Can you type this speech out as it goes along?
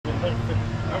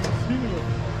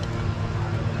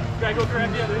gotta go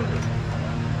grab the other.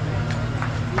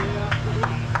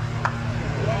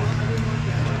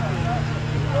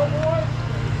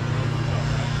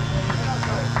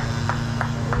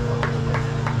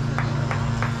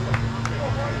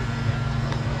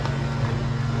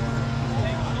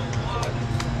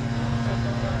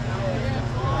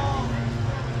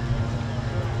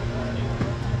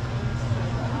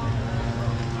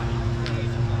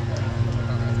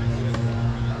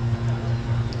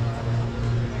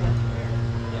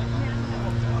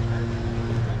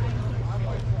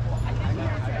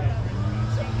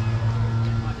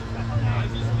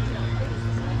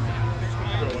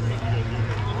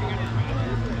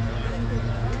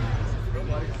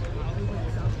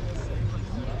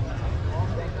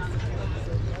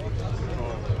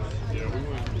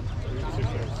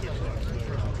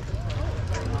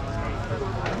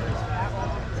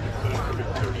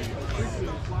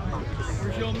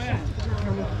 Where's your man?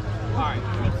 All right.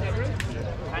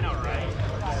 I know, right?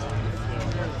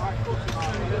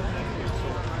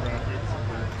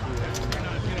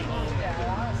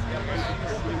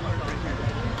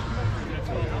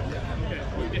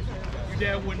 Your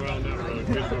dad wouldn't. Well, not really.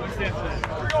 What's that for?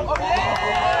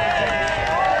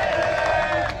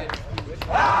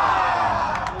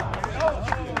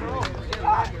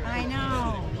 I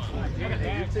know.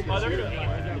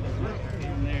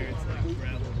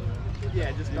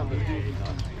 Yeah, just come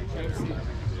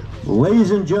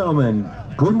Ladies and gentlemen,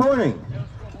 good morning.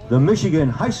 The Michigan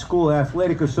High School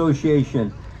Athletic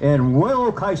Association and Royal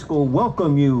Oak High School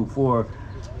welcome you for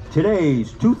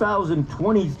today's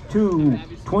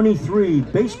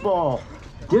 2022-23 Baseball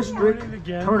District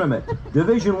Tournament,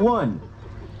 Division I.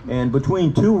 And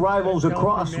between two rivals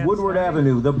across Woodward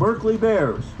Avenue, the Berkley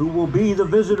Bears, who will be the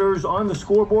visitors on the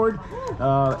scoreboard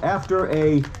after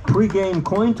a pregame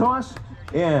coin toss,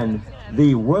 and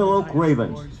the Royal Oak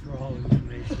Ravens.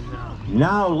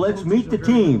 Now let's meet the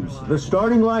teams, the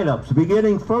starting lineups,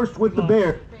 beginning first with the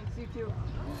Bears.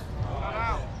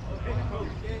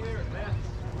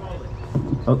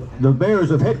 The Bears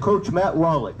of head coach Matt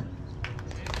Rawlick.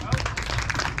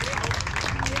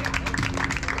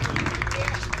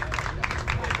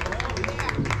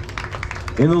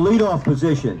 In the leadoff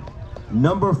position,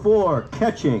 number 4,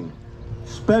 catching,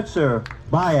 Spencer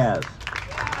Baez.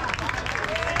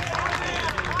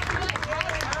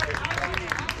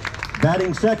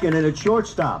 Batting second and at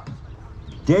shortstop,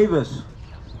 Davis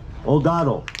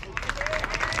Oldado.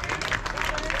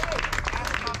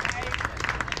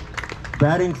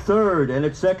 Batting third and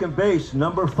at second base,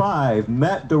 number 5,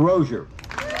 Matt DeRozier.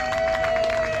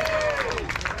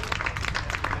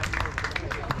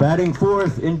 Batting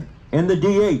fourth in the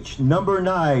DH, number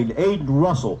 9, Aiden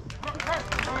Russell.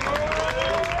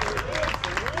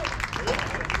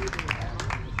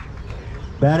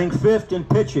 Batting fifth and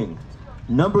pitching,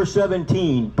 number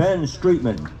 17, Ben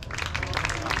Streetman.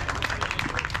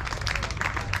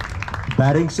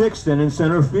 Batting sixth and in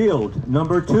center field,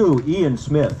 number 2, Ian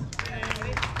Smith.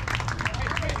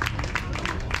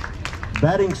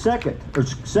 Batting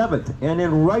seventh and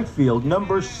in right field,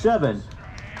 number 7,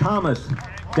 Thomas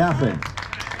Daffin.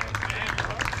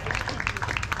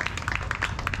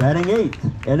 Batting eighth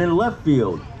and in left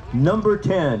field, number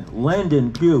 10,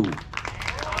 Landon Pugh.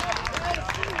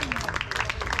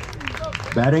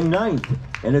 Batting ninth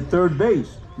and at third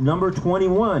base, number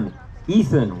 21,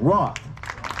 Ethan Roth.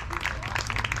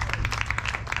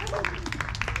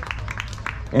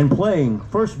 And playing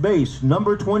first base,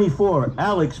 number 24,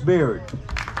 Alex Beard.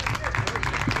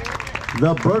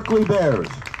 The Berkley Bears.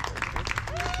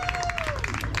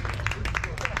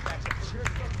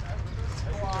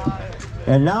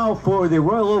 And now for the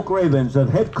Royal Oak Ravens of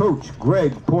head coach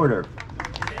Greg Porter.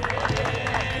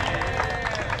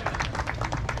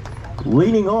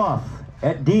 Leading off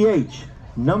at DH,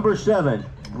 number 7,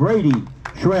 Brady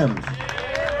Schrems.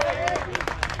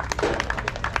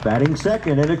 Batting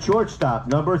second and at shortstop,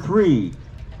 number 3,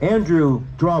 Andrew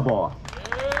Drawbaugh.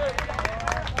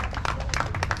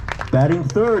 Batting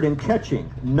third and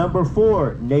catching, number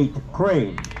 4, Nate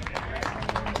Crane.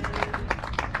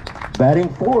 Batting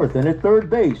fourth and at third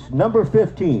base, number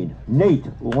 15, Nate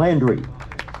Landry.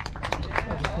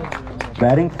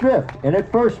 Batting fifth and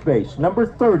at first base, number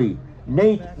 30,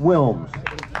 Nate Wilms.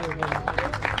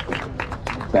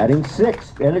 Batting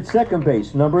sixth and at second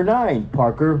base, number 9,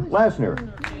 Parker Lasner.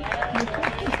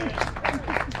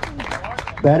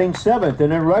 Batting seventh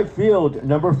and in right field,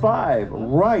 number 5,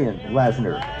 Ryan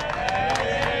Lasner.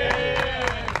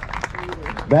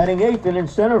 Batting eighth and in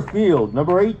center field,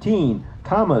 number 18,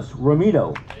 Thomas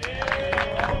Romito.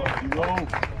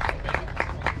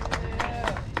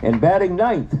 And batting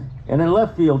ninth and in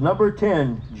left field, number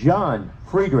 10, John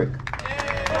Friedrich.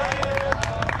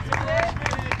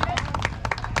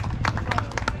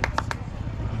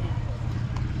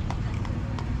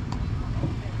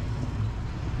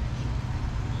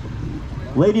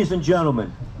 Ladies and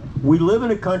gentlemen, we live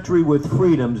in a country with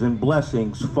freedoms and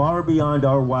blessings far beyond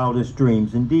our wildest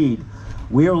dreams. Indeed,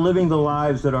 we are living the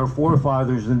lives that our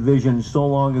forefathers envisioned so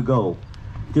long ago.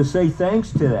 To say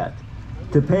thanks to that,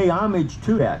 to pay homage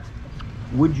to that,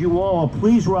 would you all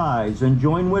please rise and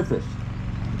join with us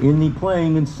in the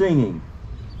playing and singing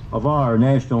of our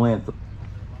national anthem.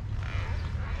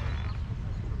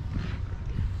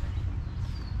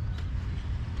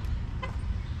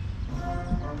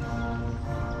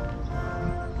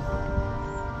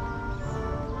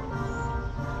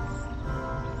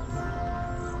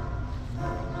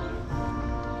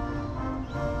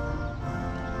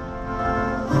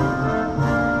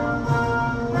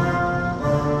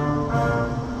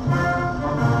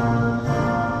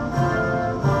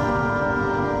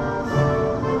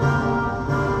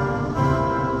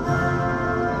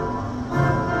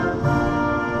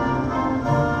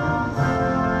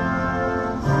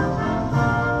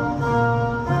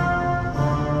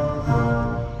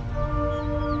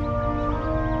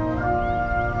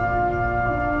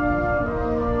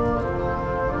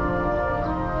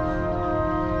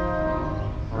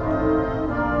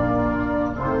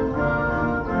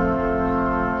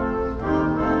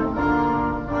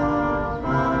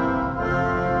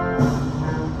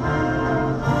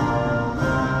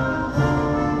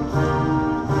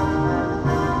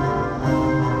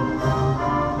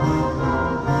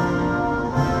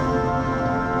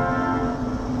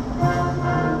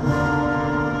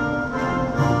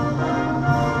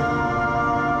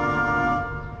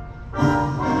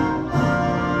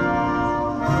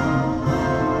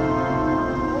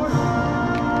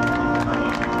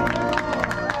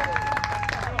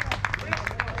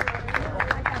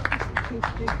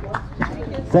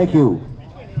 Thank you.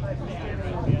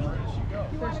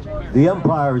 The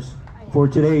umpires for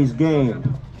today's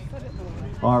game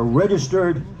are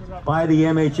registered by the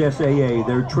MHSAA.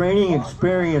 Their training,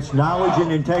 experience, knowledge,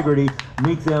 and integrity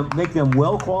make them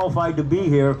well qualified to be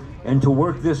here and to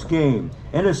work this game.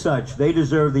 And as such, they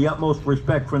deserve the utmost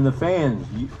respect from the fans,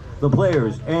 the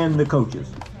players, and the coaches.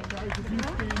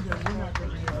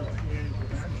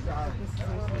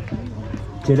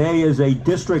 Today is a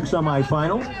district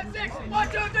semifinal.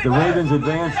 The Ravens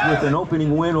advanced with an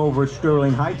opening win over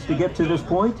Sterling Heights to get to this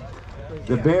point.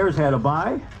 The Bears had a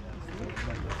bye.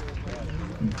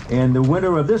 And the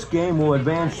winner of this game will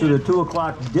advance to the 2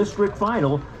 o'clock district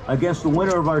final against the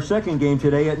winner of our second game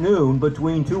today at noon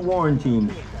between two Warren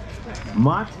teams,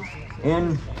 Mott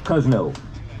and Cuzno.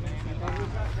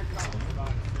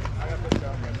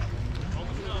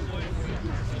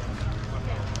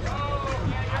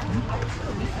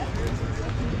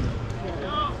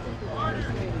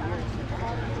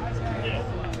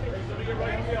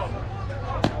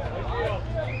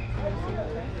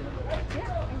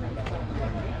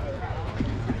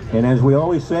 And as we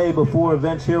always say before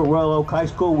events here at Royal Oak High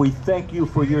School, we thank you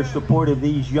for your support of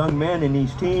these young men and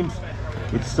these teams.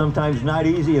 It's sometimes not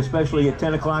easy, especially at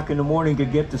 10 o'clock in the morning, to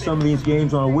get to some of these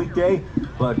games on a weekday,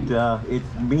 but it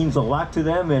means a lot to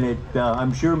them, and it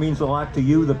I'm sure means a lot to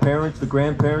you, the parents, the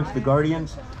grandparents, the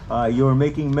guardians. You're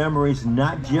making memories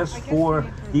not just for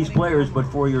these players, but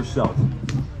for yourself.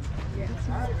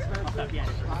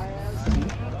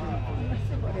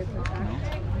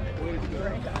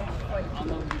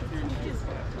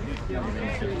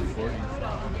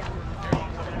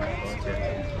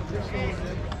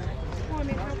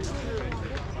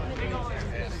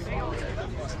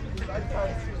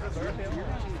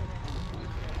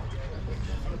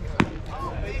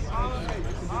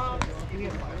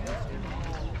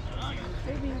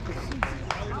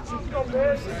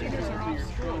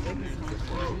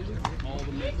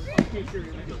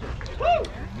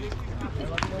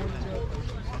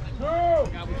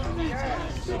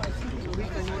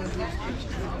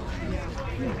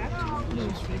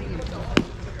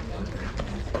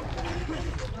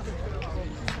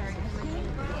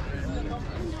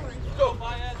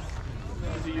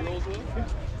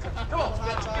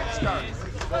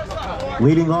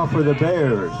 Leading off for the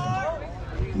Bears,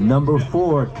 number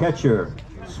 4 catcher,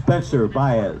 Spencer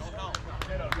Baez.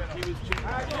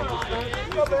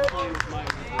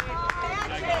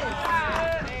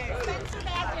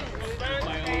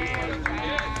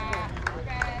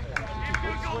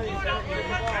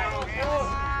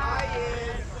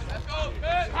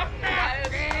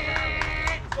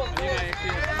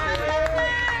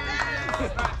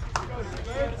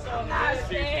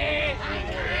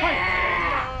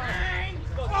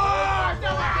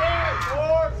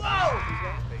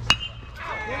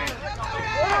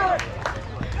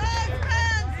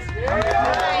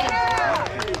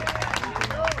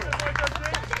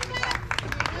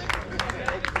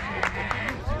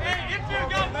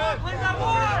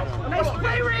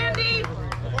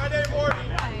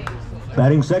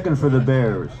 Batting second for the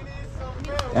Bears.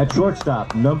 At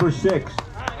shortstop, number 6,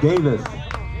 Davis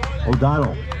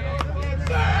O'Donnell.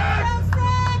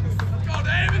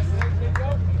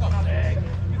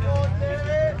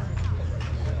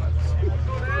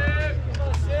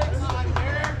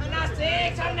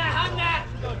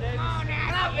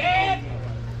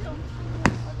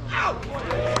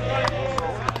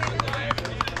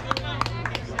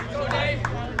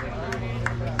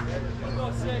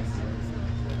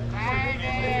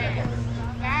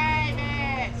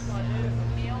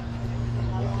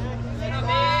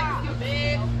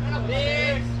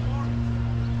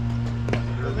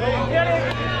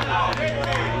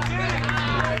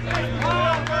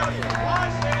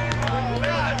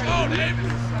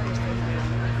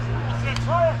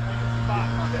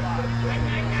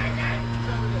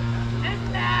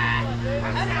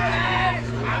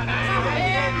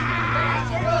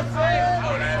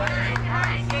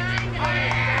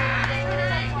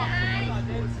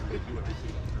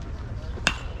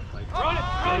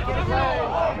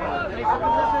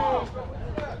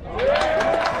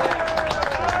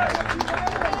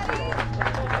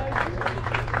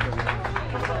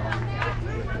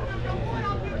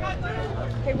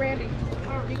 Hey Randy,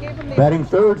 you gave him the Batting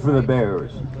third for the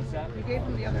Bears. You gave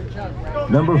him the other jug, right?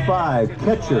 Number 5,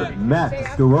 catcher Matt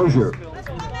DeRozier. 1,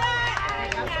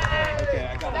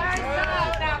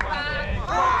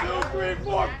 2, 3,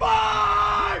 4,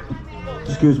 5!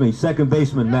 Excuse me, second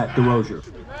baseman Matt DeRozier.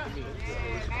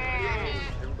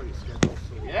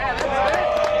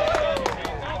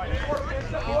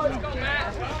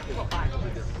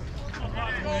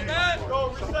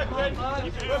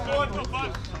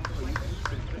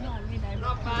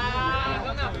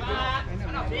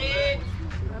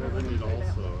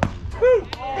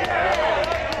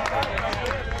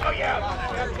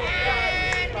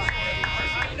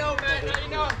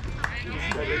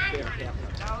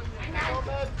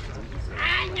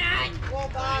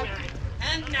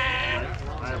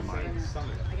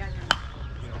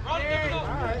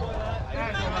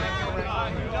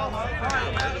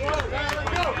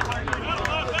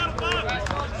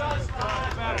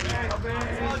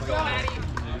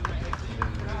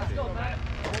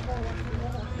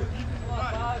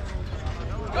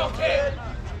 Go, kid!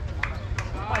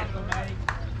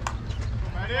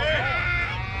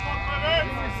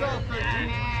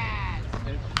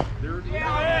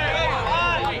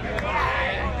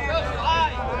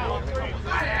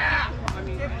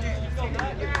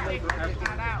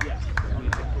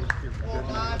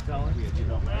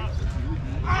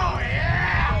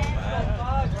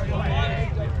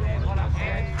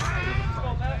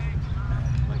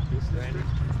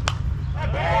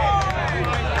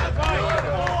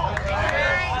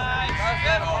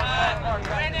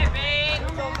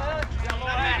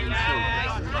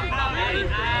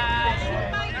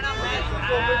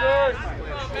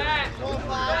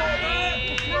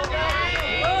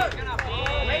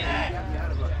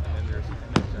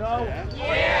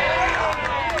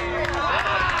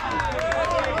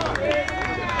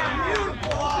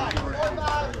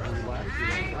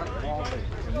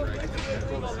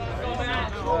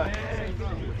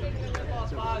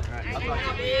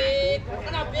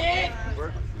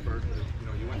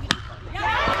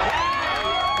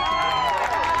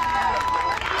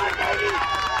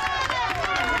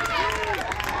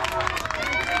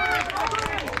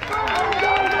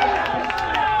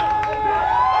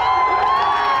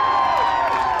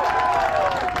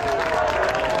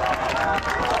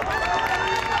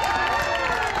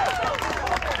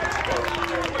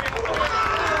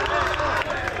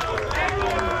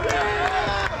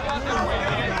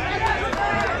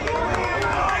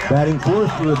 Batting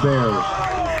fourth for the Bears,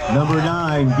 number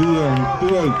 9, DH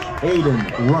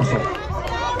Aiden Russell.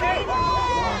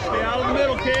 Stay out of the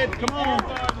middle, kid. Come on.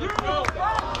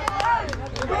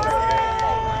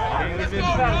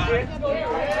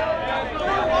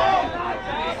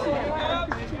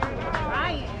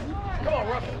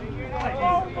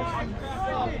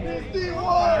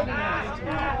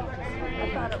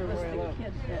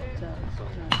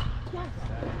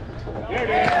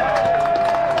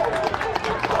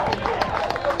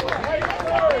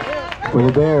 For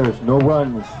the Bears, no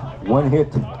runs, 1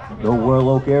 hit, no Royal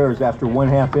Oak errors after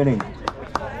 1/2 inning.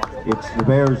 It's the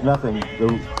Bears nothing,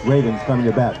 the Ravens coming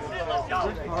to bat.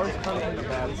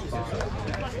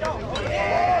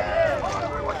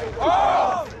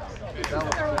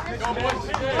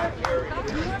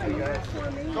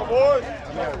 Go, boys.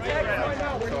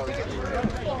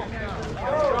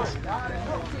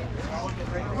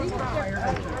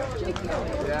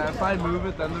 Yeah, if I move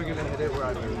it, then they're gonna hit it where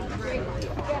I move it.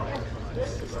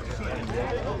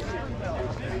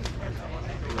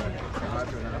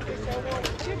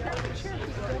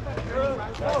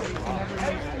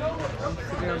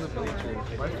 Sitting on the bleachers.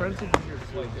 My friends will be here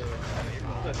sleeping.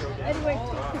 Anyway.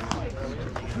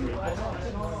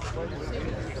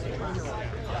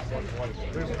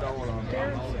 There's no one on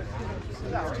there.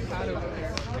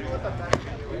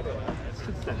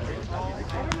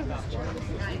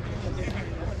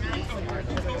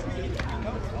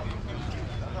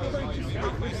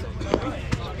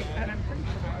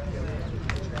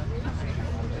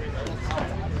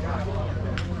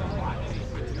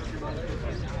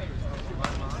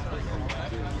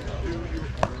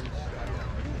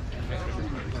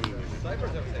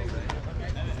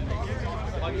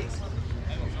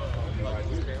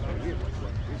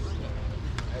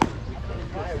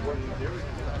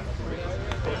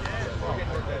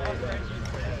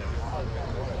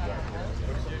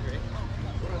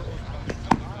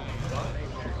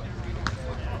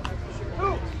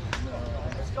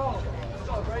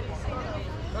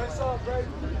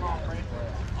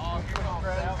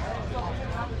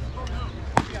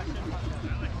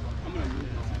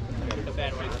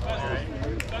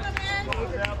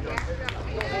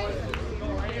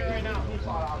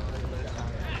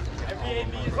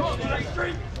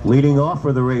 Leading off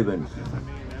for the Ravens,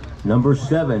 number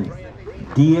 7,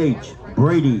 DH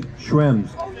Brady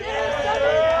Schrems.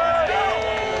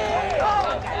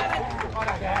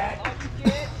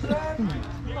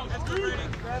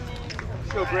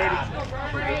 Go, Brady.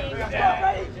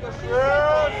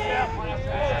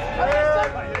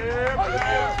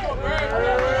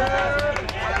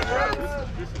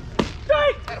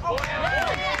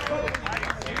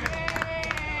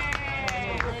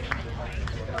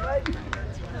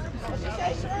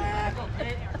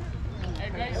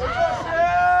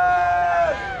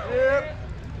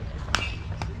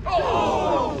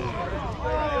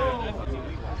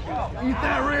 Eat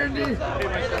that, Randy!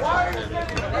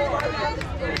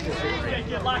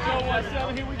 Get locked on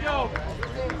 1-7, here we go.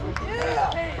 Yeah!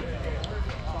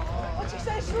 What'd you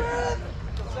say, Shrimp?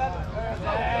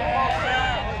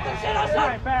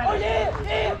 Oh, yeah!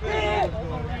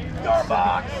 Your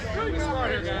box! Smart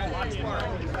here, guys.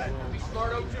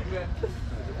 Smart up too, man.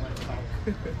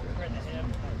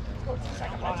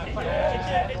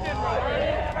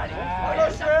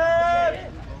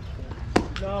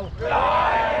 No.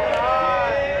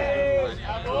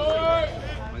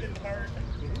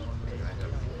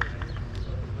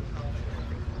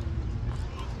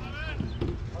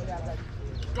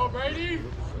 Go, Brady!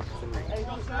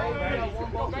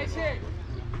 Go, base hit!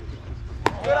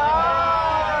 Good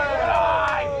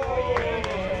eye!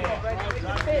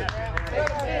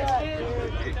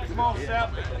 Come on,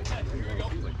 Seth.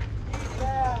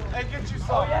 Hey, get you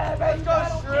some. Let's go,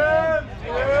 Shrimp!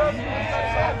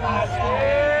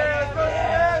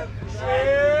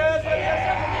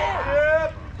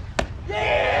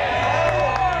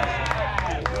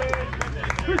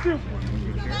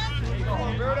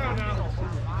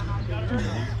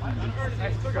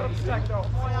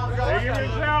 Take him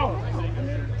yourself.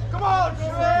 Come on,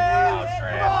 Shrimp!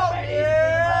 Come on,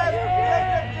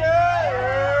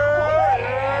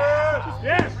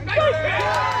 Yes.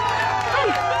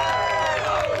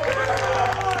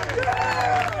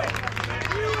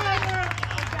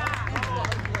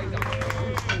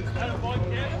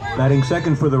 Batting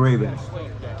second for the Ravens,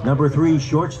 number 3,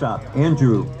 shortstop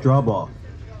Andrew Drawball.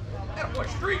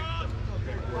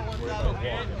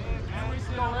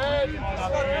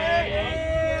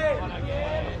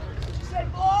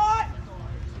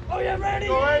 Oh, yeah, ready?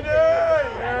 Go, Andy!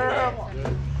 Yeah.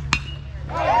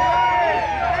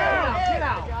 Get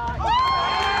out.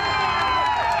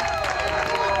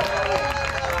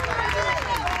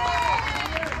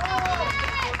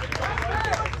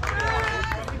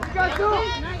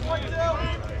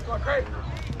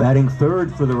 Batting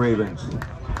third for the Ravens,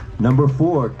 number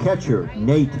 4, catcher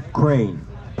Nate Crane.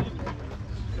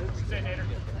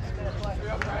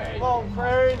 Come on,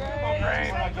 Crane.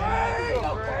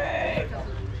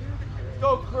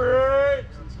 Go, Crane.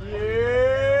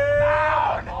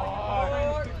 Yeah.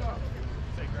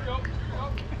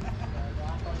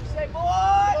 Say, boy.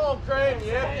 Come on, Crane.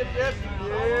 Yep.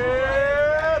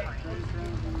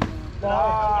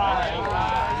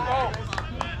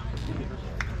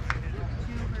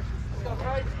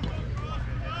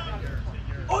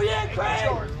 Oh, yeah,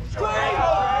 Crane.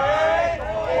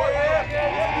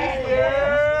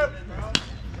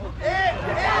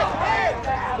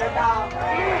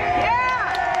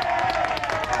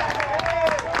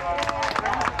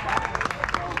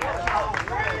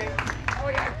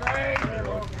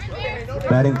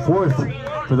 Batting fourth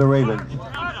for the Ravens,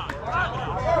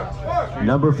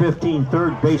 number 15,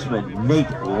 third baseman Nate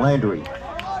Landry.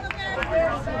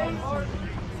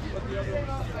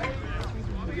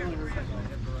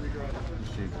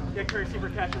 Get courtesy for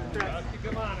catching the threat.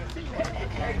 Come on.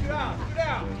 Hey, get out. Get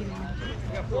out. You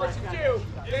got 4 and 2.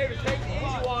 David, take the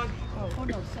easy one. Oh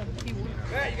no, 71.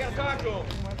 Yeah, you got to talk to him.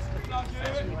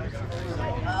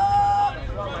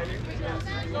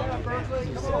 Berkley,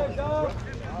 come on, dog.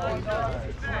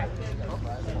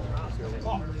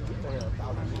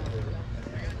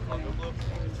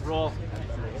 Roll.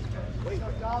 Let's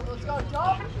go,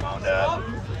 Dub. Come on, Dub.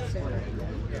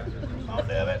 Come on,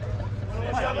 David. Come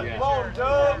on,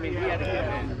 Dub. I mean, we had to give in.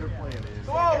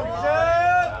 Come on,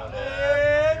 Dub.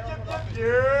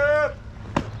 Yep.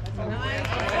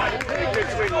 Good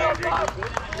swing, Landry.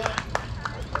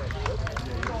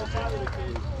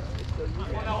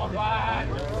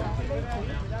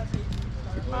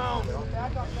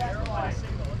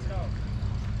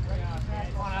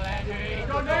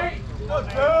 Go, Nate. That's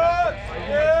good.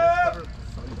 Yep.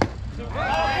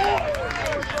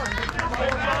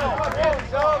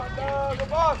 Go,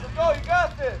 boss. Let's go. You got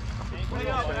this. Let's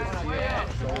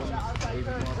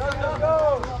go.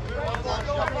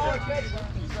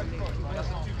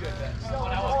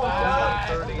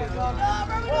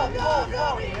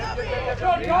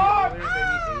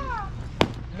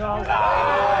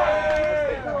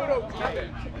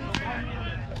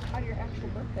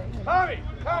 Tommy!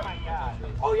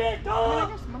 Oh yeah,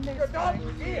 dog! Good dog!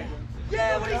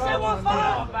 Yeah, what do you say, 1-5?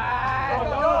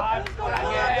 Let's go,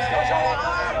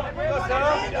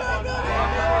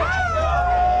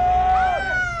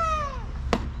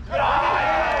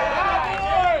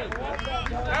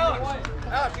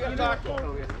 Alex, you gotta talk to him.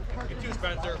 You too,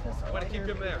 Spencer. I want to keep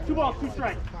him there. 2 balls, 2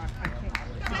 strikes.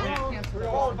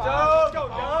 Oh, Dub! Go,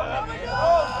 Dub!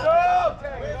 Oh, Dub!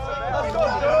 Let's go,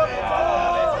 Dub!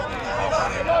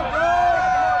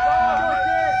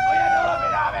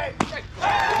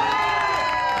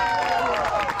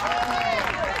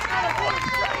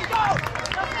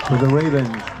 For the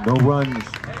Ravens, no runs,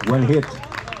 1 hit,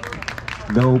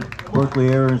 no Berkley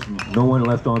errors, no one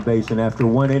left on base, and after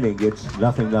 1 inning, it's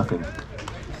 0-0.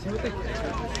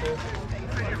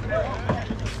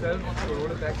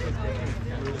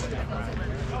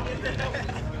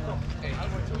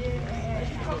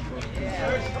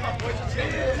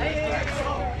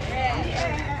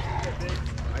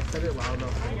 I said it loud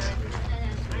enough.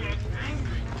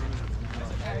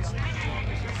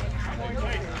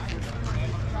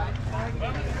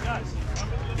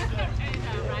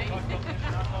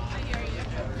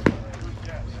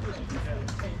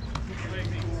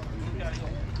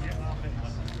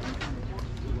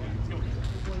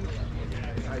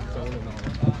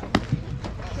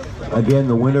 Again,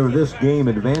 the winner of this game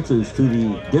advances to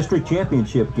the district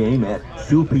championship game at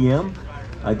 2 p.m.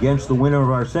 against the winner of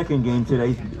our second game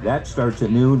today. That starts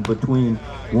at noon between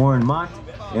Warren Mott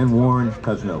and Warren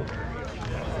Cuzno.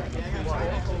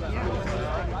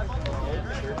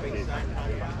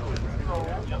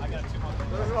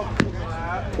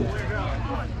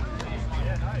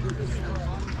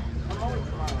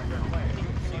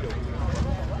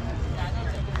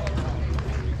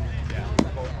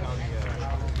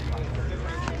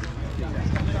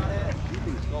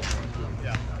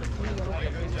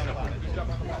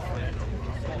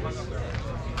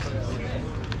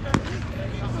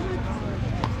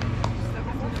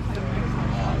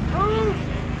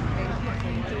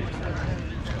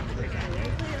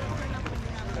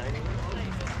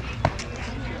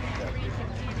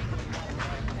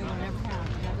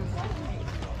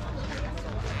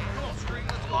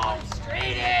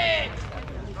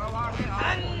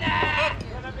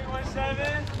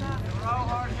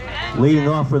 Leading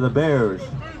off for the Bears,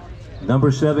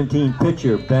 number 17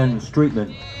 pitcher, Ben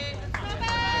Streetman.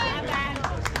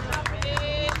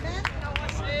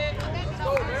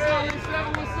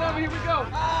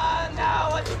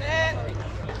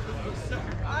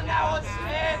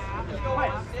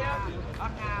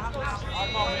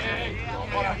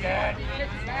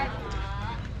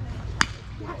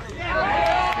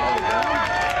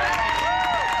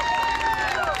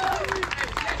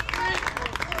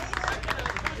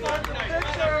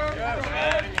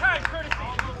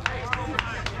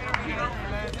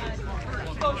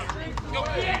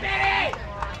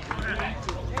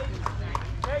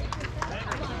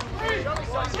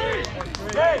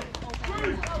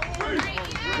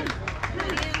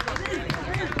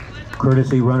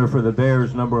 Courtesy runner for the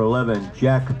Bears, number 11,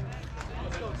 Jack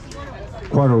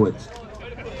Quarterwitz.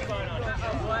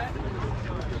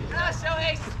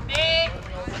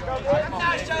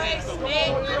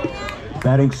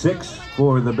 Batting 6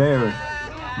 for the Bears,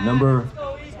 number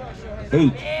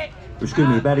 8. Excuse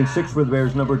me, batting 6 for the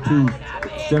Bears, number 2,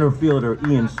 center fielder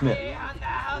Ian Smith.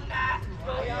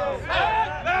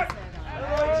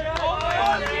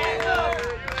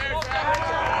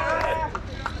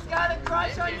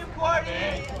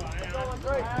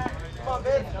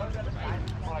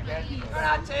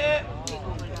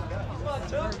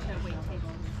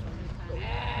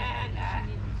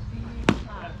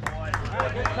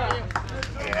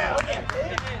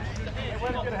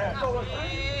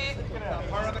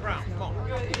 Hard on the ground. Come on.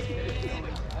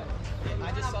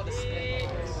 I just saw the snake.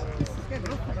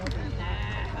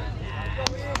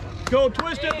 Go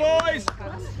twist it, boys.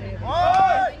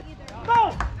 Boy!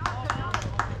 Go!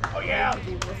 Oh, yeah.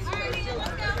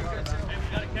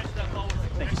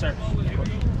 Thank you, sir.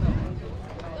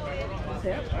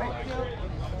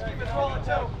 Keep it rolling,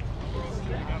 too.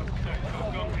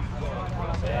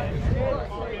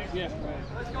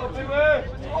 Let's go, two-way.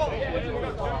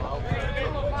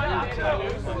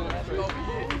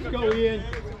 Go, Ian.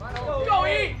 Go,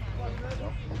 Ian!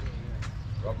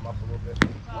 Rub them up a little bit.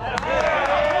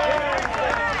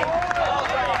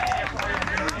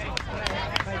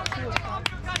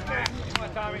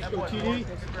 Go, TD.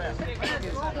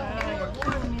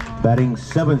 Batting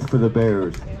 7th for the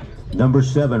Bears, number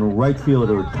 7 right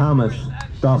fielder Thomas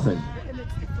Duffin.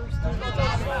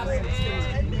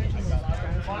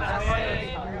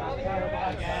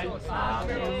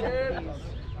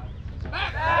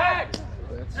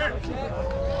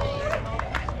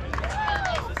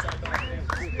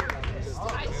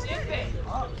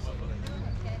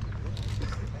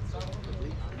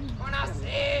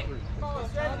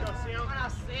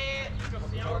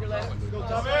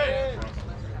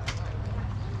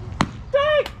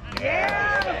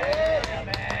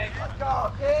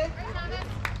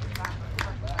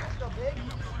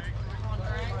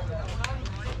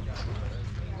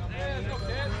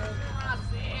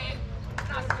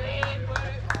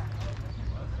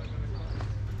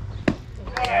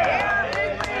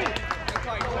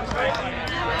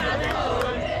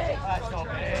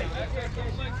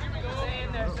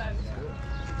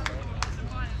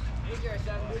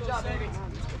 Good job, baby.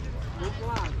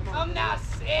 I'm not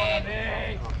sick.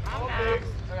 I'm not.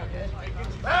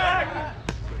 Back!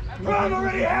 Run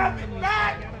already happened!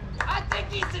 Back! I think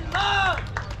he's in love!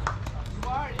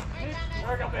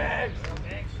 There you go, Biggs.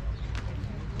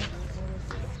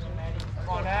 Come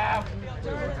on now.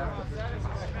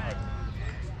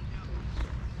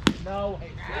 No.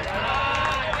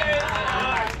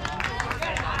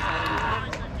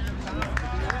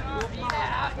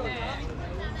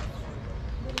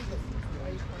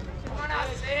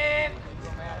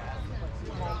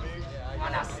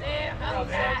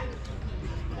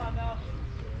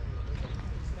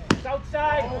 It's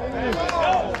outside.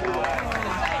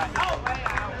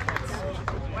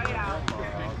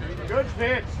 Good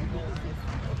pitch.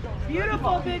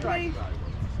 Beautiful, Berkley.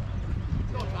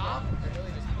 Come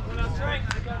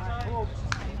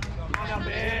on now,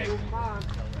 Big. Come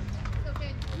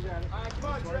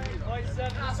on, Trey.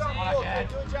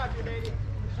 Good job, you lady.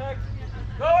 Check.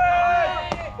 Go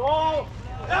ahead! Ball!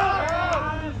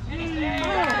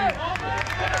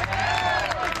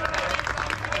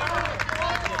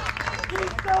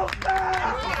 He's so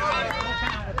fast!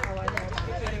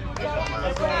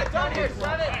 Done here,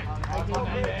 son it!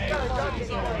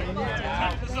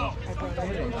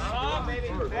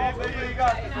 Baby, you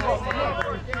got it.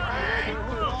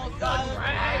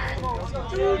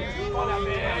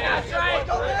 That's right!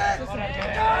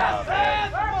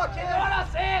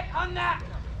 That's it! On that!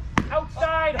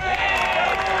 Outside!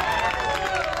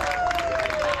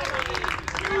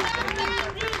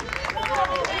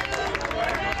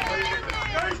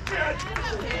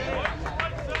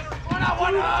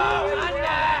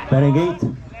 Batting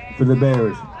 8th for the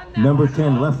Bears, number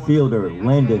 10 left fielder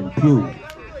Landon Pugh.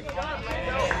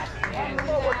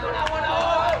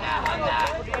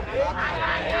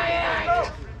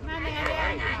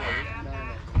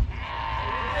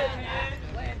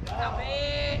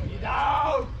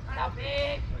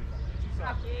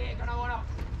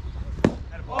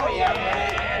 Oh yeah!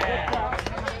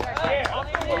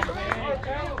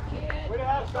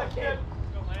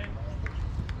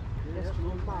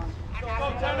 Go,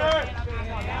 Tanner!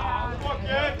 Come on,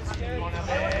 kid!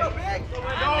 Let's go, Big!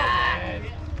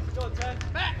 Let's go, Ted!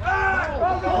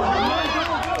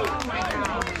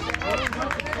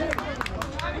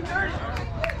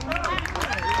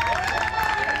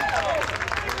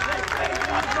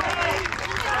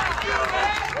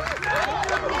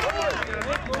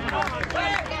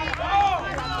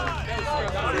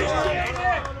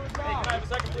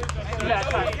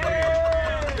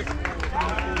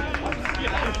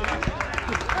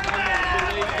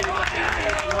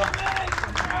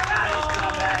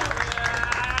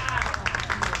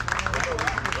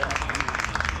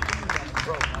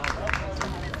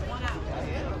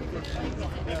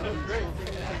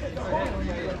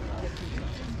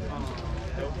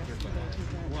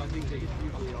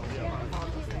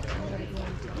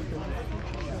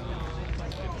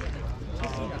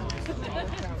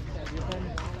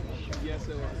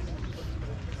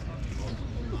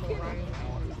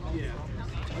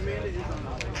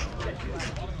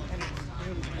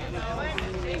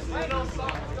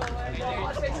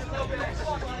 Lando,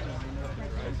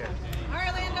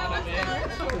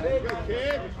 let's go.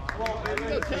 Kid.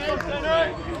 Center.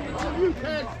 You,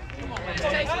 Ted. Let's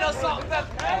take no salt and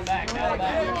pepper.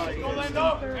 Go Lando.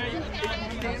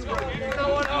 No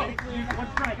one else.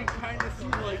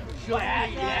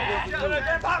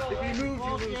 If he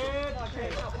moves, you lose.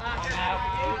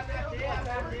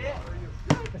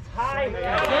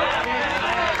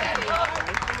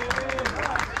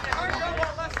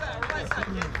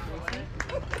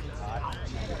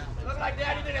 Look like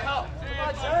Daddy didn't help.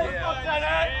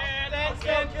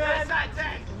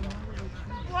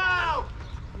 Wow!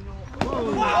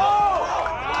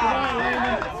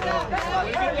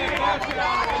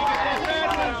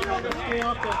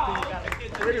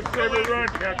 Way to favorite run,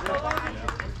 Catcher.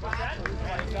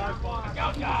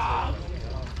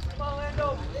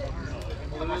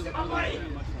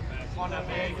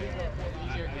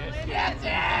 Yeah,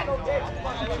 Dad!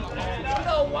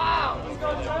 Oh, wow!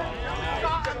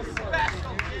 Something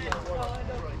special.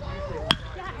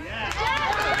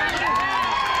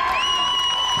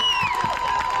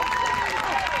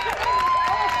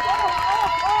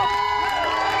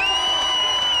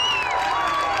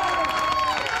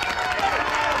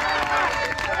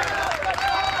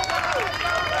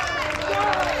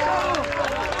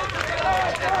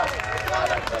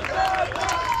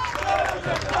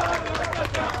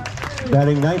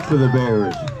 Batting ninth for the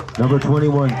Bears, number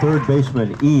 21, third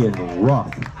baseman Ian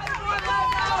Roth.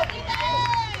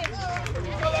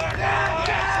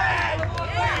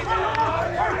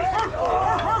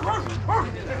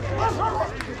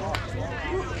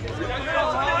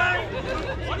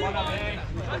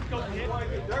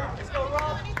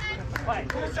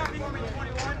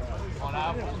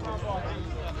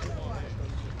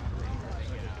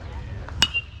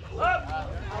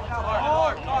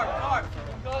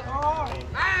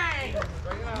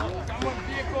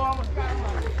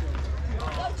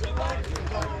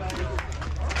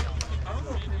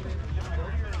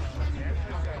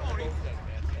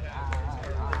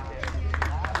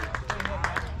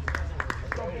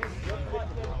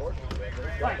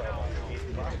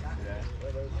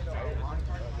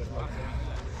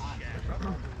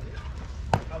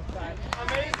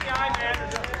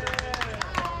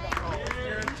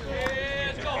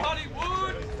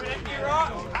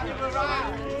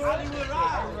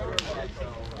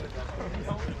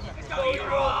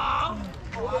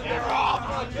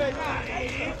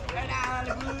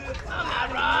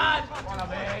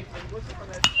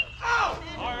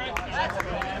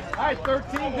 All right,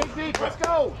 13, dig deep. Let's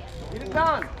go. Get it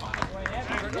done.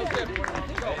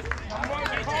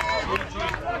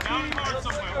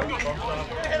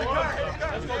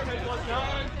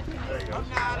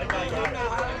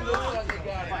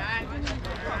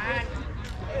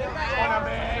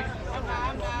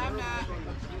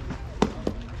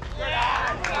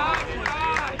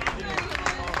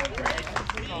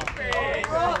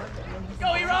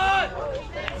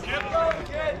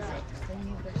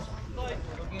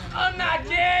 I'm not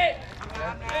kid.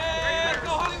 Let's go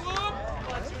Hollywood.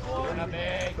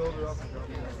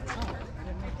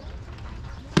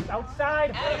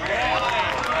 Outside.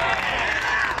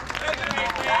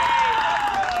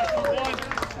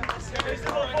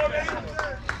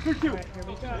 Two. Let's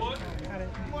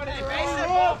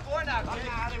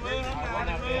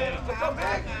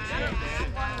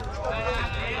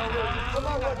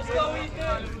go,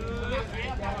 Ethan.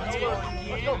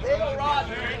 Let's go, big Rod.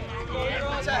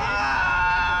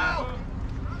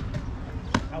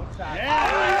 Outside.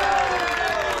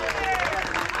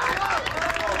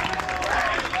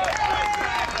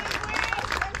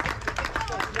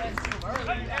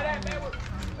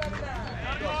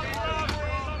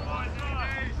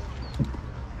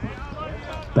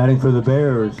 Batting for the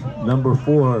Bears, number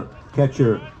 4,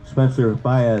 catcher Spencer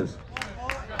Baez.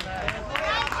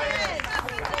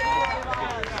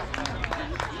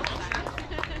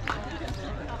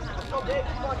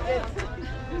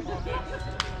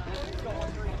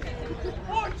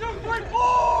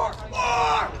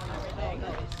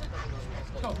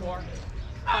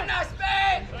 I'm not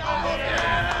Spain!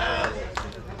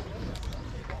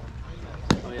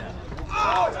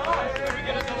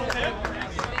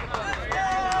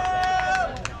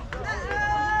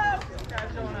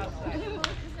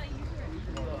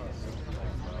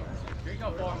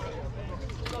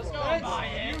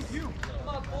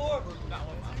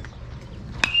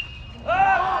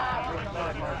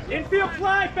 Infield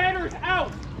flag, banners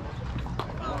out.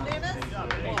 Davis.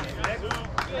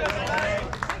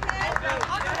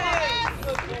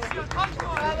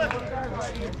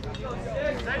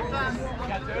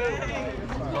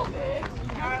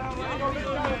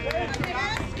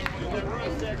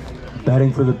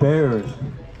 Batting for the Bears,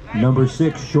 number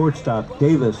 6 shortstop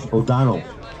Davis O'Donnell.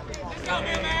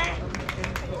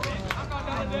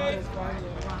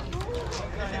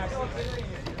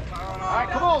 All right,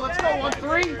 come on, let's go.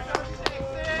 1-3.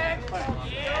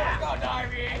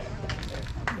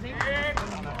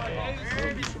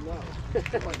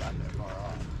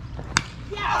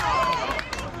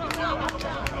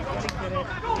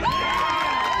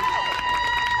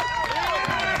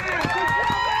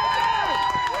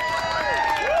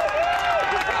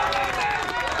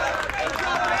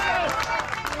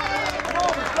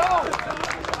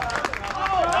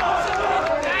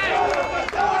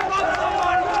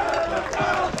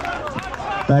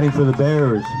 Batting for the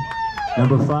Bears,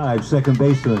 number 5 second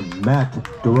baseman Matt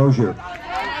DeRozier.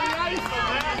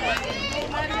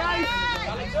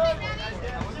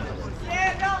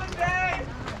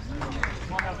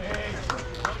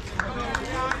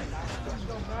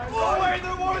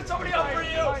 Somebody up for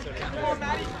you! Come on,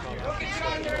 Matty. We'll get you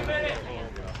out of here in a minute.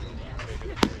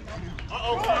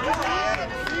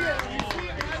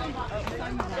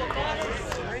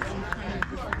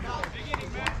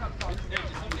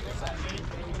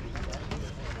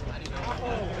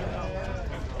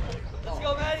 Let's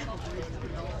go, Matty.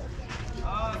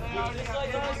 Just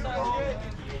like last time.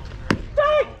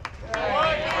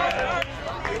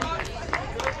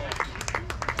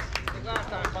 Last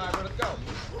time, Fiver. Let's go.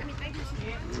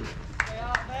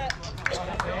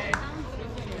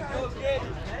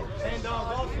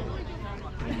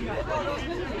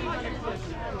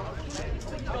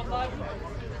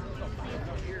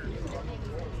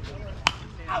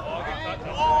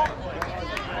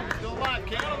 Still alive,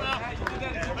 kid.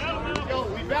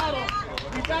 We battle.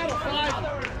 We battle, 5.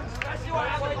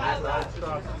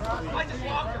 I just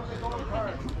walked. Come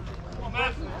on,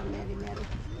 Matt.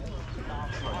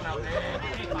 Come on out, man.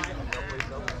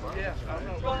 Yeah.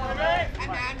 Come on, Matt. Come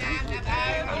on,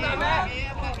 Matt.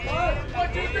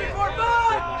 1, 2, 3, 4,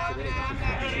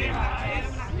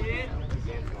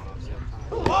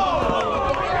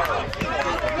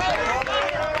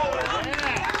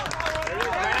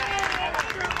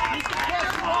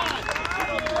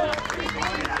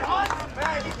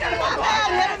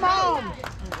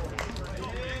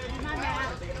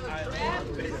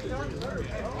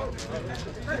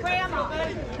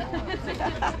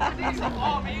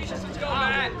 Oh, man, you should switch go,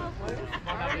 Matt.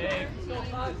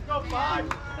 Let's go, 5.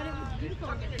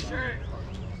 Tuck in your shirt.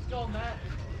 Let's go, Matt.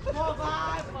 Come on,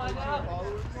 5. Come on, now.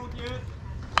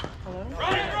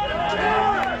 Run it, run it!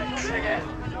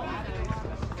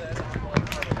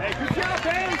 Hey, good job,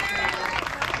 Bears.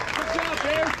 Good job,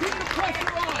 Bears. Keep the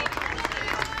pressure on.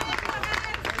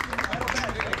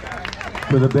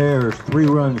 For the Bears, 3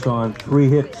 runs on 3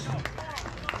 hits.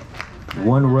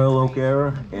 1 Royal Oak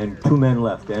error and 2 men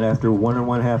left. And after 1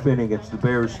 1/2 inning, it's the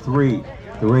Bears 3,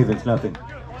 the Ravens nothing.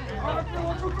 Let's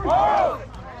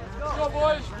go,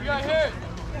 boys. We got hit.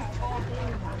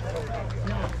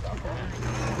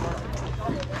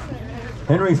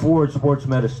 Henry Ford Sports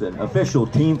Medicine, official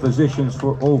team physicians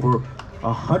for over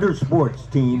 100 sports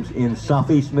teams in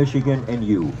Southeast Michigan and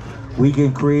you. We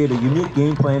can create a unique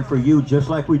game plan for you just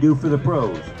like we do for the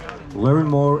pros. Learn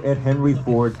more at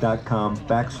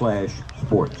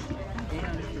henryford.com/sports.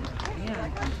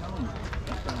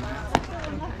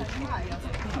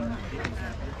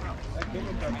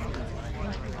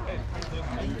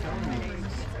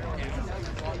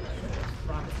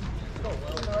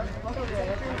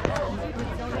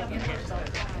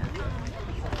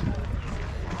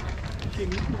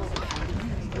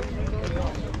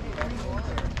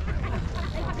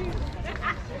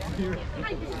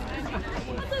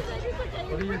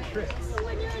 What are your tricks?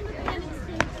 When you're in the United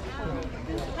States,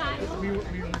 We were in a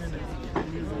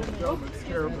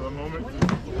chair for a moment.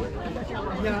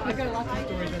 Yeah, I got a lot of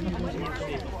stories on you.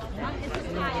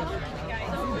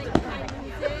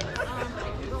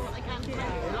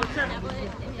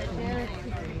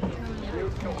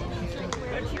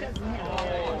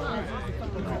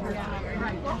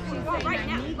 right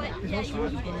now, but yeah, you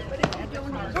don't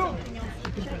have something else.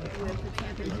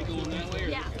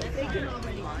 Yeah, they can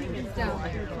already keep it down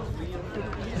there.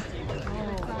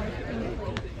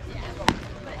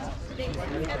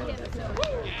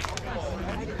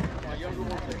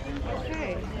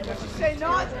 Okay. Say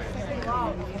not.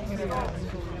 Wow.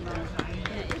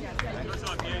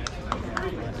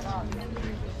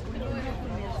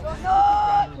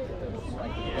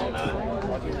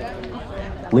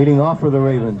 Leading off for the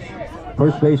Ravens,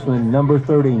 first baseman number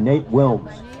 30, Nate Wilms.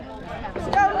 Let's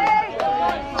go, Nate!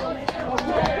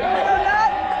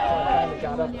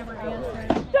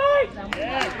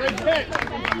 Yeah, good hit.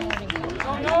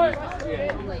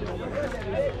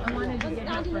 I wanted to get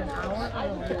up for an hour.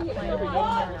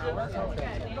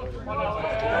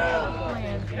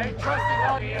 Hey, trust me,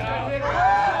 I'll get it.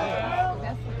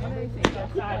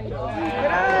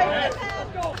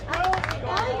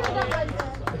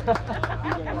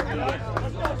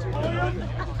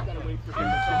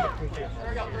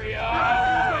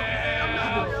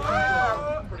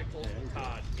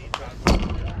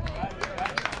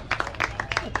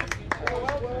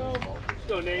 Let's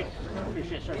go, Nate.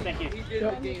 Appreciate it, sir. Thank you.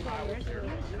 Let's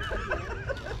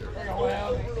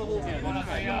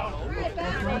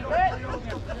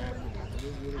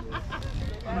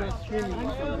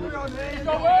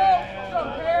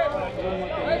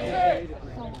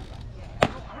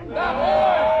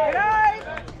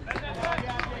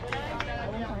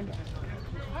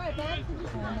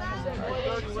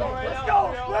go,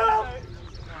 Will!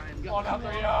 On up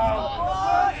 3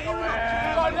 yards. Go,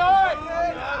 Nate!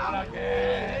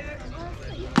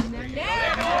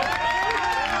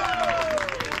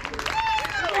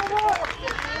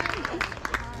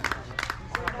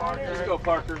 Let's go,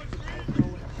 Parker.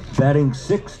 Batting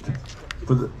sixth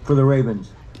for the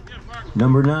Ravens.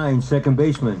 Number 9, second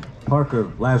baseman, Parker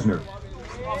Lasner.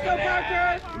 Let's go,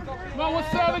 Parker. Come on,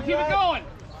 what's 7? Keep it going.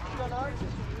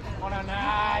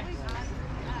 109.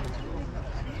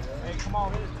 Hey, come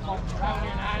on. Round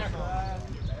here, Niner.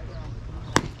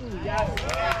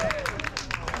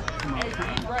 Hey,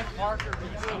 deep breath, Parker.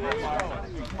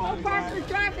 Go, Parker,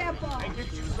 drive that ball. Hey, get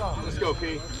you some. Let's go,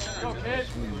 P. Go, kid.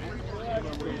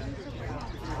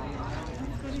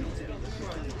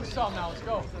 Get some now. Let's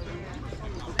go.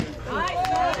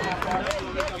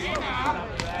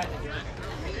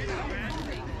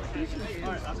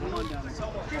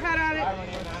 Your head on it.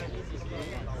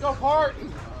 Go, Park.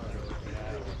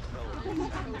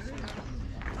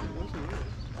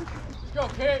 Let's go,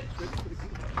 kid.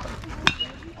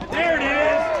 There it is.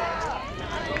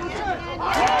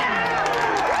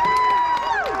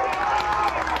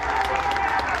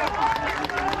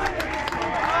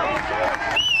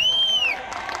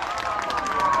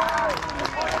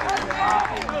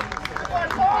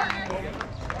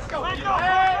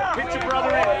 Hit your brother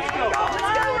in. Let's go.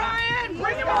 Ryan,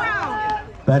 bring him around.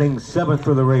 Batting seventh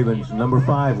for the Ravens, number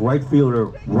 5, right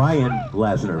fielder, Ryan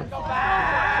Lasner.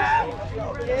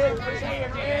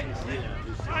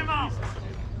 Time out.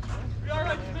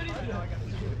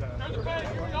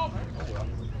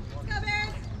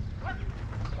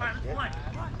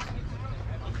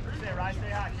 Stay right, stay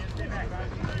high, kid. Stay back, right?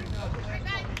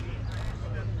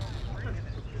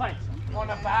 Fight. On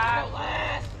the back.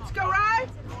 Let's go, Ryan.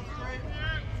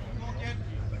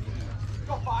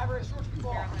 Go, Fiver. Short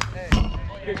ball.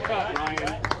 Good cut,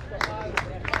 Ryan.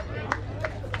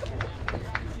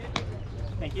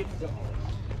 Thank you.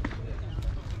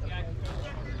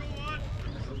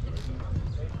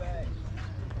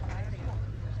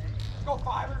 Go,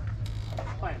 Fiver.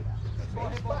 Fight.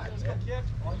 Let's go, kid.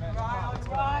 Ryan, let's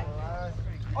right.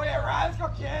 Oh, yeah, Ryan. Let's go,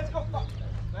 kid. Let's go.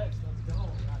 Let's go.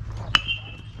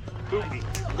 Boopy.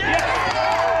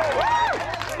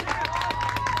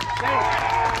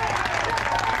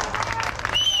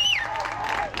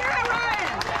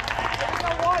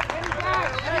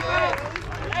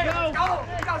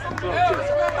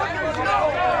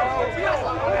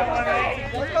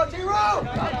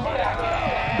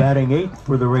 Batting eighth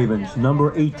for the Ravens,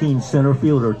 number 18, center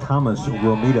fielder, Thomas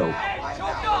Romito.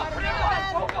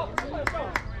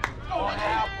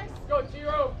 Go,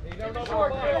 Tiro.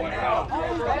 Short,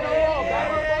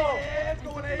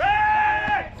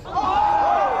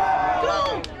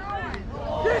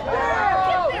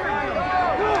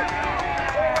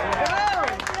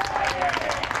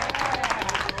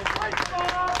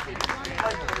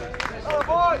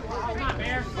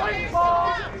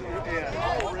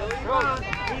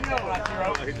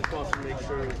 He just wants to make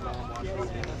sure his mom watches.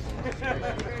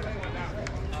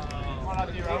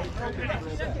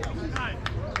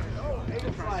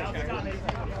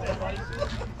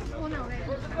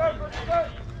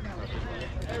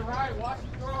 Hey, Ryan, watch the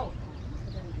throw. All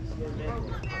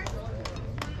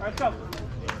right, let's go.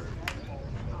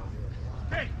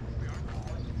 Hey.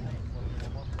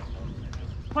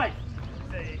 Fight.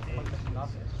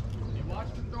 Watch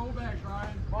the throwbacks,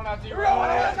 Ryan. Come on out, Tiro.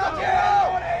 Let's go, Tiro.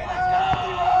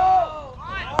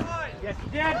 Yes, you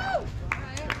did.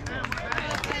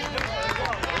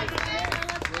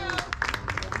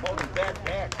 Holding back.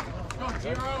 Go,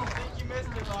 Tiro. You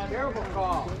missed it, Ryan. Terrible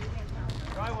call.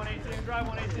 Drive 118, drive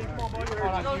 118. Come on, boy. Come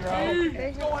on,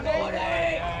 Tiro. Go, 118.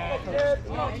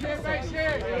 Go, kid, base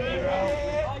here.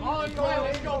 All in play.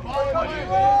 Let's go, ball in play.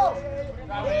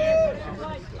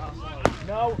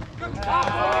 No. Good job.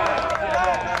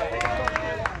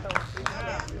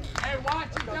 Hey,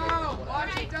 watch it down.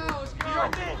 Watch it down. Let's go.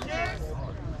 Let's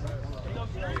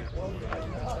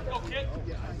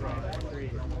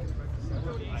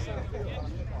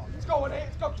go, Nate.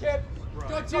 Let's go, kid.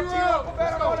 Go, Zero. Zero.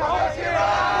 Let's go, Zero.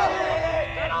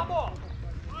 Get on ball.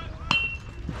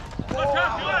 Let's go,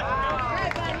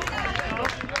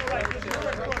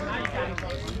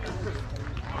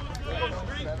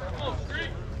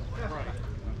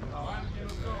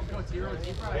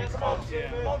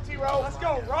 good. Come on, T-Row. Let's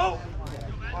go, Row.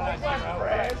 Come on,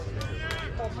 Perez.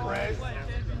 Come on, Perez.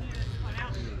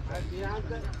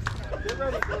 Get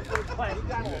ready for the play. You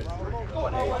got it. Go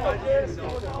on, Nate. Go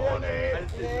on, Nate.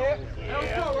 Let's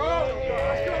go, Row.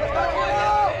 Let's go,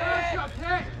 Row. Let's go,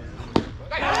 Kid.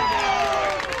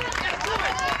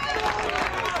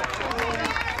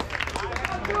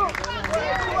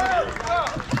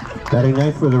 Batting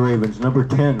ninth for the Ravens, number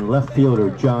 10, left fielder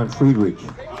John Friedrich.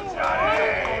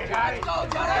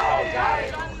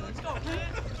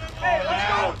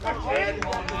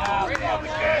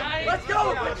 Let's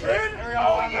go, kid!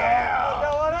 Oh, yeah!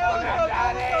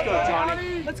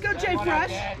 Let's go, Jay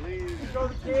Fresh. Let's go,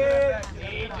 kid!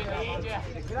 Need ya.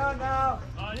 Get on now.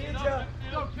 Need ya.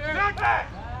 Go, kid! Knock back!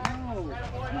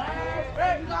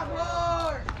 Hey, you got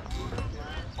more!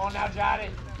 Come on now, Johnny.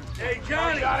 Hey,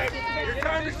 Johnny! Your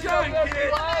time to shine,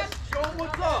 kid! Show him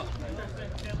what's up!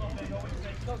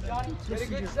 Get a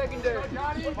good secondary. Come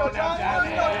on now,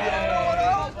 Johnny.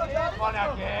 Come on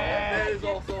now, kid. That is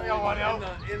also in the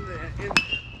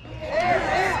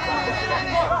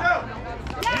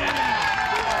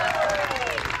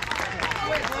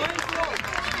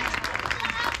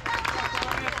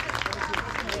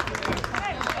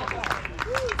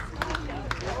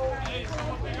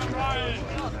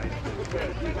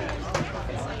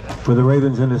For the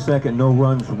Ravens in the second, no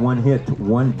runs, one hit,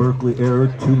 one Berkley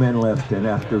error, 2 men left, and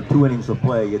after 2 innings of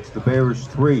play, it's the Bears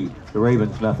 3, the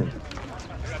Ravens nothing.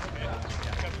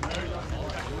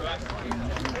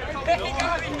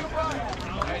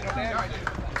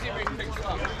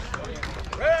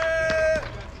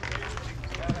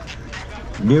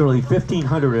 Nearly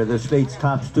 1,500 of the state's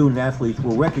top student athletes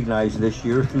were recognized this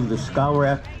year through the Scholar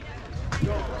Act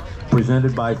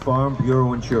presented by Farm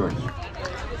Bureau Insurance.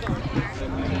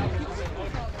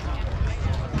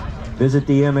 Visit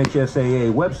the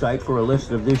MHSAA website for a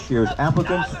list of this year's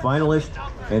applicants, finalists,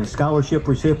 and scholarship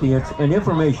recipients, and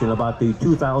information about the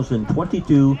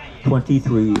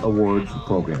 2022-23 awards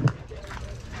program.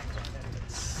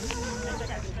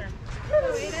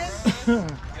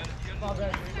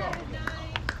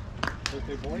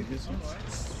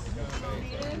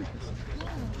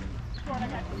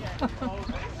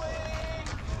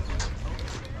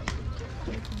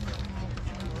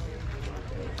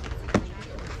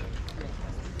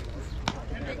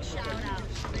 Big shout out.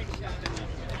 Big shout out.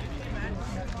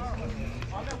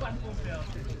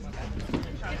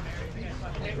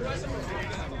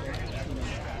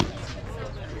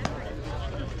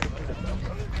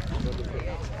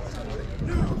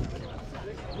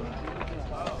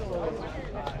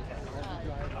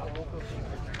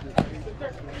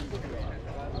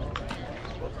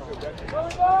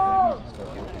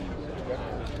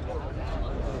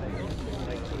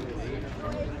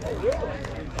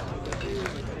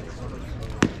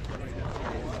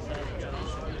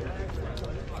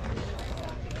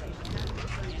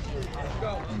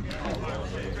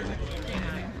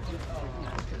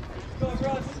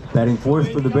 Batting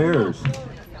fourth for the Bears,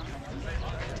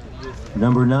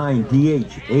 number 9,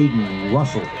 DH Aiden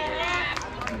Russell.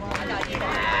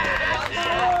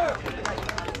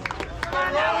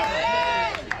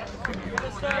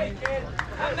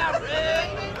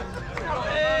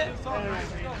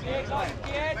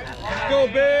 Let's go,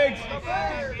 Biggs!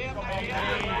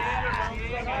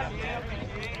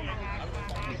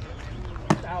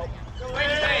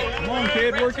 Come on,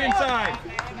 kid, work inside.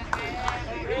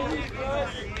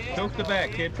 Choke the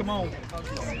back, kid, come on.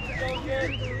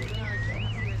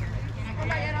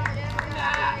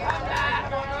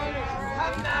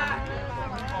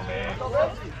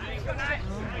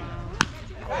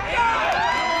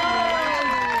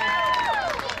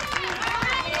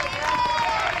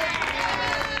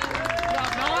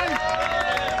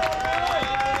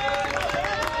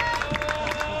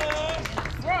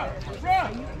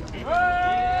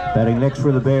 Batting next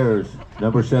for the Bears,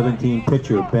 number 17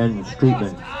 pitcher Ben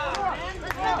Streetman.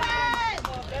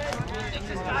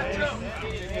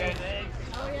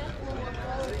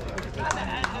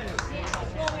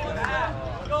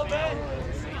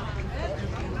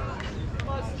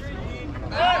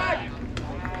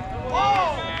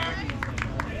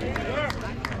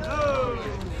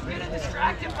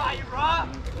 Distracted by you, Rob.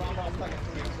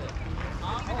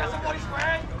 You got somebody's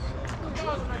friend?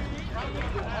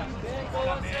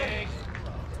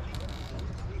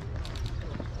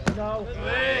 No.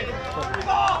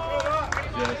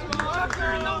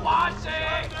 Sucker in the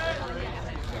washing!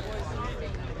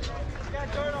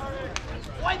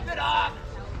 Wipe it off!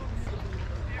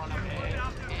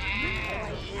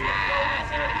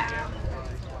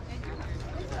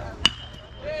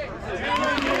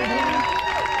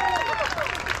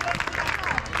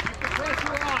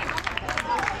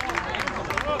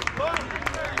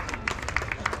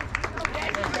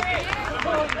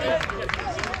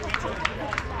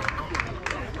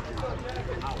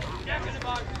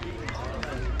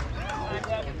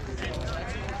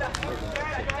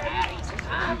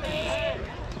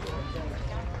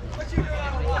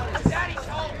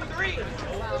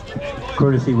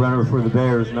 Courtesy runner for the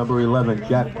Bears, number 11,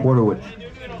 Jack Porterwich.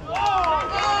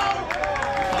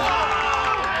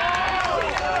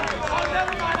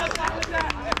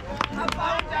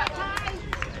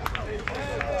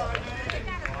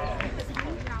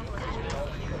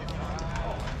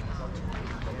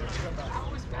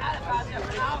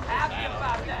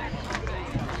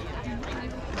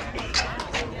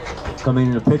 Coming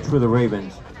in to pitch for the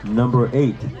Ravens, number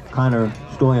 8, Connor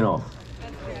Stoyanov.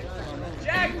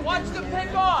 Jack, watch the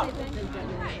pickoff!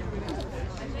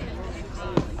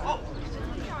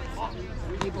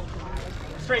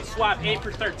 Straight swap, 8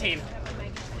 for 13.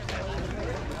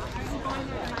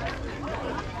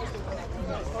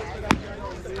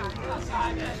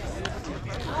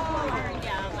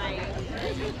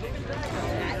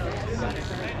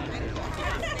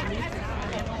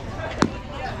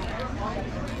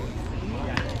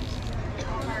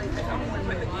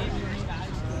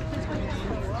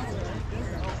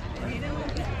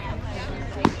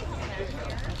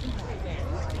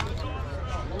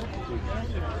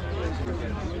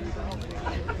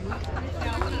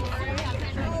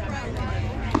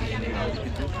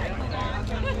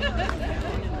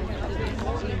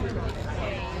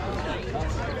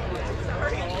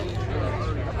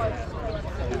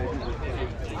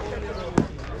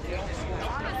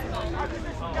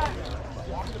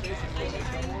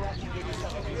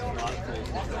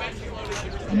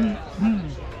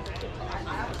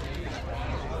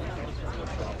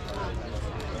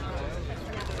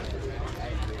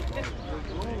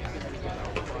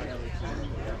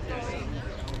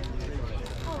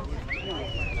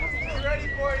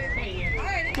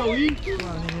 Go eat.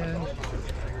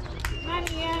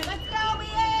 Money in. Let's go,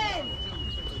 Ian.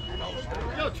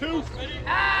 Go 2.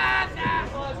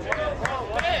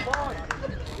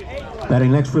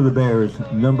 Batting next for the Bears,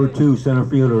 number 2, center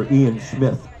fielder Ian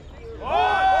Smith.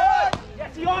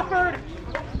 Yes, he offered.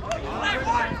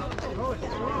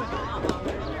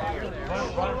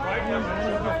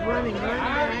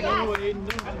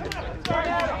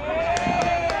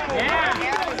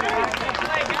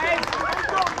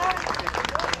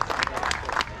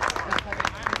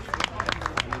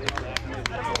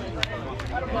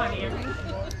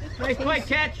 Nice play,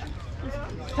 catch.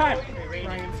 Time.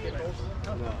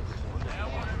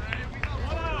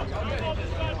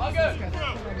 All good.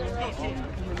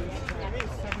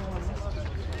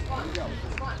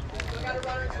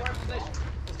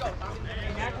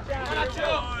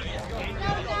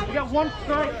 You got 1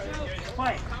 strike.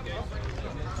 Play.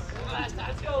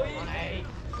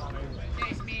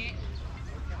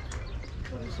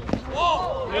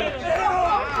 Whoa!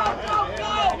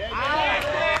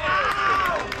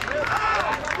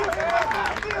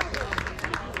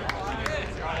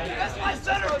 That's my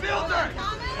center fielder!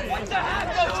 What the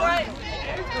heck? Go, Trey!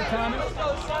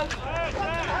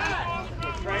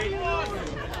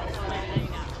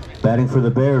 Batting for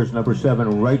the Bears, number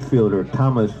 7, right fielder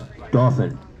Thomas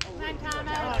Dauphin.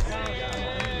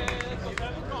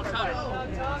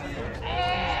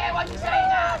 Hey, what you say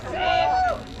now, Sam?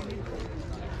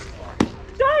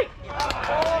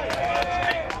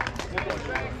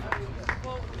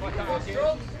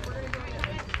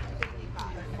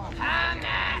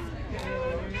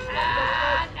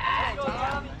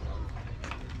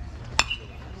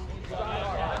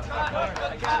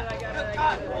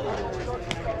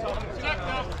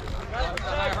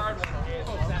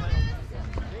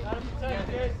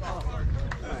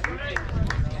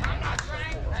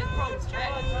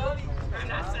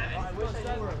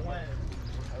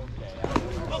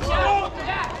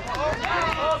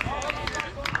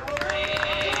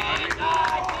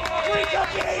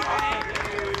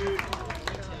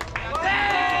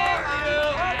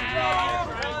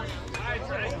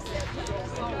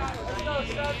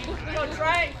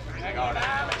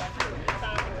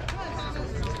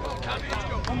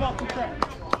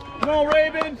 Come on,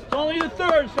 Ravens. It's only the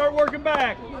 3rd. Start working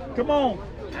back. Come on.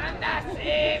 And that's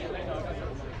it.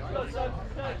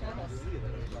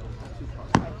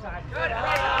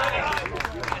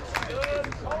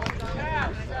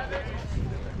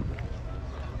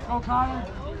 Go, Connor.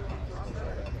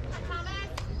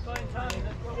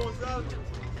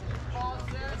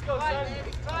 Let's go, son.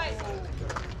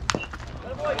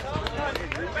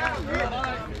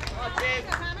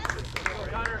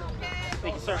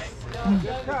 Thank you, sir.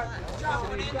 Drop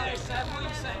one in there, Seth. What do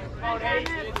you say? Oh, Nate.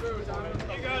 You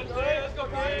good? Let's go,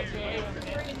 kid.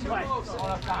 Come on, Seth.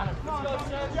 Come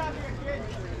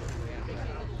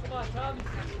on, Tommy.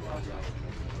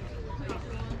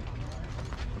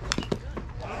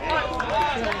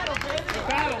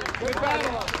 Good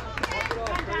battle.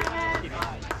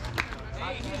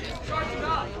 Hey, he's just charging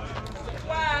up.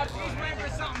 Wow, he's waiting for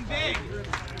something big.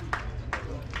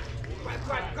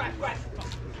 Grab.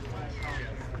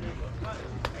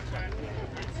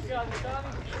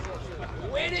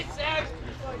 Win it, Seth.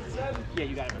 Yeah,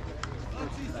 you got it.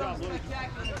 Let's see something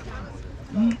spectacular.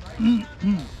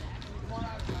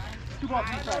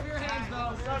 Out of your hands,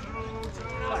 though.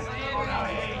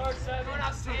 Going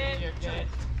up, Sid.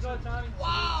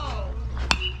 Wow.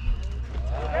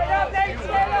 Stand up, Nate,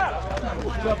 stand up.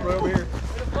 What's up, bro, over here?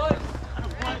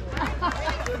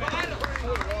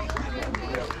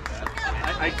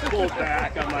 I pulled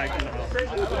back. I'm like, no.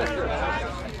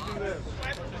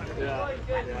 Yeah, I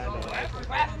know.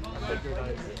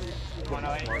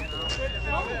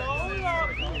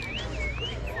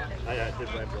 I did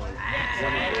my point.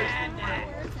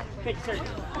 Thank you, sir.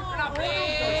 We're not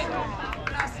big.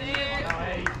 We're not Sid.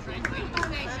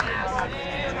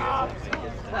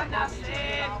 Now,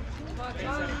 Sid.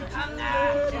 Come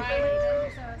now.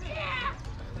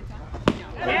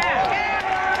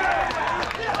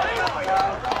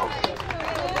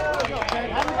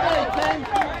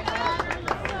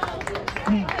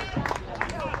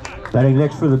 Batting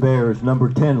next for the Bears, number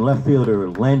 10 left fielder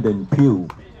Landon Pugh.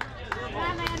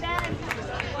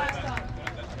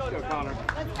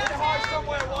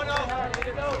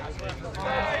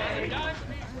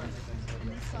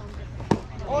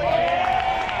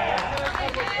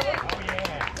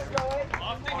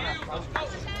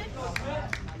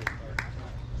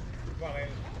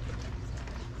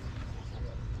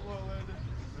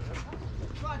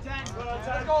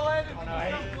 Let's go, Landon.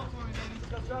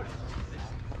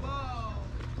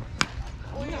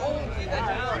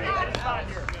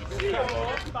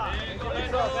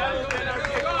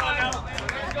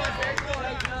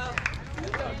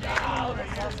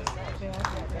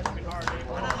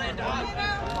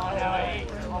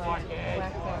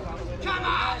 Come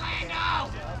on,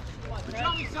 Lando!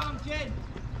 Show me something, kid.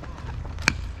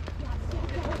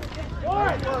 All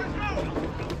right.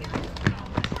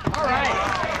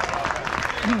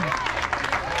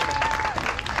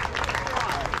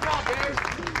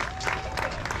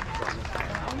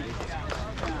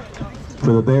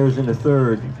 For the Bears in the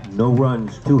third, no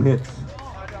runs, 2 hits,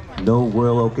 no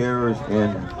Royal Oak errors,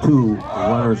 and 2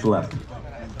 runners left.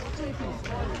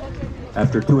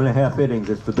 After 2.5 innings,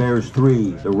 it's the Bears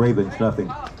 3, the Ravens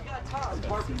nothing.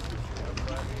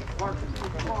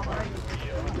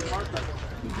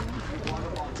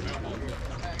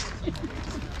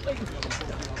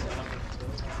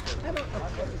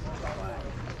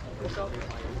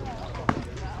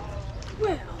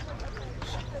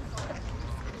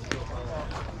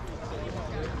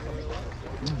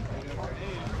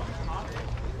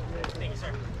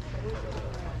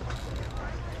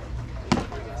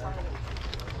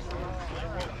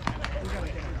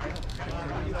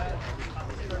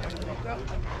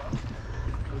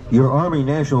 Your Army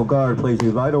National Guard plays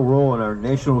a vital role in our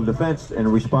national defense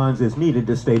and responds as needed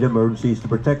to state emergencies to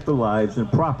protect the lives and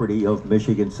property of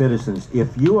Michigan citizens.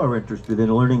 If you are interested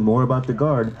in learning more about the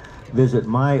Guard, visit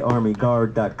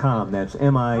myarmyguard.com. That's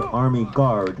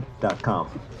myarmyguard.com.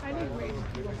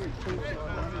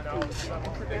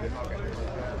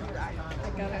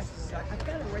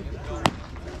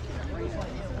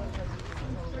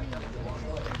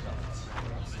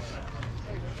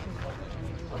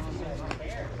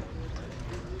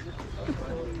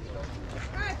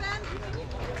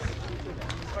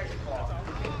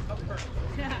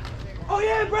 Oh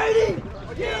yeah, Brady!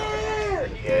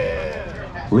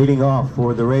 Yeah! Leading off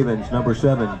for the Ravens, number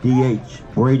 7, DH,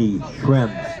 Brady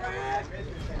Schrems.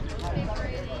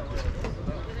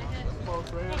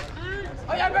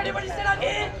 Oh yeah, Brady, what do you say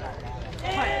again?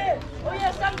 Yeah! Oh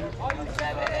yeah, son! Oh, you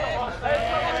 7!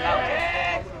 Let's go,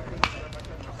 kid!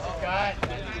 Okay.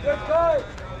 Good cut.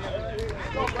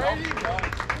 Go, Brady.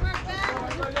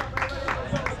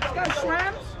 Let's go,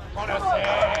 Shrimps. Let's go,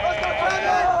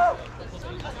 Trevor!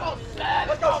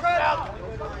 Let's go, Shrimps.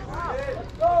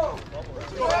 Go.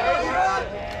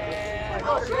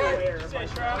 Go, Shrimps.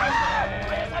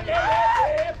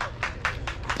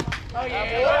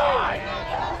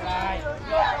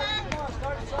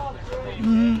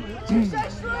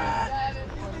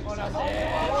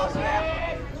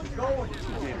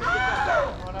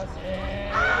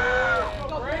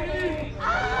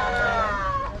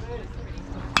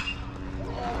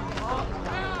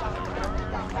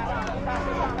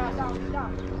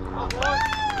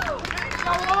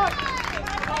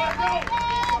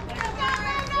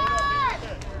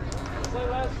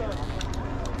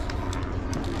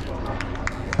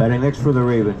 Batting next for the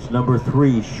Ravens, number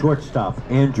 3, shortstop,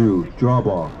 Andrew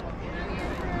Drawball.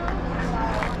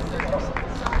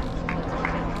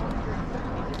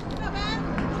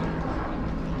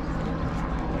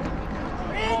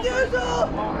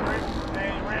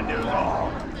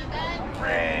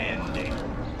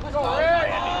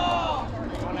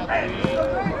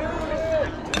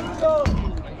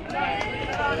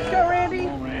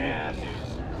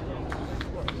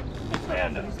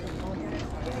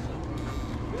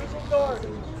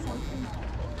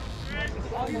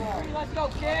 Let's go,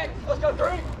 kid. Let's go,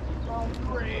 3.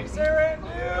 3. Sarah,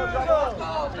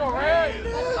 let's go, Red.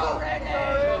 Let's go, Red.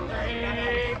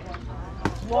 3.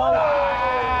 1.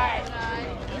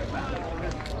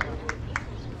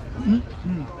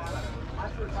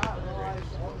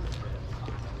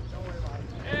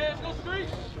 Let's go, Street.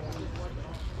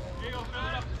 Here you go, fill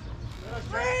it up.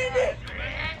 Randy.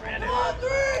 Come on, 3.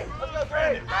 Let's go, 3.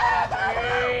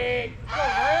 3.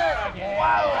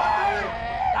 Wow.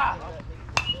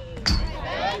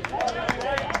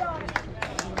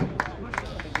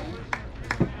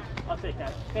 I'll take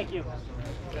that. Thank you.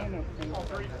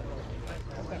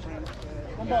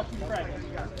 One ball, 2 strikes.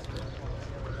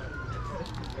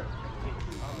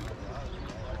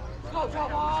 Go,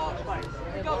 trouble.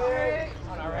 Go,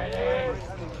 3. Already.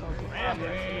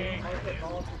 Randy.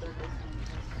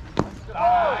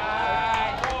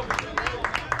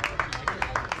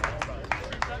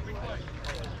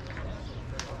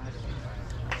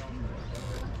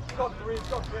 Go, 3.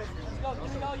 Go, 3. Let's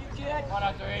go, you kid. 1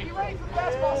 out 3. Get ready for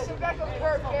fastball. Sit back on the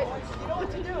curve, kid. You know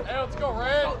what to do. Hey, let's go,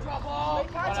 Red. Go, trouble.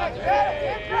 Make contact. Get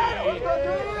better. Let's go,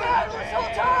 3. This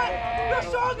whole time. You're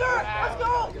stronger. Let's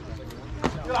go.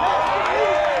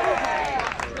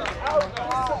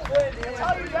 That's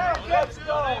how you down. Let's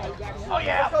go. Oh,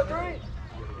 yeah. Let's go, 3.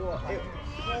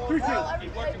 3-2.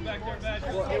 Keep working back there,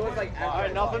 Badger. It was like, all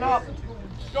right, nothing up.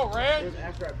 Let's go, Red. It was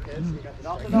after I pitched.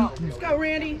 Nothing up. Let's go,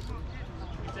 Randy.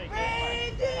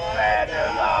 Randy!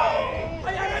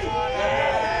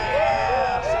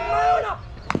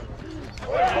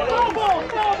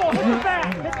 Ball, ball, hit the bat,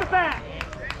 hit the bat.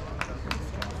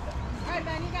 All right,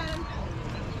 Ben, you got him.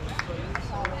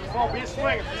 Come on, be a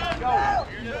swinger. Let's go.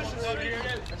 Let's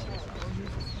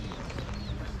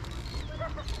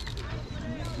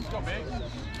go, big.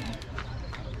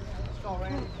 Let's go,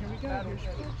 Randy. Here we go.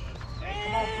 Hey,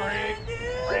 come on, Frank.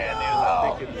 Randy,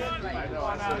 I know, I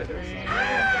said it.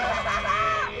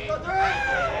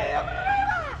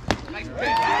 Nice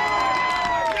pitch.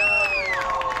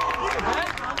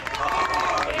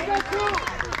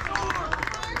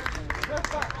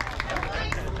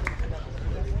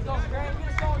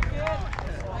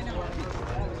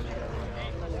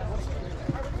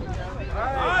 All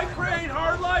right, Crane,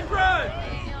 hard line run.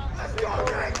 Let's go,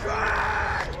 Crane.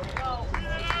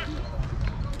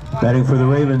 Batting for the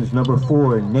Ravens, number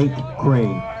 4, Nate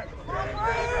Crane.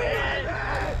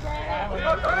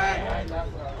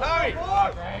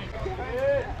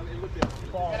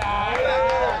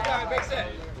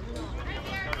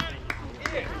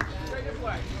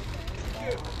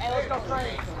 Hey, let's go,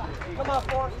 Crane. Come on,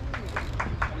 4.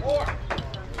 4.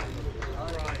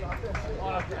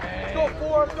 Let's go,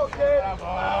 4. Let's go, kid. Let's go,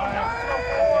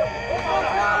 4.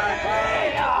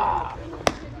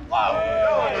 Whoa.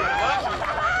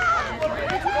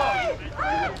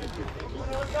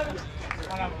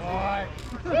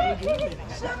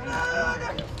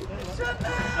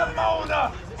 Simona!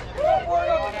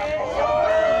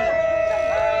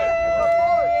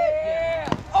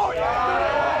 Oh, yeah!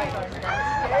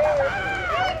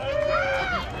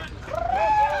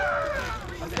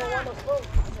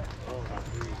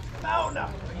 Simona!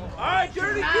 All right,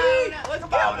 Dirty Pete! Let's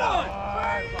get one!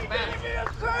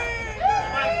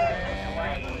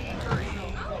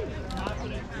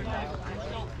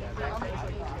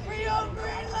 Rio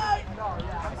green light!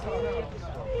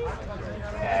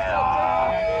 Yeah!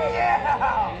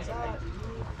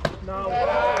 No.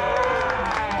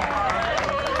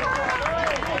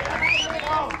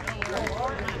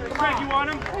 Frank, you want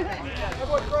him?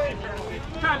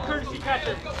 Time, courtesy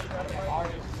catcher.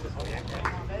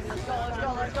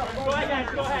 Let's go. Go ahead, guys.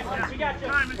 Go ahead. We got you.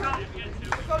 Time is up.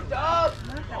 Let's go, Doug!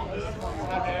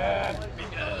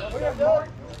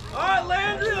 All right,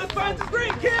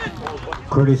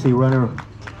 Courtesy runner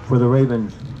for the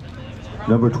Ravens,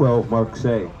 number 12, Mark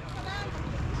Say.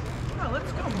 Oh,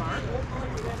 let's go, Mark.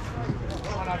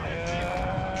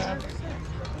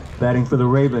 Batting for the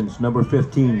Ravens, number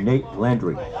 15, Nate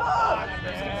Landry.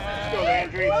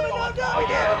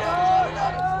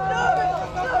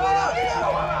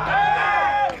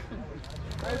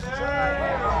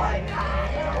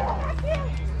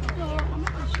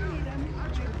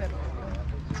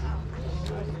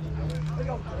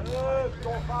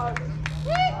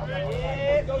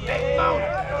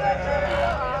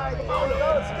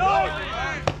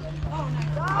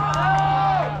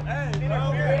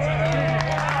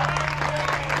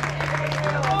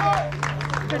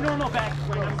 The normal back.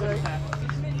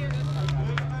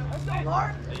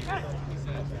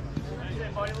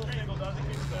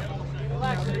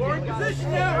 We're in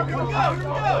position now. Here we go.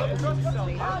 Let's go.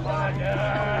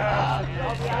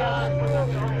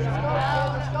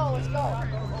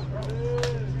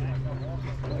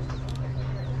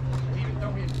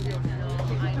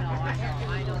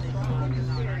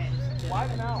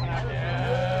 Wide now.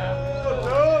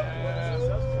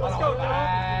 Let's go,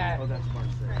 Doug. Oh, that's Mark.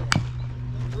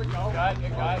 Good guy.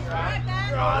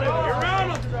 You're on it. You're on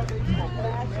him.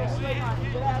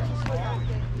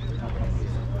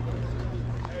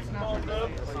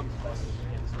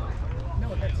 No,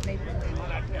 that's Nathan.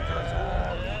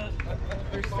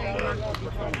 They're saying oh,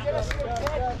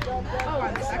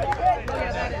 on the second. Oh,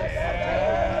 yeah, that is.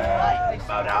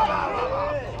 Battle.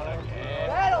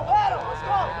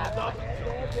 Let's go.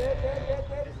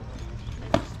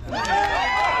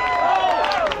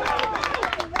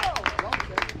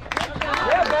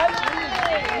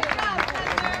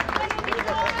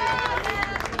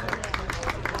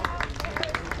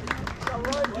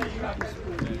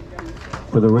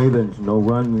 For the Ravens, no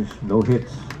runs, no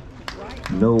hits,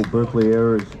 no Berkley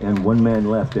errors, and 1 man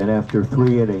left. And after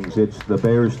 3 innings, it's the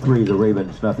Bears 3, the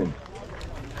Ravens nothing.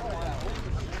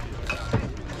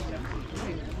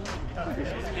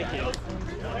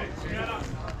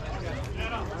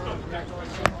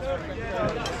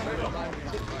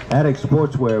 Attic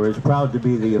Sportswear is proud to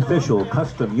be the official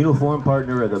custom uniform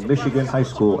partner of the Michigan High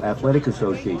School Athletic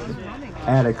Association.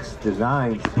 Attic's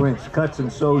designs, prints, cuts,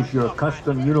 and sews your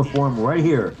custom uniform right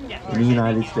here in the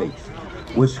United States.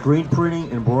 With screen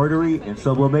printing, embroidery, and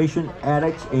sublimation,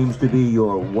 Attic's aims to be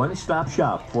your one-stop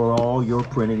shop for all your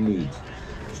printing needs.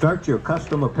 Start your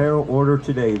custom apparel order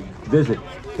today. Visit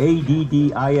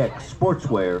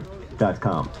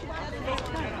addixsportswear.com.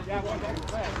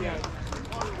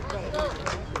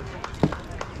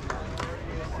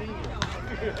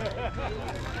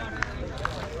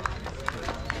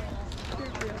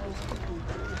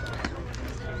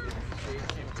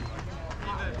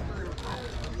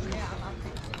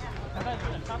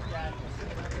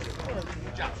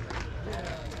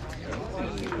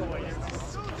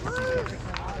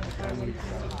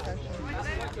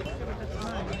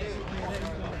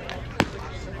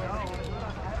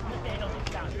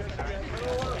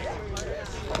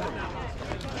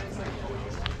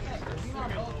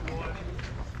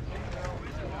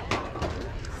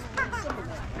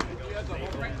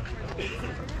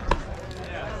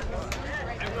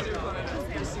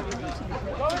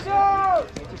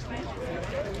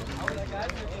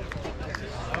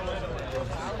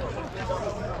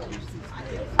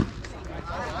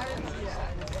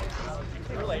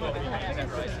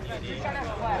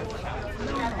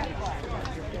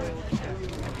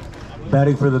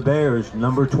 Batting for the Bears,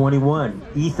 number 21,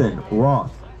 Ethan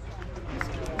Roth.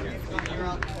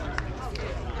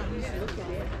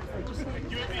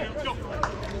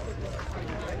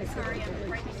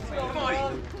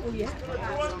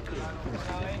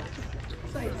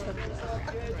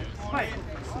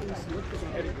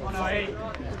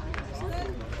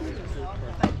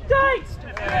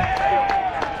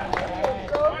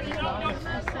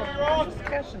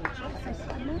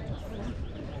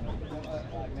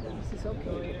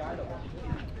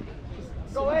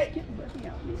 Go eight.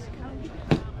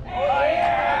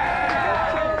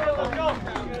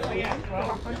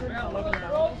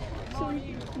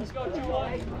 Let's go,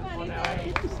 July.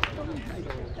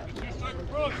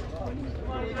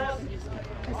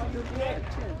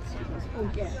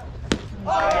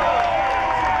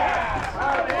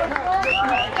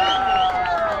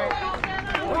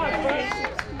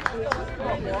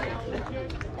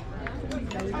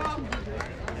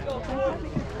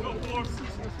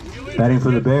 Batting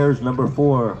for the Bears, number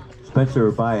 4,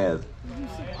 Spencer Baez.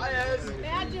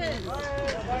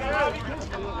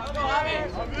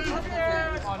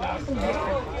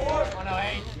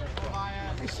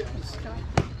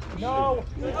 No.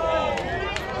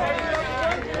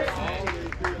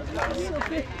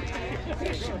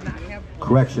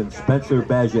 Correction, Spencer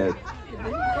Bajet.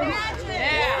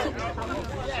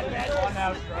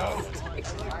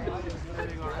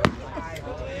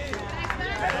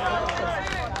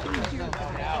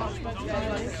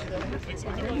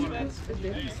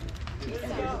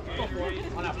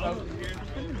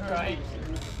 Right.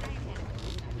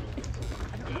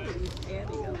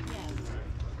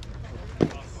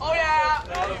 Oh yeah!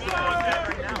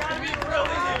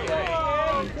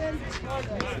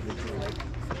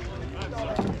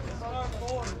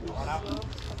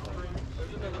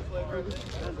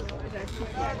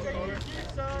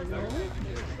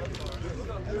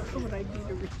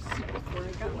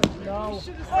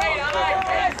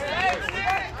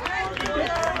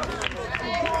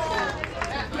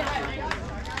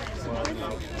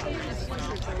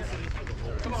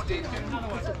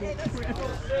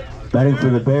 Batting for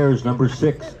the Bears, number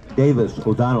 6, Davis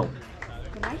O'Donnell.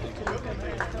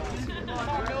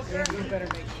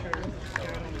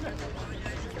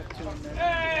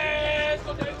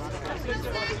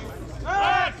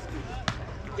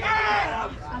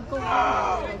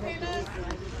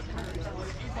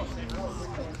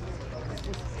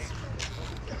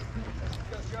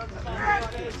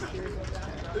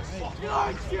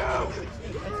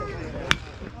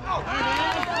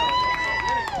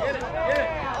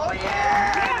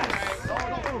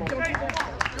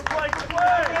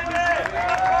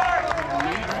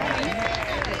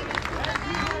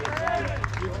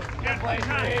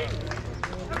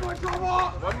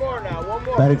 One more now, one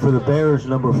more. Batting for the Bears,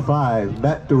 number 5,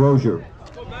 Matt DeRozier.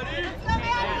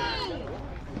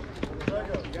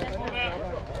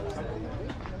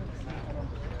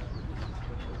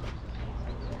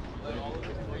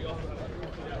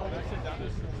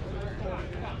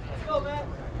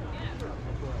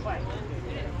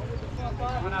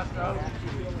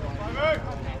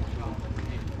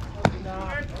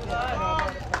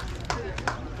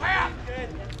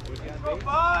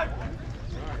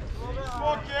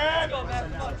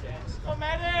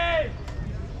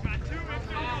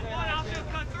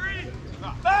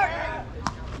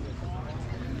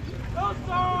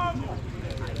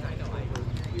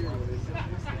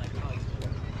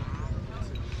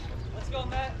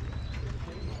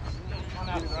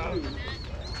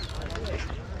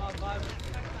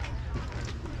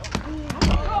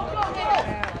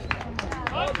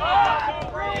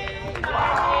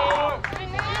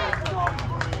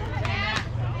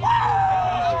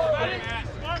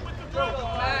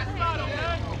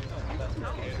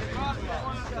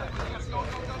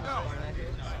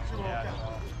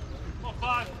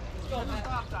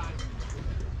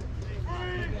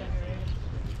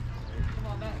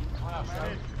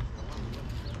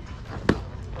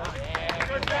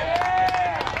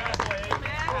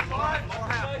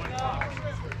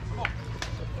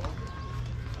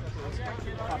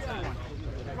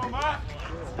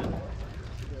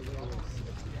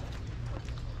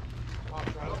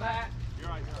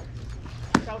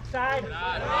 Outside. Let's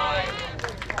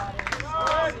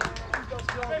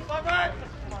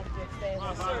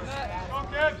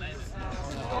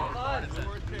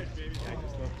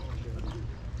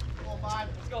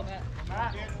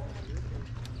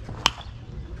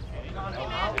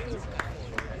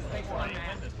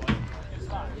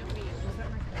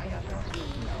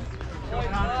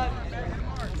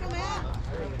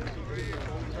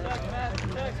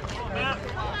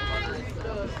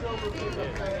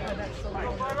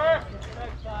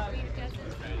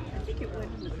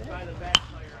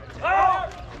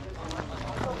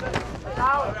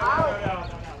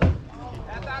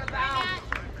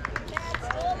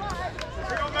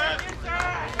go, Matt.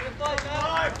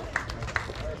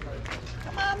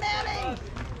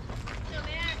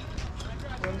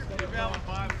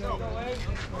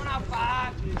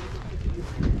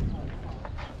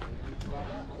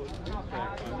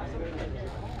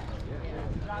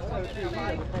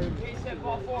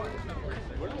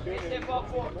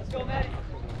 Let's go, Maddie.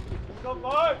 Let's go,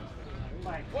 5.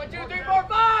 1, 2, 3, 4,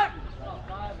 5.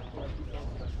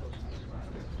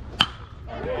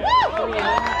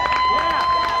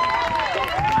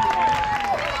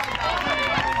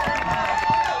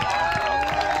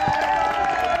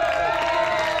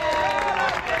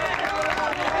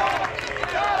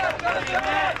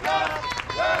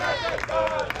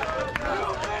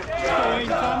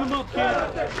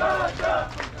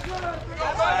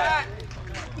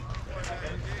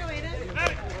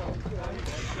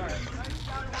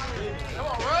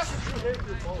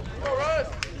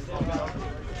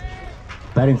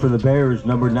 Batting for the Bears,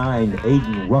 number 9,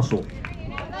 Aiden Russell.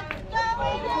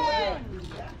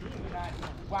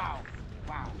 Wow.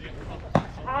 Wow.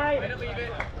 High. Way to leave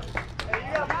it. Hey,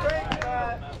 you got break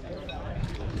that.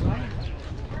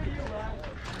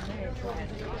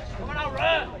 Come on out,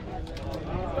 Red.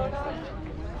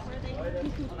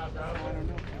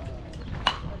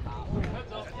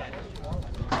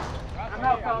 I'm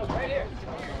out, fellas. Right here.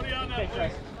 What are you on that? Okay,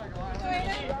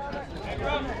 hey,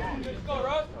 Russ. Let's go,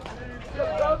 Russ.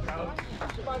 Let's go.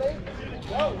 Come on, Dave.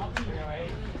 Go.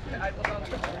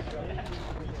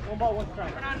 One ball, one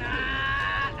strike. Come on,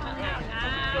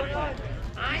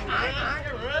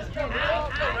 Russ. Go, Russ.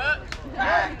 Go, Russ.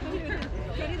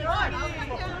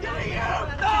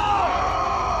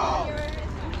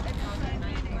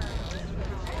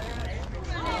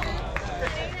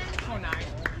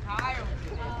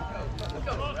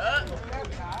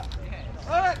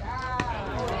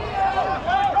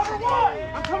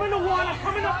 I'm coming to one. I'm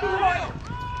coming up to one.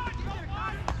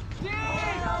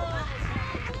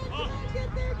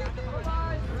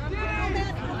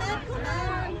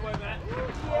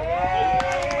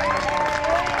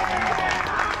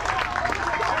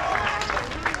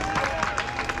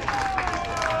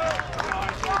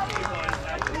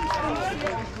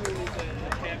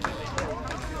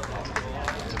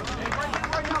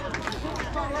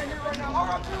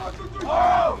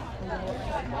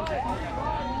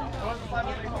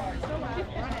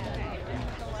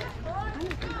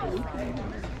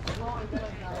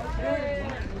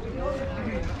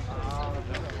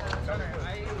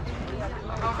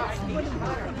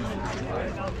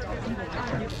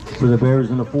 For the Bears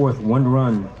in the fourth, 1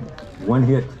 run, 1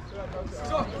 hit,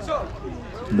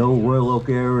 no Royal Oak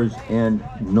errors, and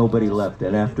nobody left.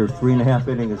 And after 3.5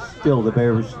 innings, still the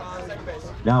Bears,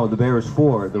 now the Bears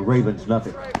 4, the Ravens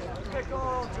nothing.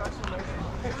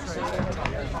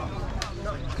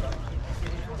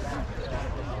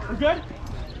 We're good?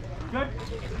 Good?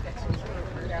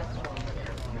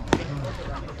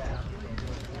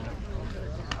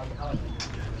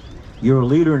 You're a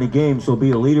leader in a game, so be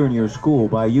a leader in your school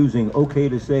by using OK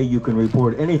to Say. You can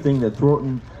report anything that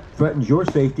threatens your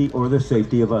safety or the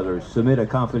safety of others. Submit a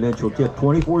confidential tip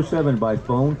 24/7 by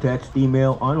phone, text,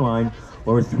 email, online,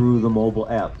 or through the mobile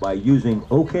app. By using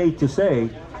OK to Say,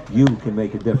 you can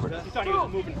make a difference. You thought he was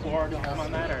moving forward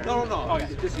on that, or? No. Oh, yeah.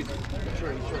 This is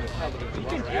sure.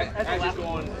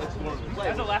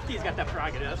 As a lefty, he's got that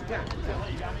prerogative. Yeah.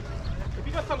 If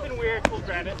you got something weird, we'll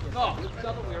grab it. No, it's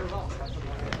nothing weird at all.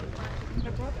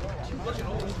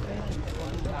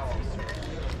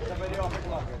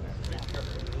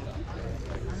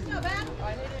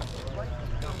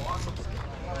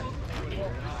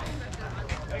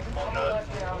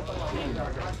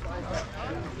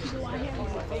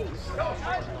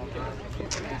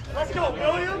 Let's go,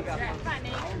 Williams.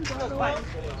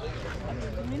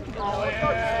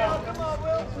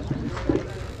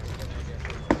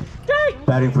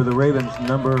 Batting for the Ravens,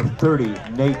 number 30,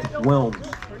 Nate Wilms.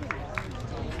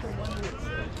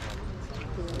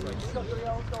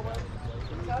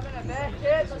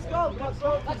 Let's go. Let's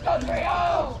go,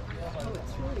 Trio.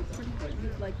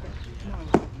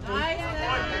 Nice.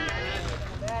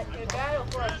 Battle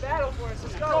for us.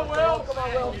 Let's go, Will. Come on,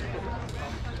 Will.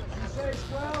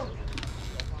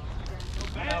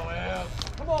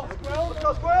 Come on, Squirrel. Let's go,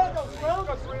 Squirrel. Go, Squirrel.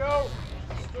 Go, Trio.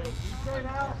 Straight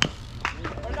out.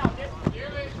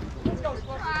 Let's go,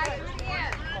 Squirrel.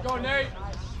 Go, Nate.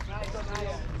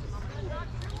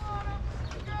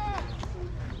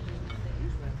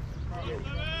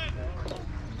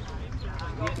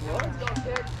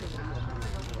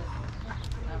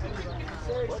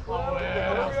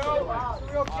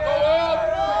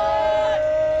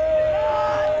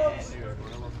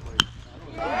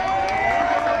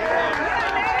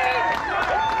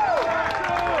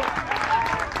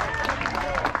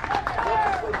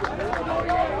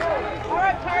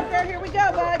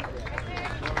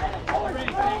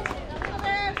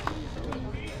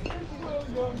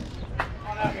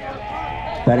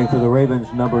 Batting for the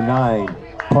Ravens, number 9,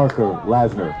 Parker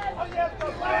Lasner.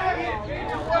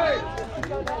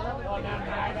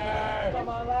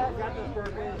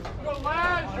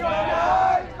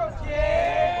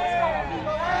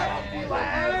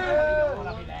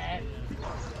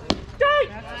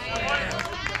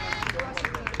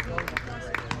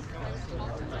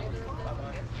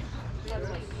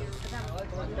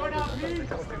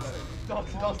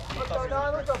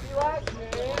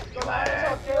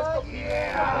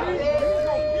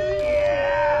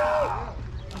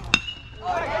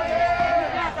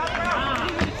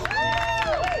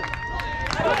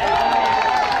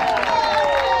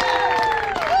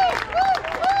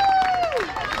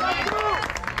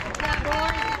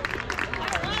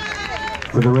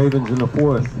 For the Ravens in the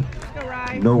fourth,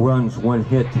 no runs, 1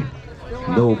 hit,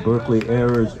 no Berkley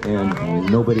errors, and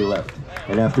nobody left.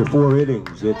 And after 4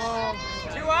 innings, it's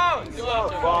 2 outs.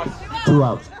 2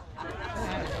 outs.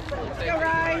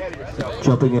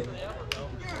 Jumping in.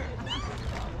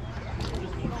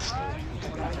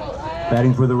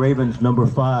 Batting for the Ravens, number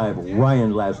 5,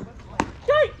 Ryan Lasley.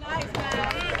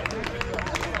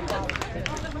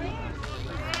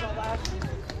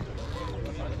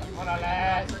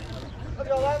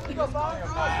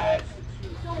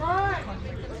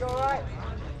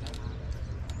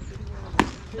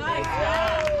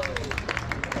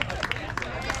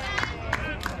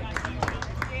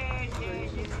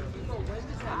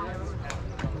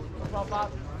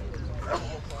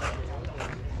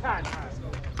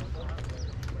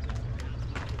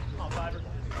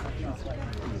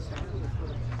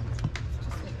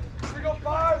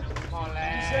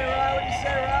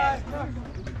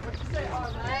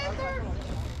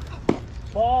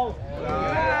 Ball.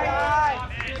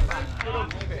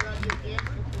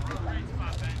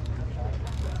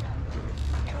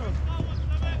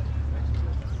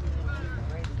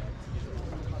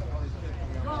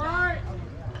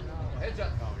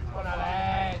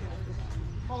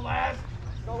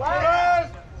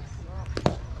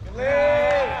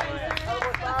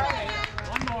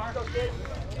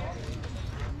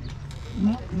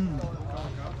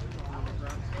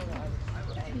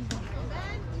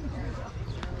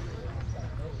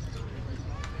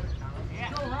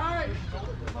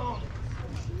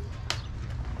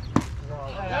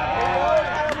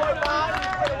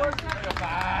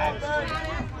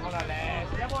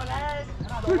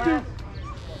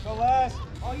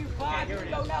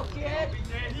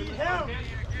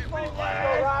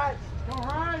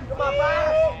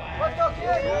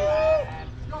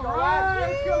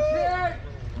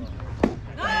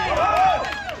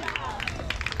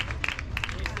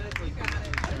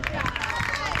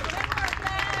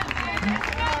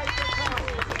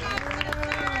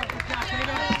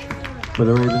 For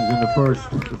the Ravens in the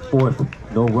first, the fourth,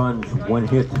 no runs, 1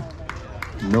 hit,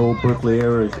 no Berkley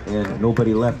errors, and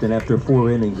nobody left. And after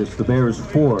 4 innings, it's the Bears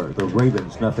 4, the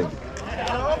Ravens nothing.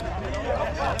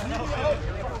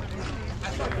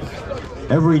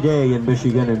 Every day in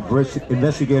Michigan,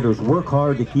 investigators work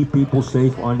hard to keep people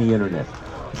safe on the internet.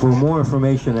 For more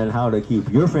information on how to keep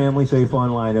your family safe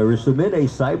online or to submit a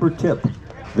cyber tip,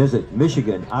 visit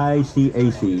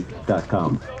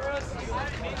MichiganICAC.com.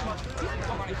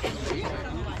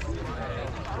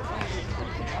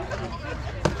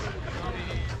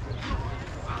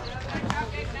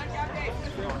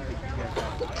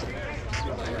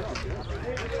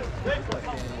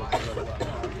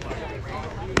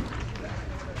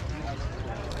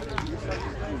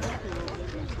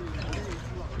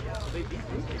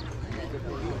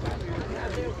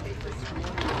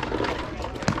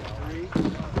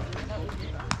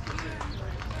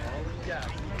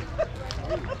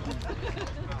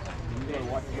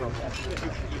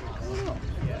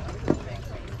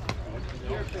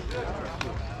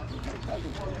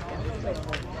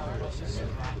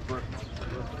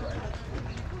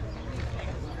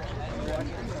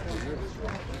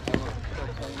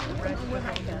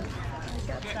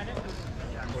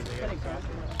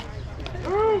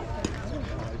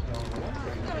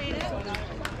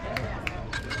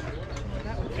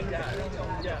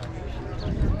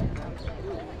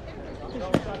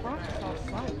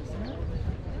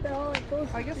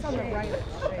 I guess on the right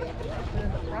it's shade. And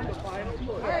in the front it's fine.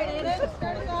 Alright, Aiden,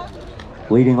 start us off.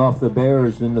 Leading off the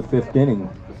Bears in the 5th inning,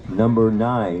 number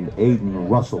 9, Aiden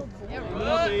Russell.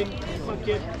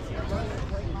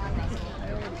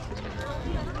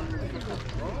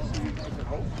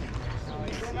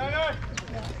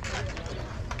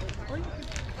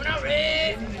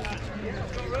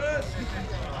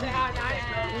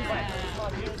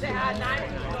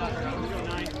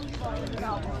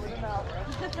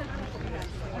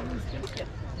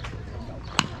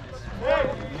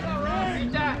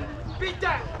 Beat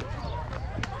that!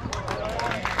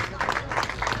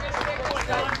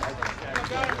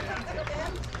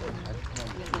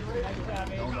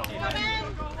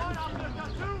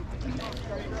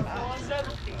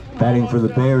 Batting for the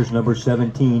Bears, number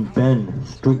 17, Ben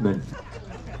Streetman.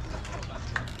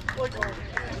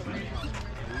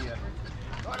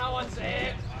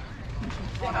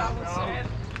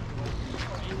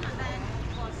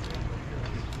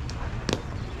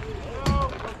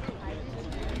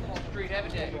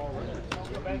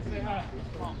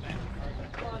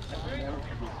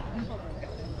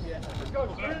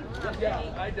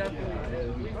 I definitely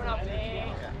did.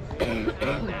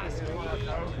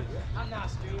 I'm not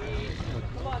Street.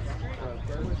 Come on, Street.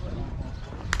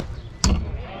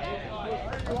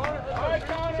 All right,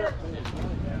 Connor.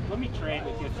 Let me trade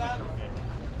with you.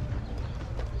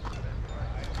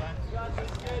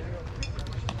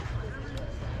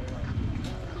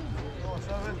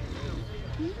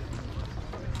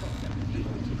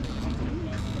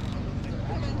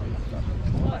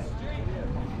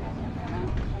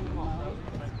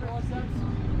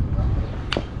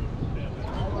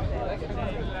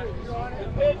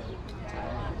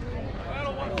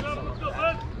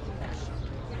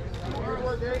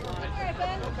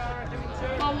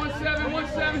 Come on,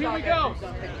 1-7, here we go.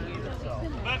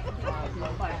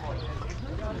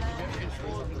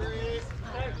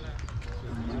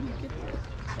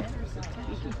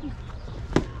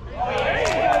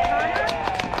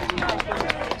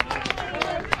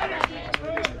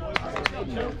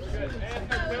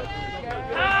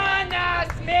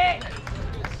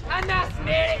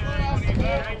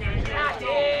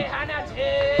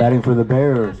 Batting for the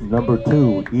Bears, number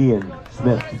 2, Ian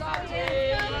Smith.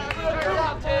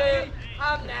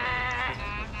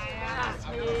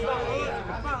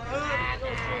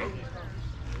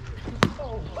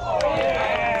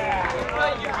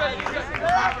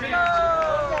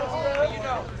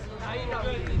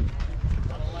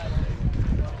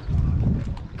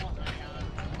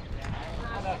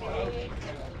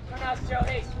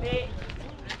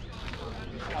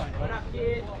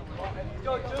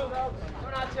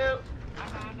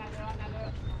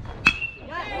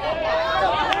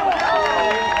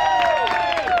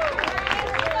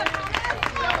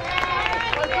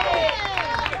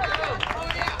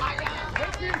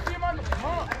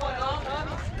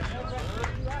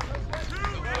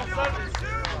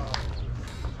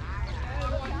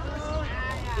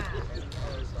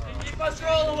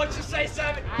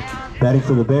 Batting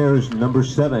for the Bears, number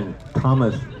 7,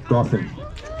 Thomas Dauphin.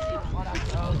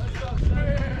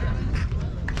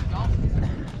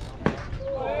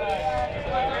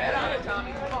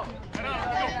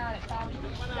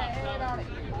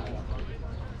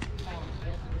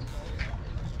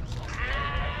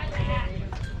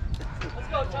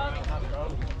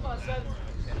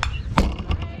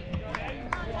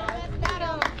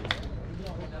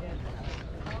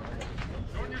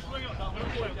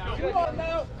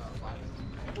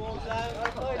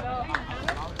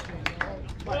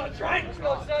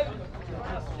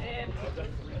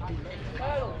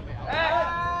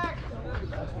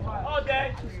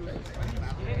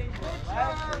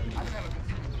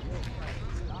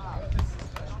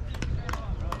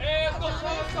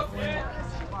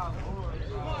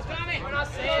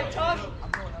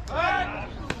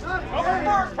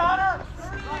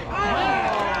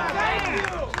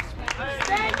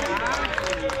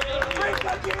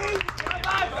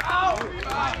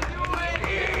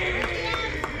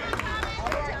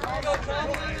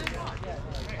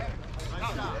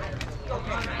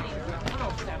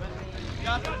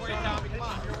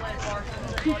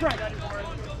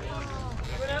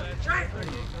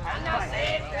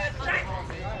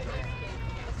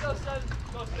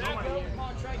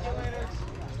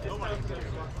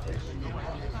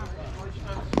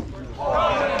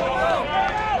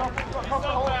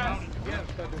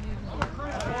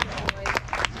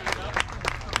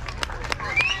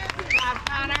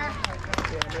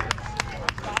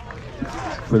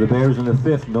 For the Bears in the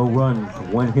 5th, no runs,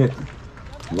 1 hit,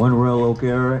 1 Royal Oak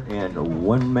error, and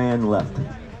 1 man left.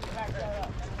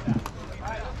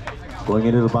 Going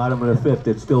into the bottom of the 5th,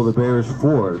 it's still the Bears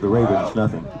 4, the Ravens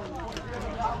nothing.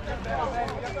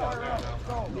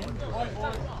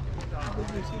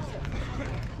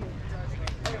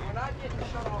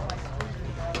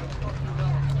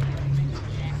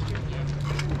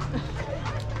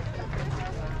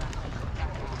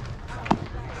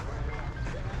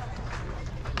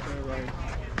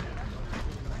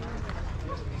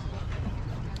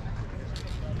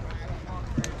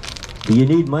 Do you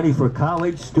need money for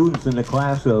college? Students in the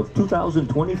class of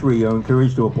 2023 are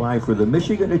encouraged to apply for the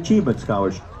Michigan Achievement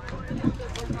Scholarship,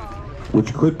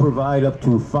 which could provide up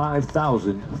to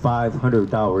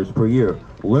 $5,500 per year.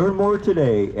 Learn more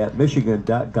today at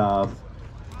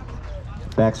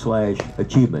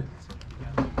michigan.gov/achievement.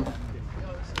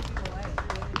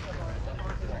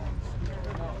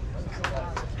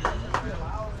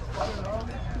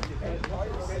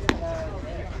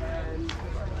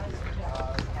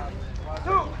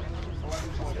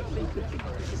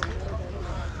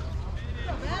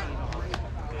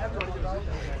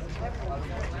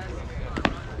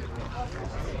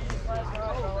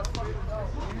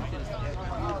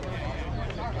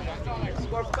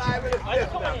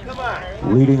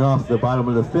 Leading off the bottom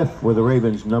of the 5th for the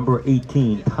Ravens, number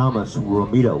 18, Thomas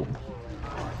Romito.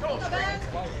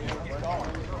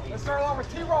 Let's start along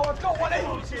with T-roll. Let's go,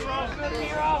 1-8.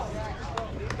 T-roll.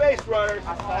 Base runners.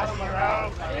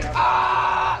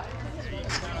 Ah!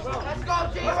 Let's go,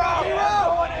 T-roll.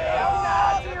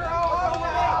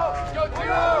 Let's go,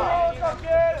 T-roll.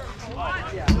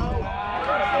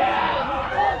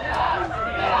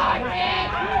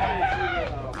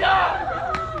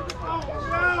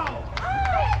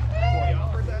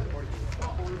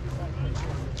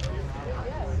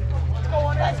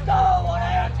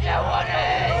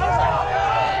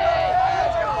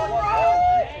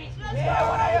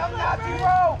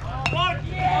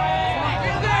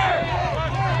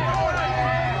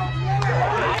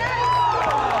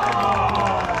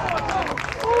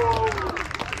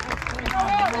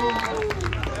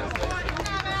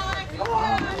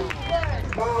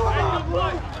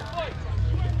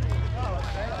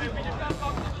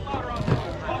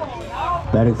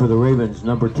 Batting for the Ravens,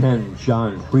 number 10,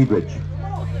 Sean Friedrich.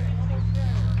 Come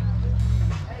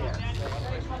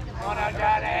on now,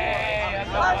 Johnny.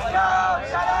 Let's go,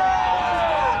 Johnny.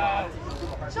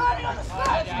 Johnny on the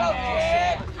slide. Let's go,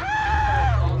 kid.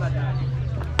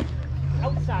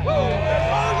 Outside. Oh,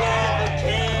 yeah, the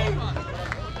king.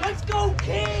 Let's go,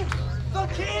 king. The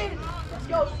king. Let's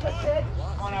go, kid.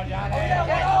 Come on now, Johnny.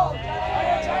 Let's go,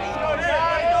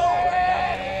 Johnny.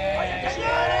 Let's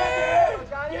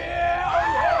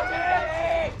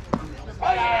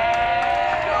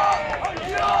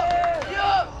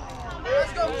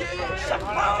go, Johnny.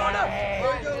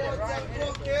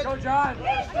 Go, John!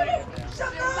 Let's go,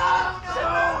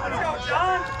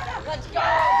 John! Let's go!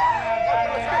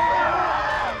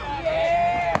 Yeah!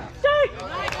 Shake!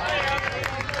 Come on,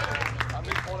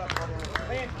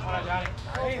 Johnny.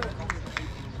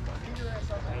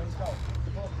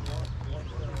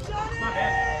 Johnny!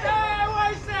 Yeah, what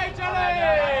do you say, Johnny?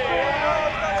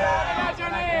 Yeah,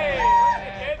 Johnny!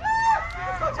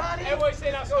 Let's go, Johnny! Hey, what do you say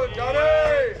now? Let's go, Johnny!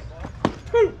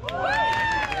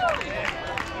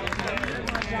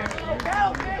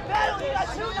 Battle, you got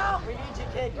two now. We need you,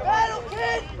 kid. Battle,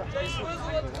 kid. Jason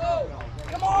Wizzle, let's go.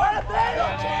 Come on, battle.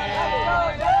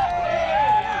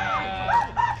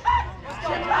 Let's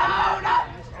go.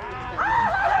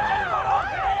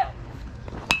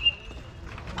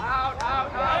 Out.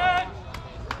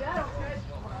 Battle, kid.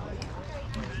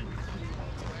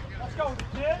 Let's go,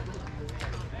 kid.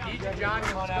 Need you, Johnny.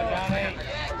 Come on out, Johnny.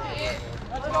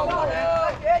 Let's go,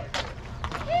 kid.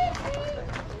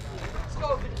 Let's go,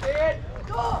 kid.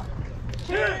 Go!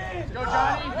 Kid! Go,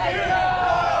 Johnny! Let's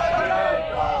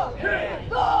go! Kid!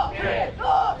 Go! Kid!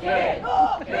 Go! Kid! Go!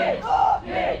 Kid! Go!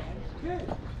 Kid!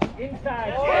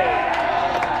 Inside.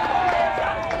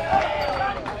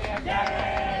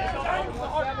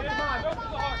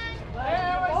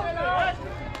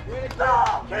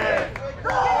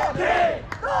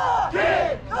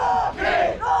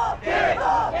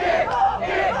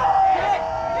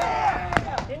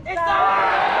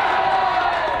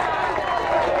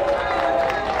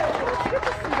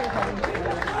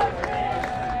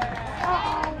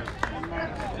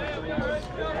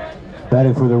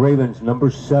 Batting for the Ravens,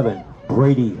 number 7,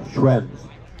 Brady Schrems.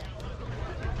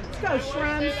 Let's go,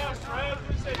 Shrems.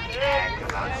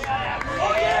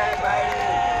 Oh yeah,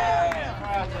 Brady!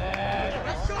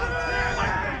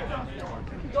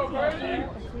 Let's go, Brady!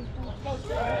 Let's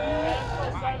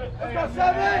go, 7!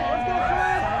 Let's go,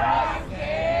 Fred!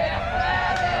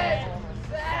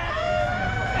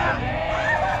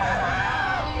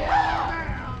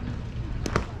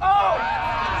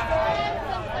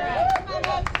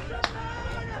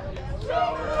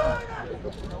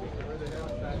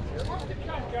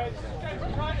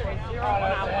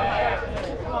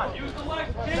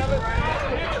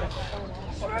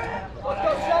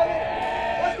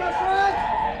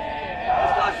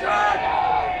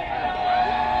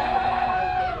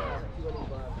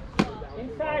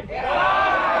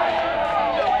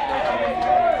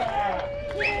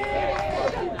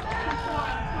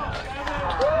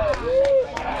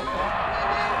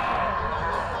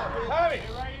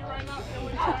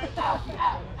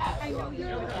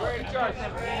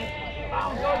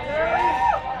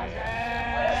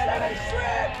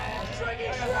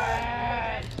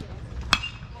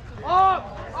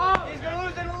 He's gonna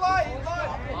lose in the light. He's live.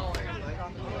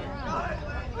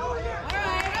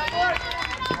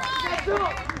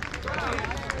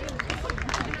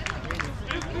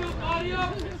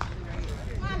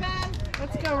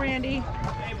 Let's go, Randy.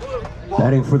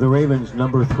 Batting for the Ravens,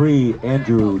 number 3,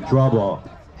 Andrew Drawball.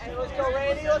 Let's go,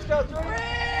 Randy. Let's go, 3.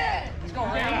 Let's go,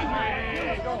 Randy.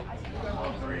 Let's go.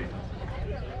 3.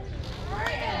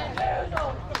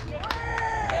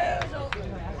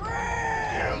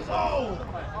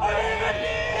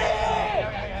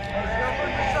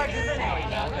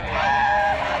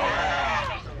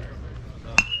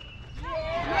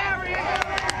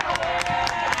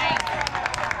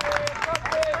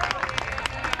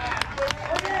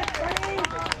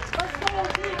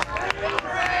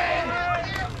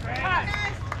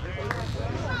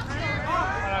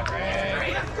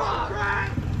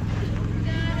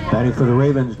 Batting for the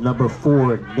Ravens, number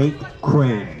 4, Nate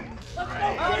Crane.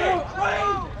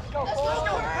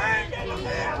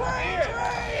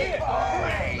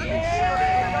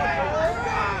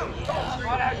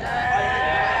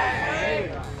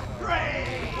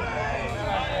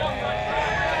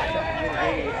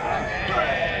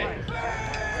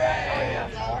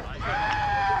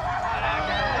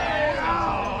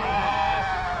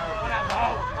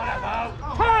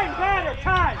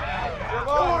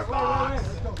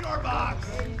 Your box.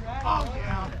 Oh,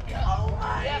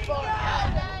 yeah.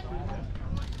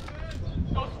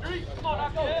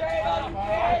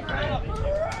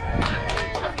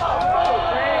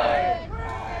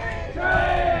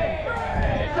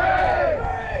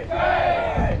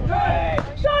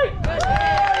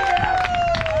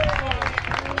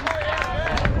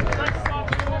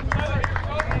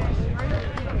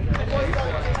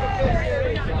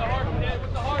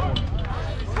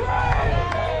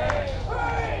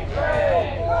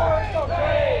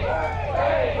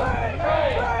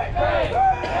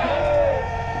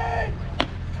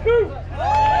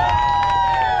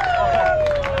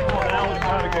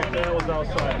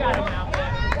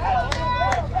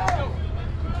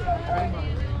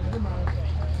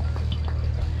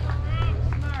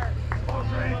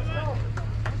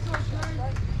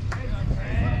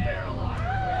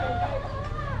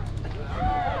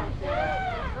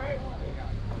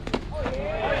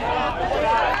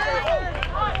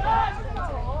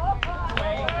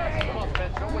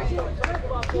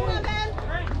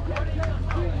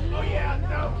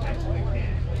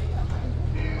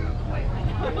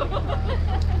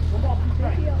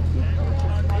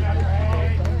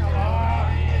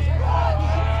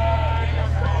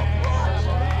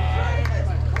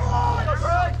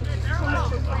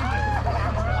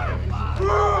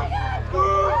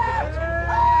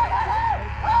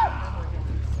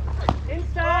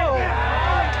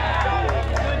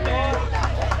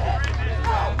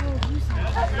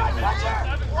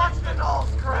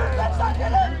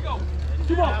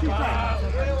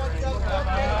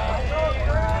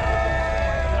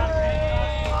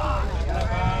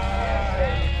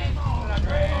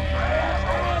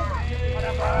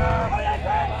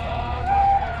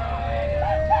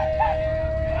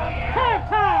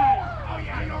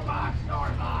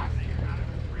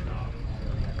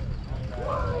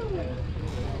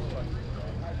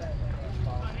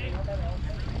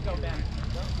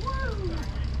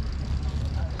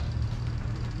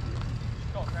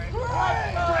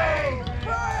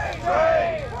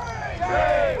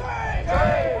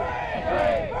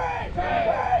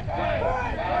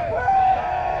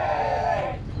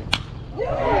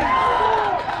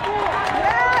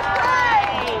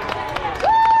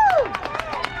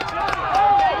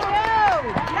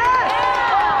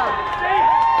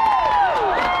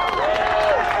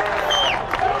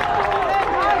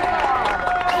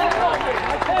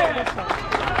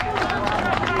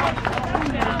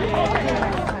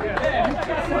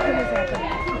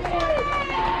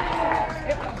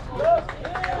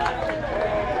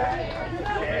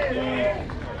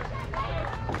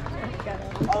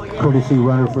 Courtesy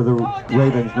runner for the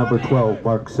Ravens, number 12,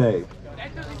 Mark Say.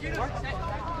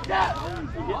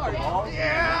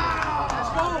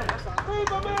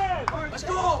 Let's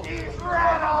go!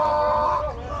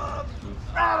 Rattle!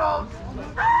 Rattle!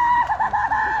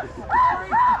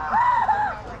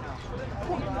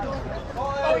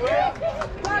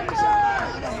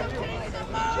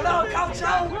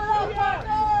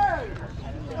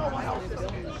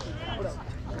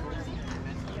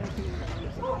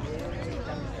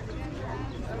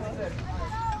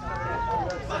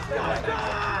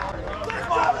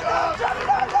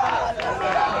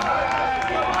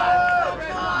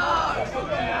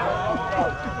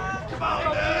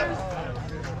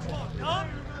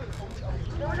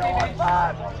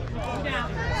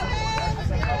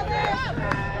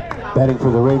 Batting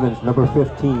for the Ravens, number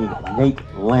 15, Nate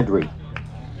Landry.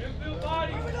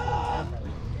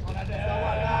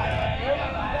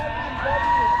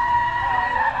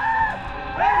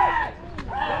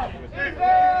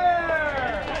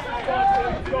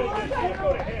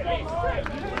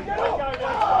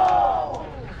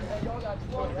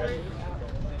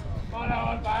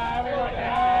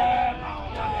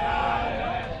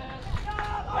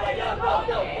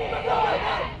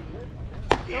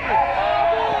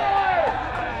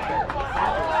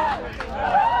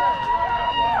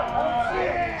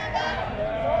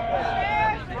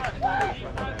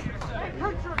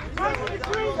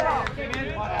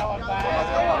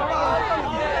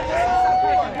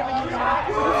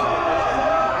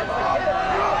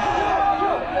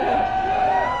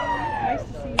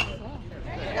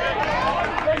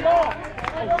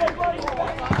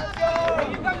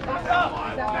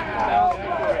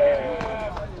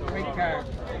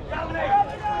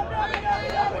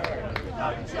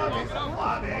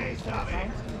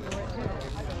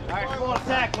 Alright, come on,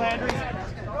 attack, Landry.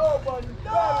 Go, buddy.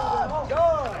 Go. Go.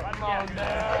 Come on,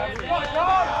 Dad. Come on,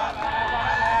 dog.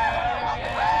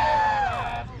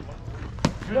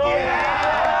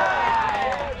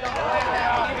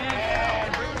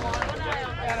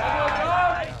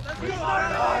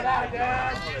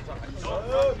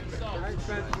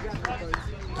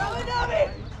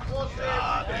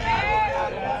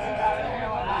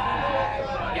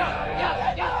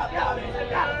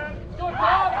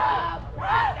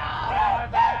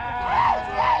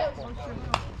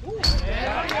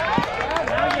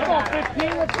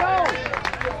 Let's go!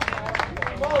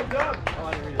 Come on, Doug.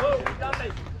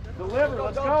 Deliver,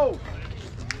 let's go.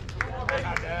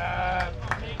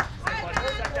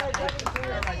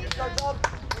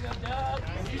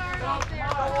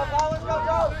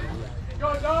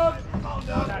 Go, Doug.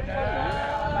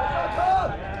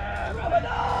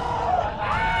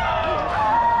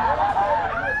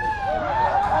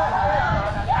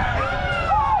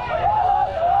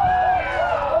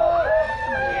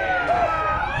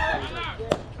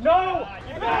 No!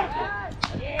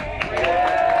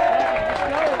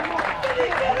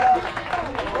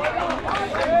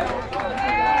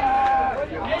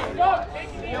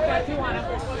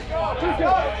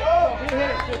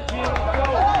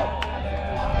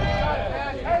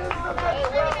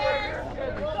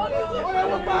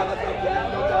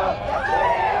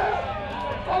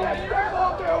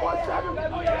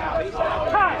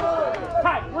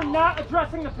 Hi, we're not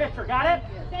addressing the pitcher, got it?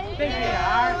 Thank you. All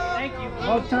right, thank you.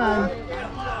 Well time.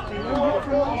 Let's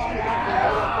go!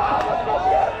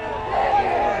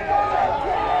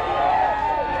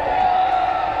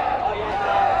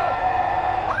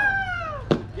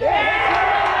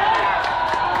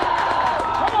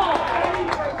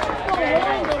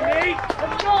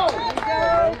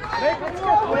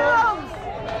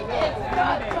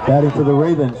 Let's go. Batting for the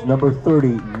Ravens, number 30,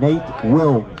 Nate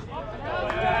Wilms.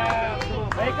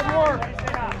 Make him work.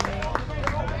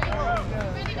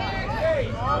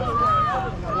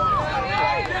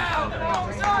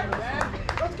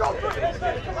 Let's go,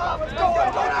 come on, let's go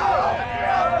now.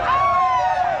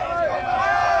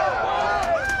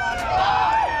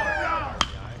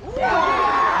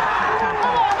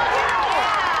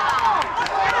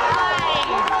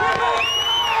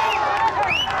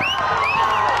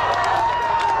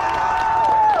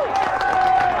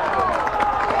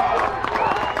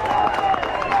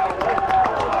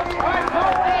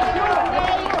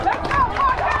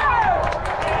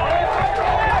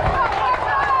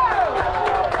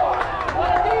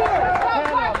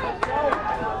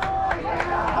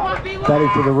 Batting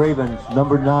for the Ravens,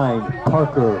 number 9,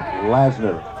 Parker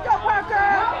Lasner. Let's go, Parker!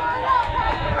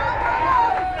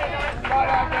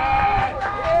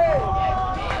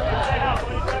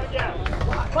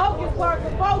 Focus,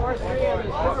 Parker, focus!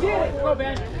 Let's get it! Go,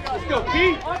 Ben! Let's go,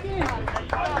 Pete!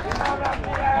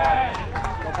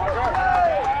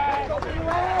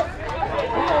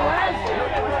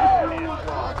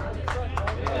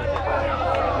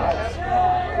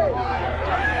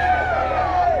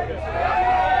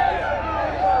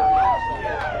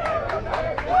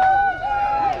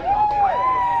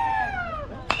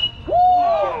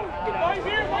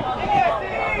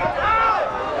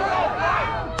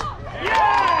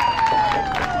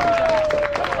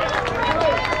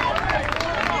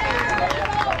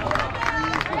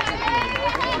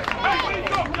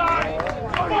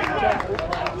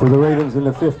 For the Ravens in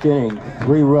the 5th inning,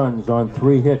 3 runs on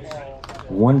 3 hits,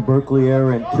 1 Berkley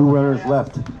error and 2 runners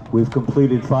left. We've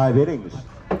completed 5 innings,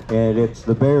 and it's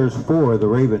the Bears 4, the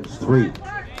Ravens 3.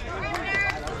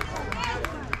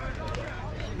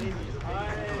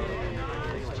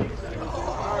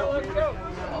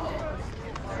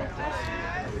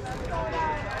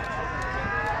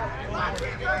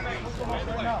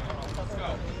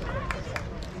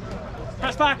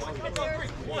 Press box.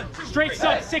 Straight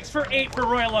sub, 6 for 8 for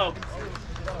Royal Oak.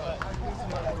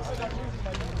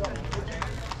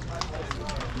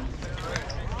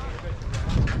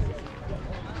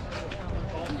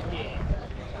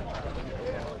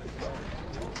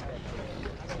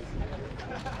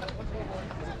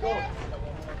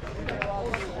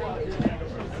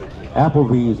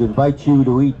 Applebee's invites you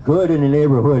to eat good in the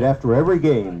neighborhood after every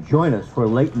game. Join us for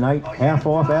late night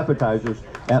half-off appetizers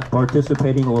at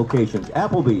participating locations.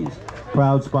 Applebee's,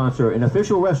 proud sponsor and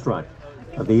official restaurant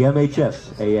of the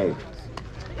MHSAA.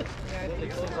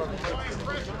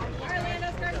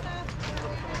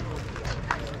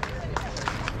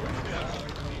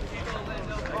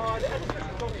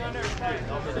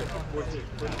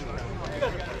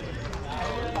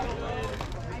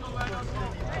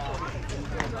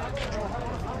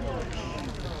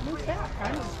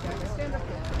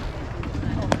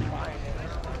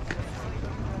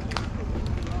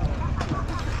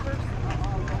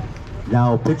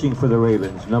 Now pitching for the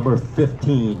Ravens, number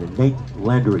 15, Nate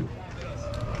Landry.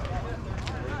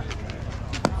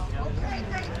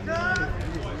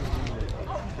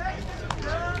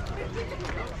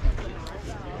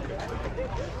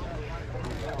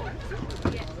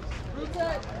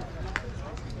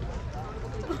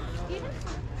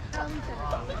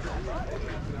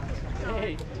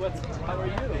 Hey, how are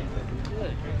you?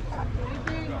 Good.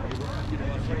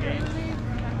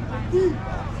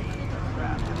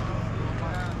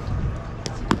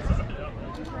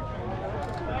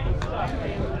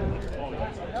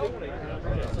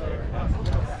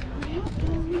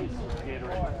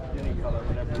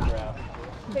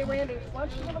 Hey, Randy, why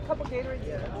don't you have a couple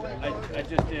Gatorades? I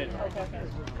just did. Okay.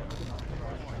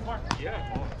 Yeah.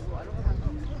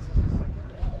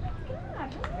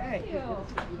 Hey.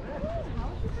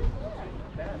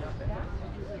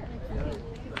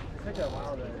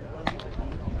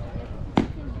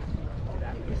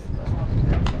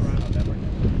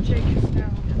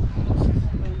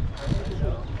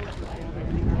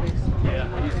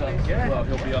 Yeah, Well,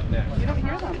 he'll be up next. You don't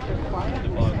hear them. They're quiet.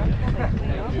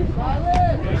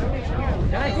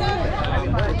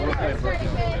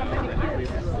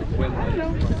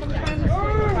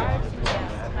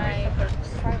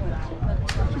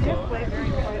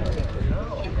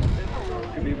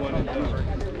 Could be one and done.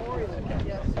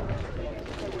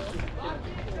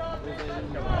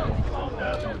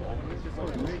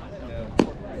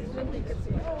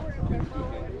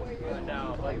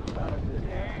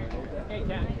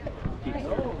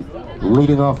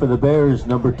 Leading off for the Bears,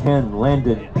 number 10,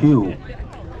 Landon Pugh.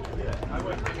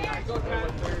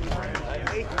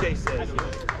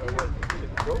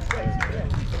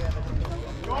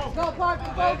 Go,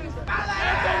 Parker, focus.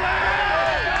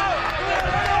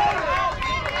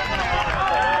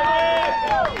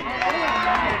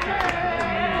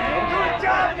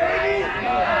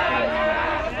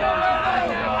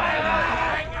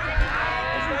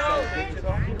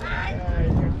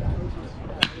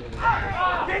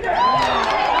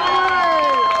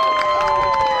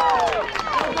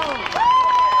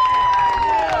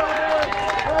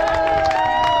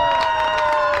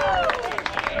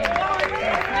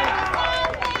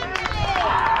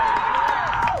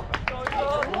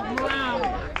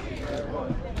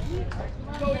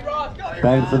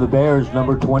 Batting for the Bears,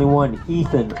 number 21,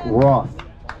 Ethan Roth.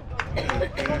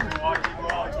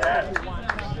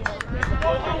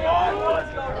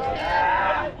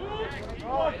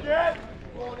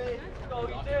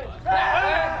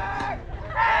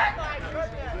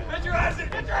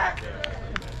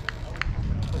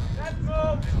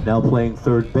 Now playing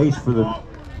third base for the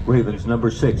Ravens, number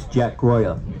 6, Jack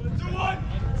Goya.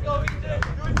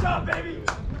 Good job, baby.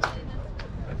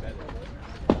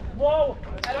 Whoa!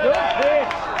 Good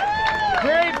pitch!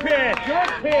 Great pitch!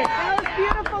 Good pitch! That was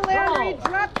beautiful, Landry.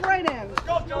 Dropped right in.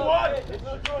 Go, 2-1. It's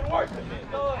doing work.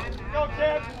 Go,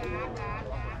 Ted.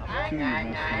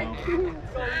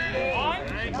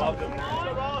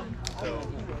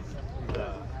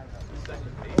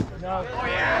 No. Oh,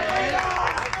 yeah.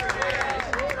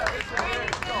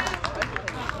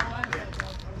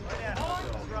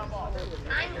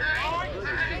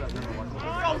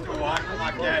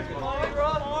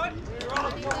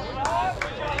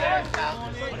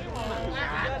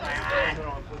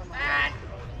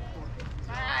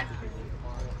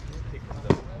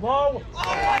 Whoa!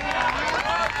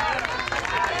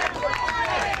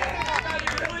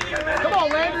 Come on,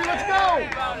 Landry, let's go!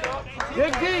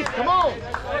 Dig deep, come on!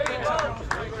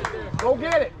 Go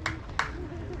get it!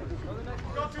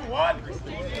 Go 2-1.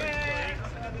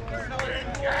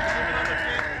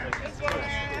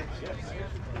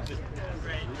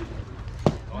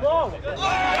 Whoa!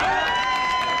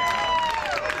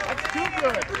 That's too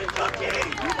good!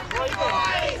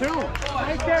 Two!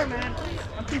 Right there, man!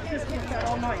 I'll keep this with that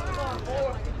all night.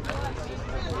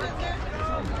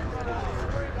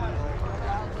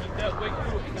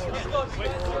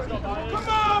 Come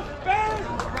on, Ben!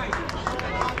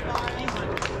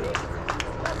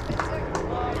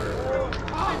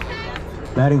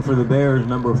 Batting for the Bears,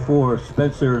 number 4,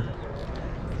 Spencer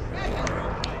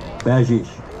Bajish.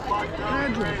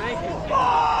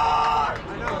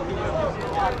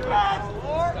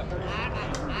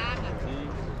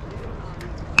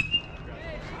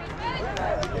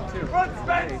 Run,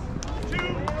 Spence! 2.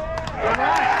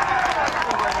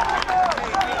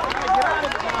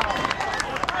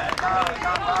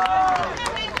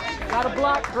 Got a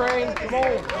block, Crane. Come on.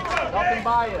 Nothing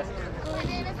by you.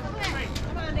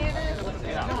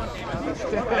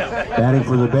 Batting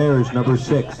for the Bears, number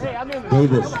 6,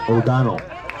 Davis O'Donnell.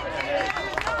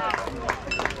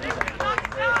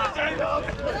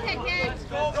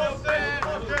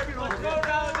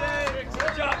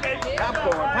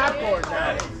 Half-court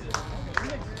now.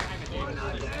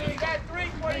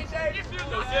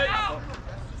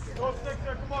 Go 6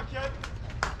 there, come on, kid.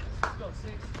 Go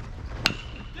 6.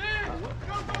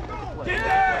 Go! Get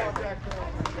there!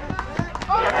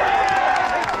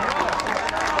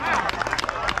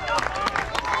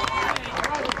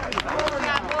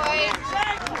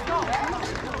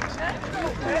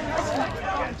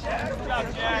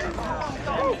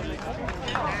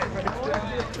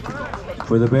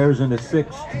 For the Bears in the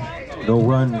 6th, no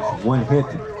runs, 1 hit,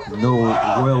 no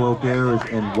Royal Oak errors,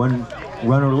 and 1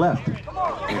 runner left.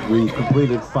 And we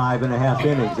completed 5.5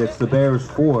 innings. It's the Bears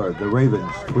 4, the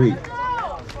Ravens 3.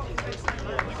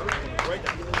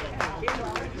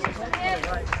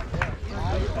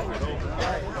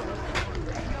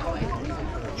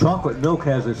 Chocolate milk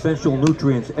has essential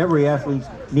nutrients every athlete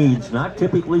needs, not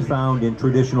typically found in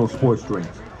traditional sports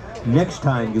drinks. Next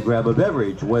time you grab a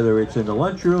beverage, whether it's in the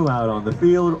lunchroom, out on the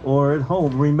field, or at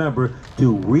home, remember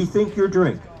to rethink your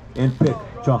drink and pick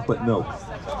chocolate milk.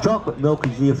 Chocolate milk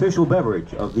is the official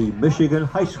beverage of the Michigan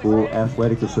High School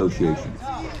Athletic Association.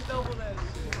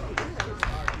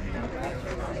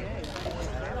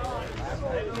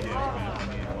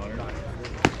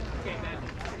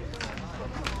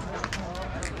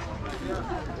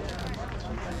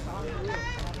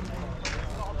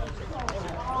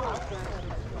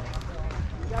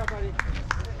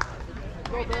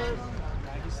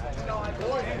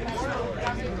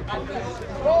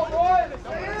 Go, boys!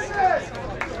 Finish it!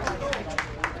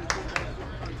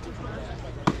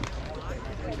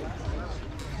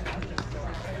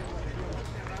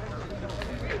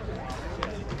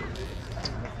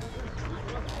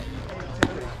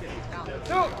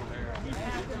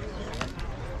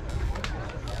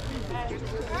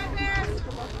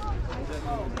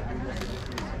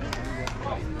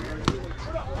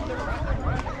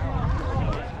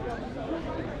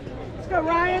 Let's go,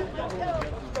 Ryan.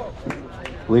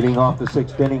 Leading off the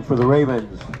 6th inning for the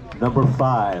Ravens, number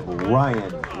 5,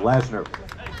 Ryan Lasner.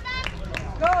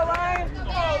 Go, Ryan.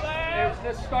 Hey,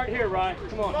 let's start here, Ryan.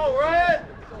 Come on. Go, Ryan!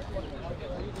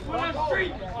 One on the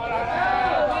street.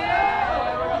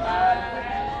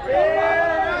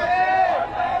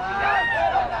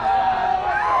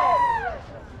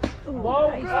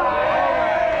 Whoa!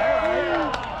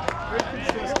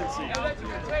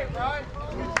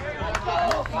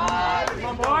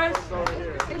 on, boys.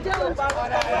 Hey, Dylan.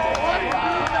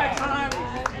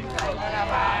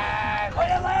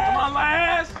 Come on,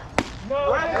 last.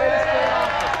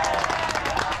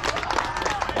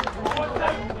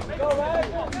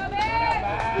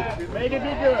 Make it be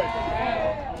good.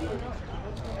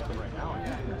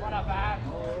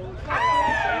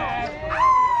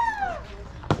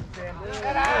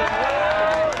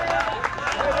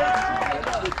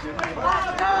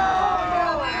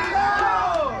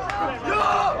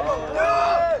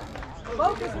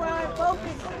 Focus, Ryan,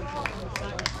 focus.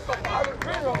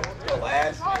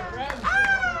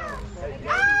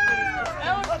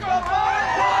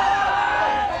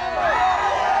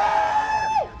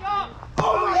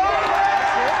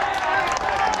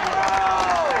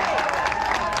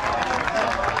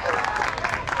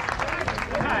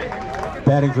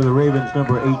 Batting for the Ravens,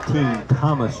 number 18,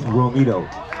 Thomas Romito.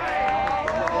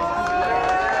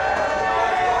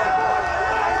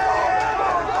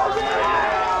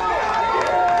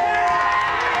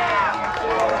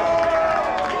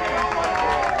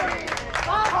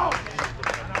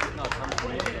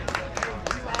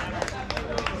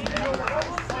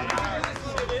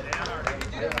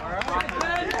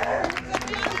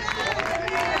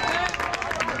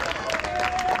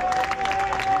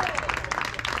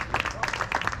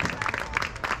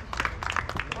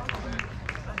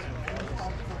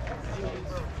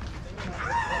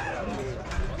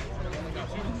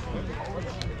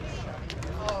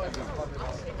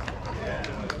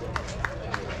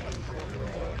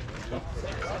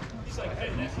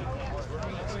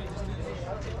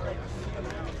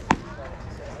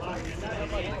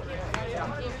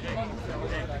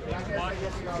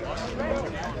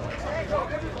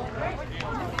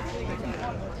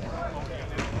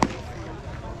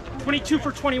 $22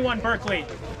 for 21, Berkley.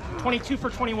 22 for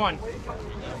 21.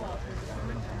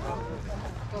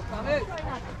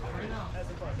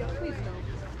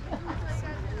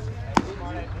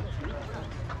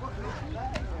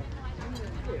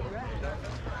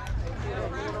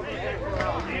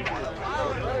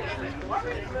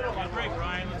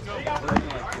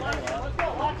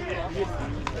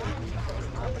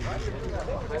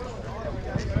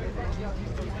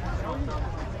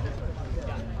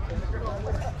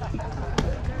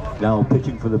 Now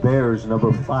pitching for the Bears,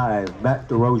 number 5, Matt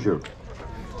DeRozier.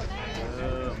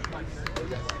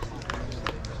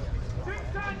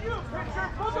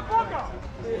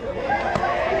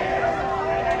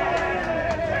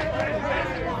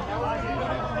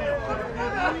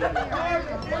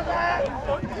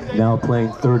 Now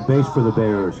playing third base for the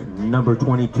Bears, number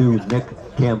 22, Nick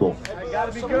Campbell.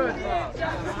 Gotta be good.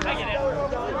 Gotta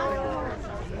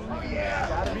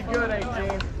be good,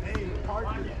 18. All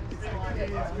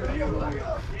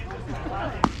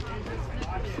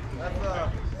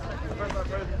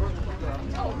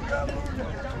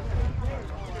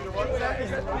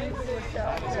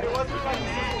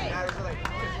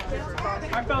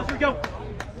right, fellas, here we go.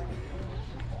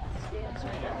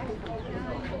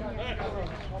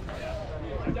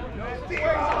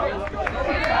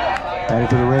 Batting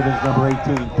for the Ravens, number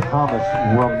 18, Thomas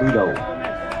Romito.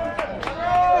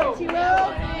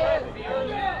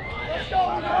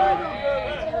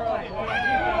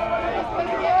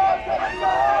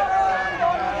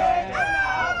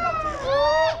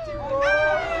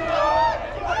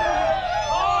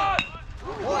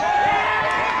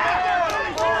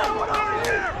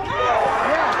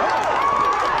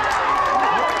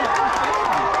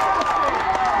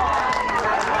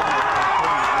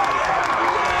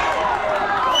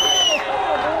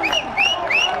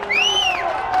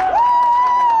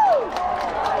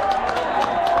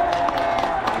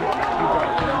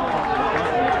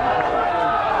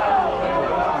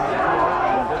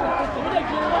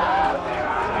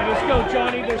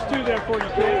 Johnny, there's 2 there for you,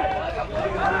 kid. All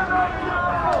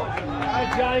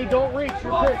right, Johnny, don't reach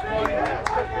your pitch, buddy.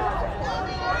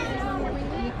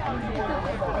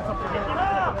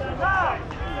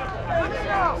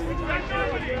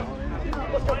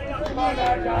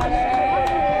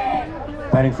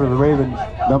 Batting for the Ravens,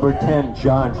 number 10,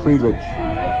 John Friedrich.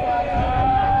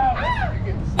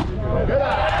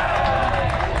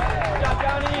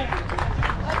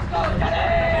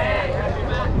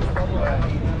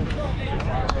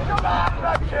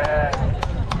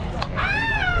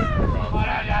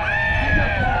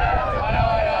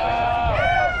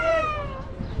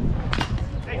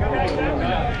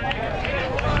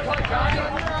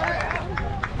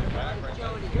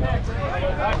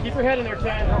 Keep your head in there,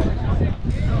 Chad.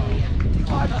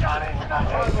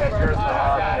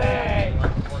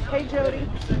 Hey, Jody.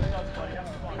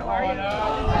 How are you?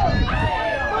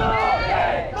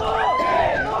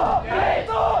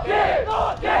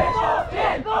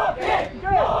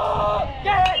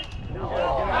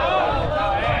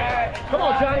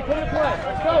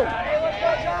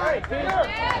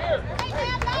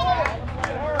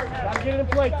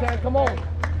 way, Ken. Come on.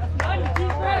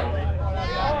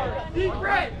 Deep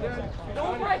breath.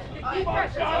 Don't break. Deep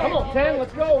breath. Come on, Ken.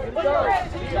 Let's go. Let's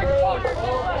go.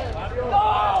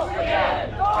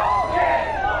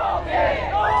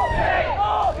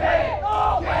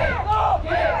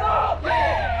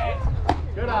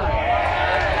 Good eye.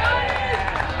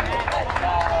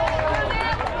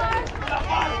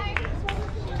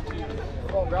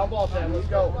 Come on, ground ball, Ken. Let's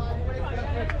go.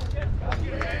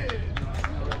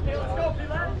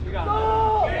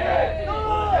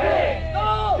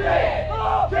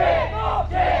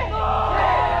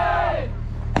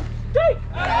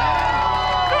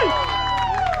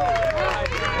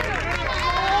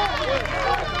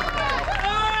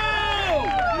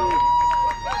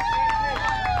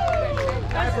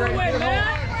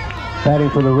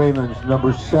 Batting for the Ravens,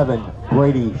 number 7,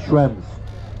 Brady Schrems.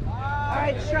 All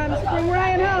right, Shrems, bring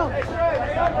Ryan home. Relax.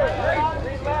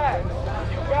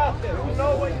 You got this. You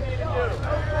know what you need to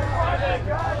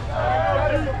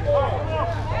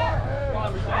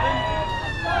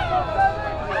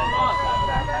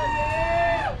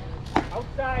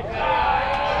Outside.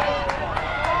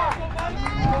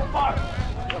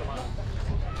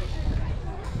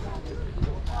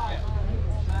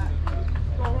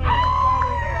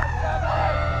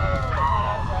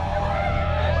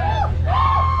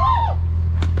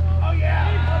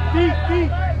 Deep,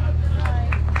 deep.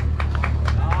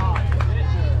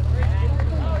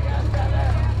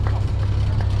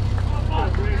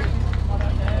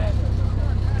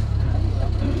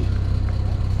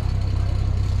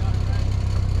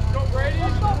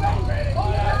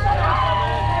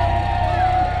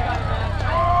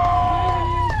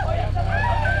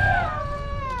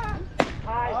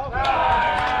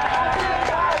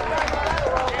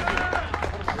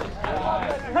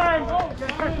 Time.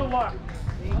 Special luck.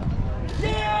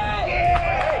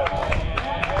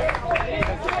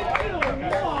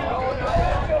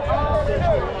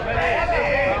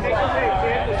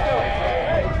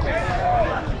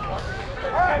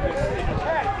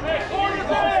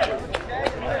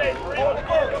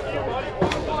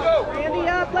 Randy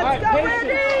up. Let's go,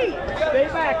 Randy. Stay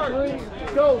back,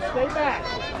 3. Go, stay back.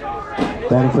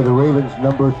 Batting for the Ravens,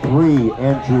 number 3,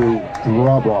 Andrew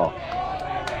Drawbaugh.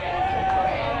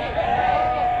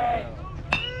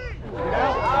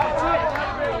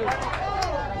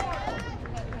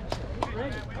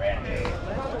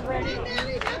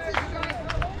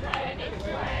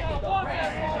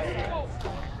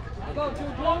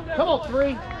 Come on,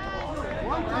 3.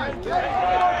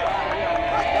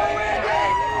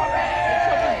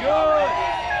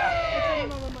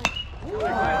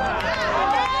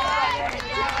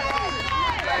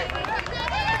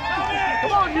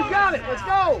 Come on, you got it. Let's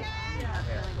go.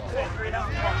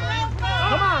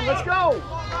 Come on, let's go.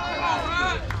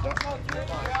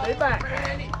 Stay back.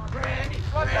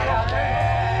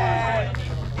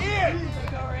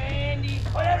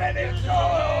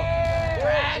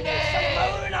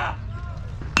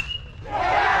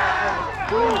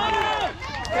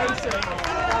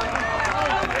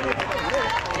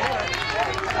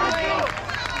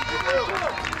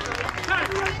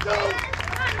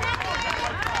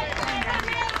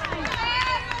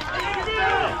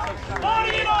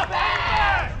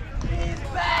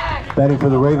 Batting for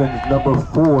the Ravens, number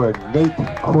 4, Nate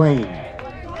Crane.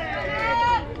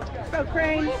 Go,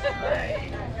 Crane.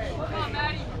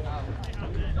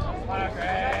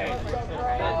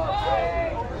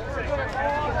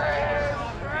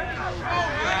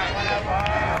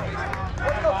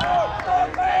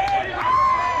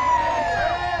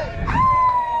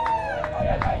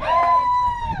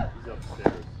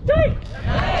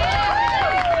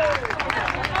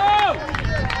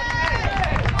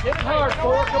 Hit it hard,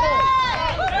 4. Come on.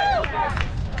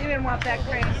 You didn't want that,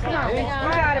 Crane. Come on. You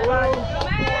got it, bud. Go,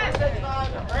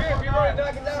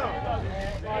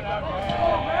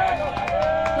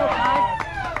 Clyde.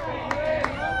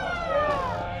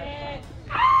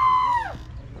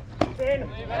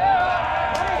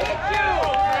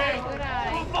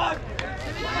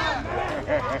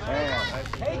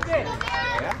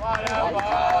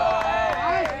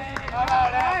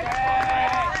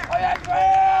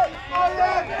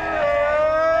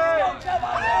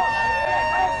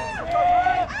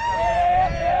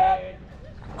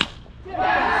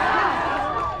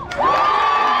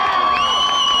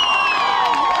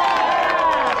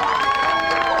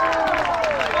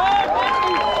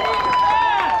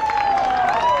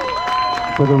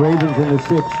 For the Ravens in the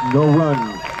 6th, no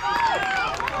runs,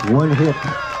 1 hit,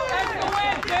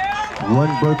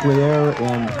 1 Berkley error,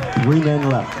 and 3 men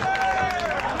left.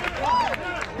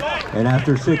 And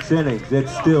after 6 innings,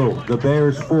 it's still the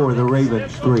Bears 4, the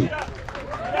Ravens 3.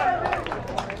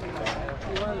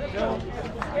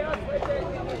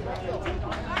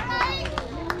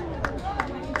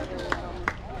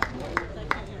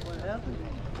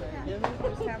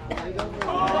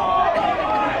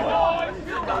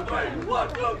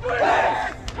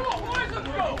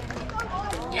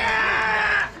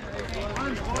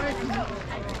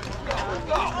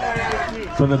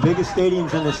 From the biggest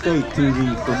stadiums in the state to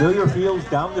the familiar fields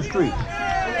down the street,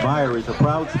 Meijer is a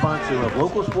proud sponsor of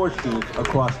local sports teams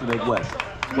across the Midwest.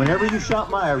 Whenever you shop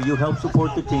Meijer, you help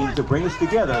support the teams that bring us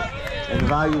together and the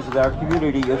values that our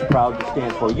community is proud to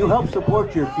stand for. You help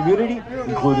support your community,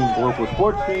 including local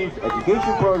sports teams,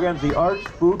 education programs, the arts,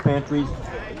 food pantries,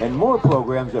 and more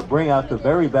programs that bring out the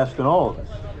very best in all of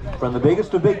us. From the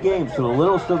biggest of big games to the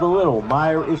littlest of the little,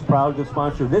 Meijer is proud to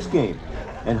sponsor this game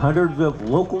and hundreds of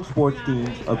local sports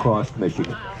teams across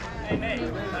Michigan.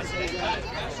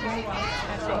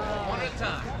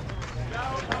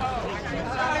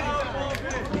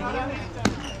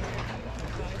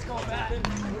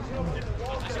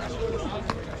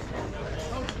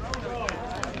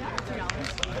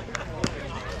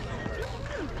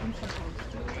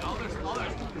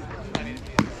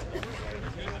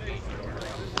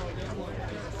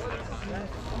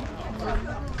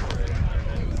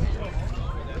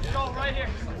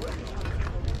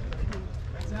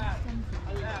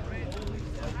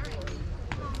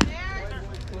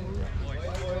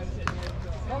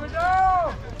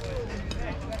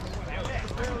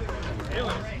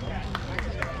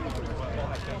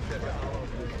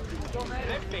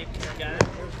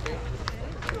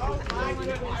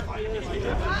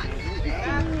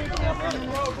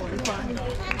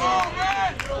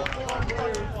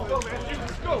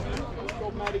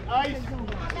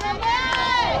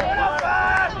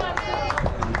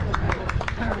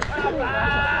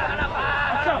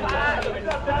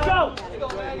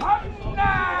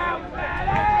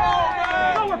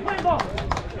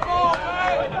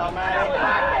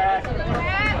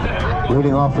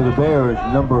 Leading off for the Bears,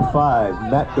 number 5,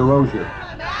 Matt DeRozier.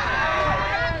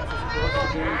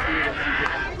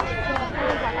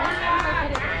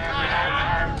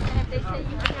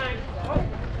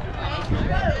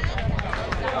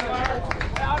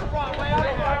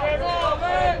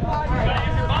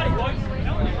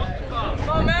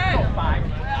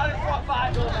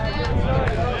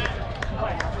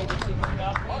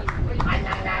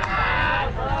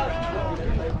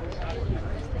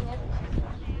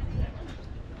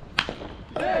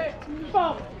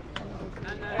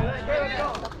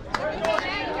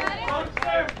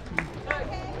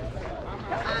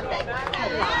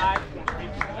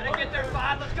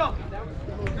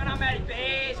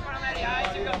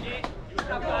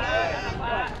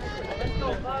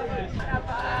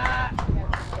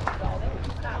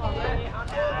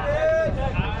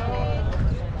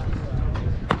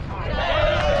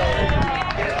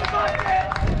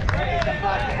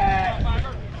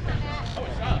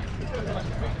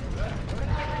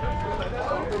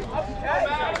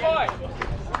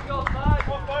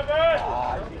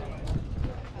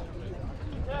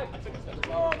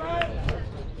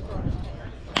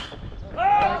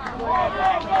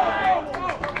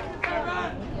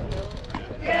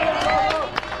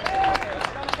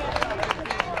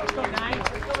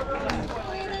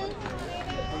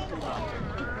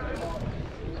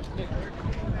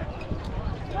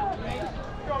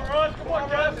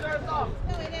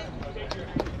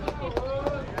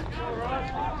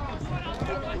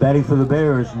 Batting for the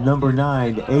Bears, number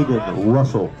 9, Aiden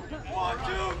Russell. 1, 2,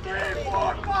 3,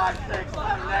 4, 5, 6,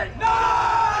 7, 8,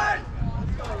 9!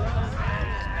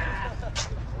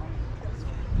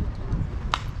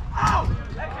 Out!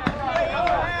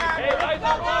 Hey, eyes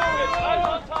on top, eyes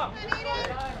on top.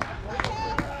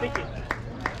 Thank you.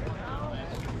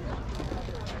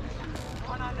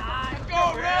 1 on 9.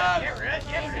 Go, Red! Get Red,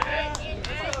 get Red!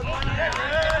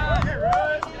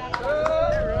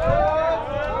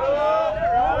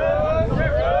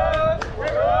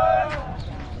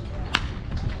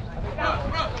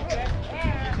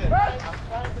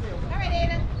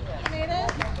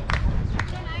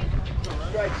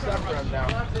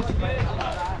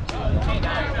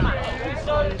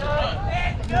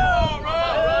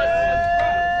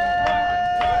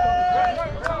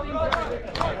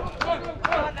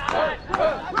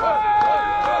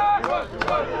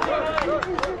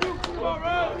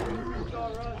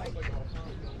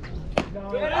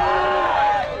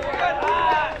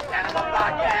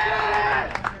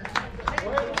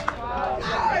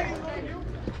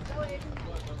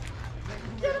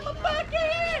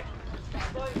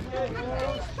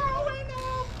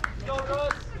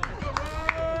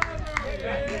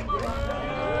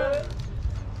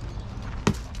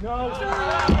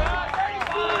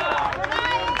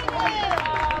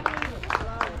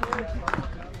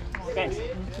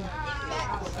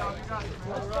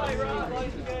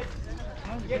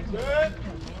 Get Red! Get Red!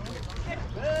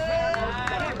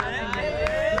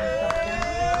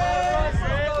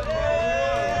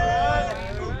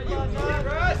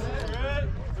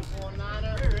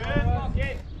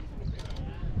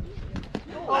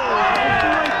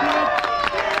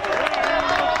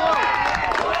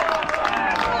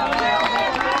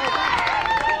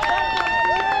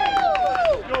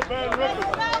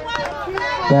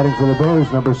 Batting for the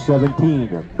Bears, number 17,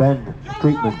 Ben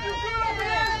Streetman.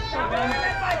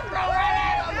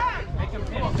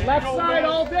 Left side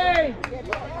all day.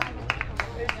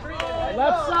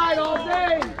 Left side all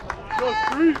day. Go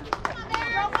Street.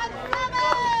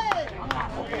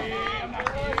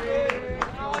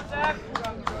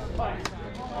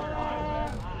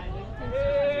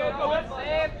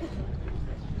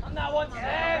 I'm not one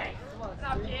save.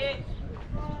 Stop it.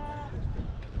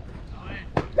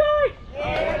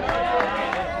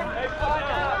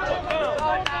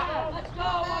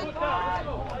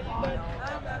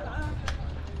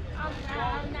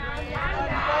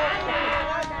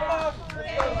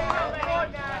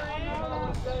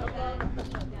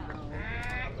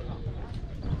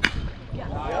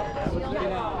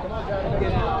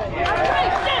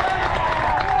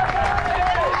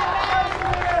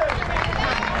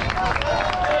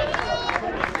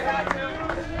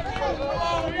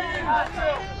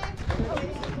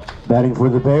 Batting for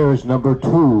the Bears, number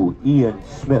 2, Ian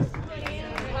Smith.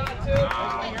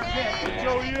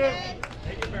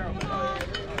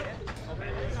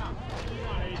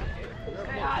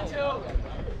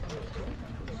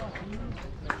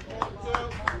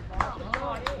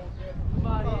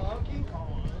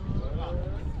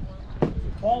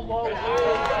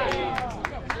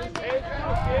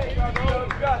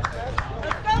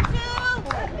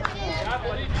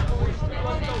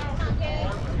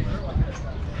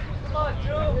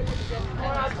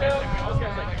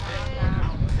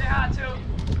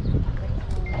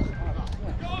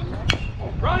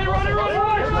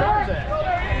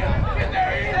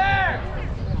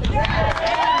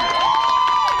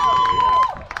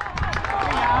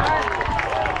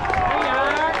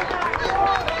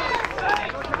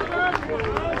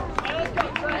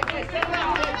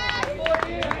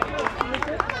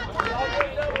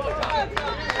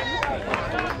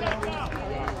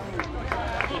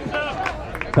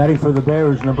 Batting for the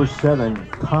Bears, number 7,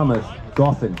 Thomas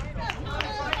Goffin.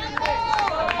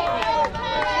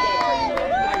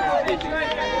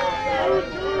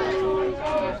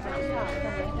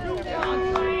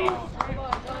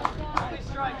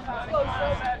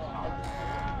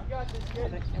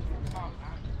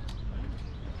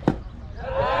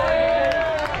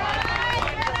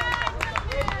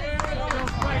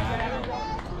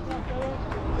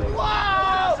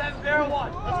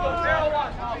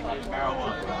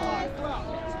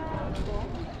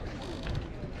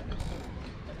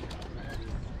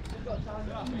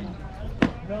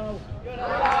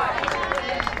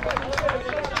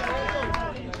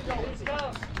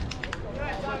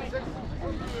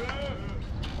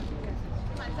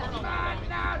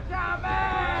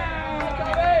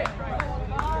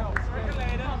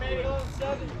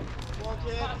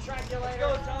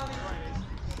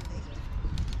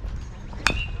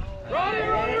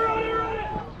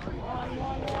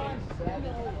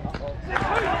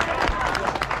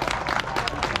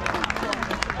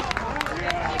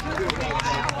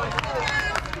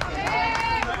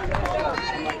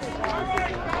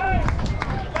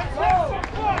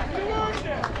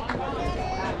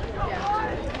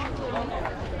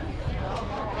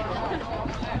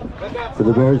 For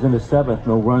the Bears in the 7th,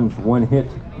 no runs, 1 hit,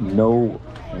 no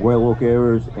Royal Oak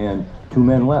errors, and 2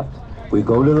 men left. We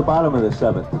go to the bottom of the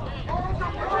 7th,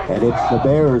 and it's the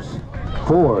Bears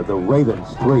 4, the Ravens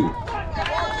 3.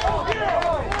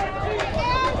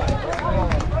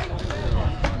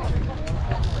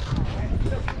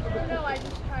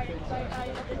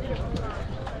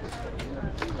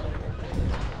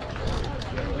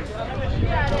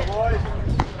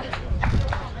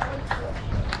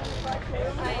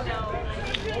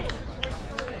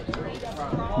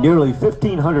 Nearly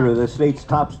 1,500 of the state's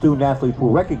top student athletes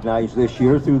were recognized this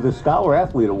year through the Scholar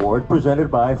Athlete Award presented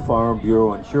by Farm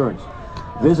Bureau Insurance.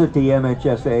 Visit the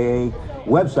MHSAA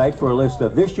website for a list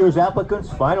of this year's applicants,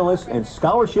 finalists, and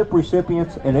scholarship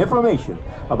recipients and information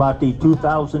about the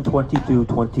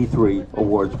 2022-23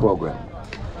 awards program.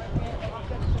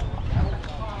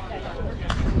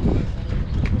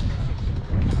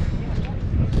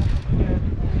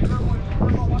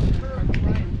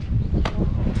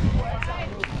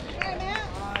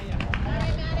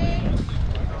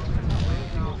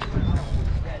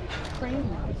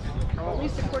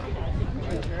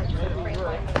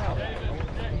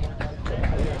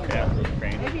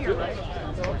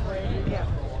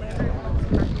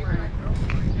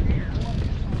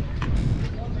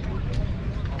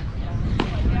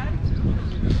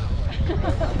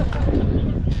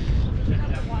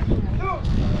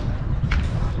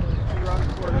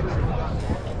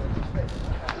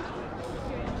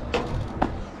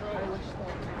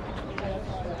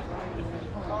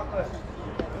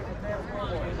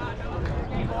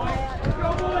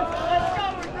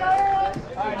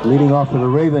 Leading off for the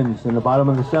Ravens in the bottom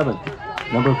of the 7th,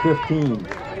 number 15,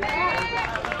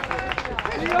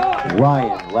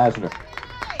 Ryan Lasner.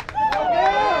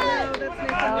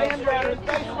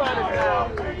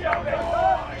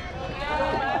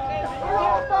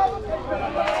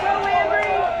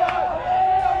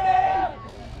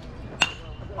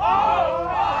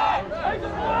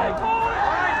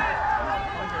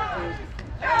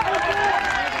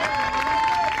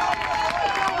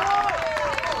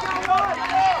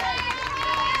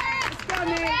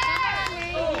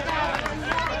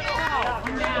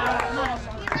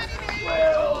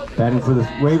 Batting for the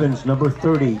Ravens, number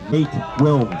 30, Nate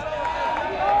Wilms.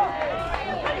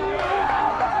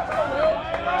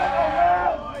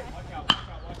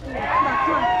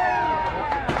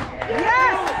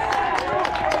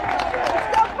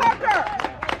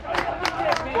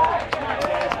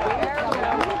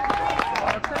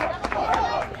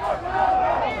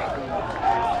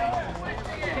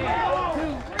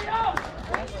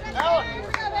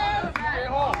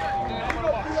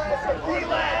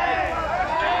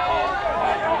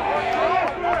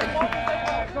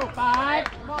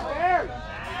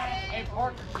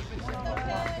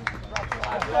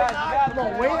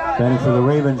 Batting for the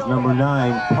Ravens, number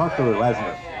 9, Parker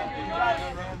Lasner.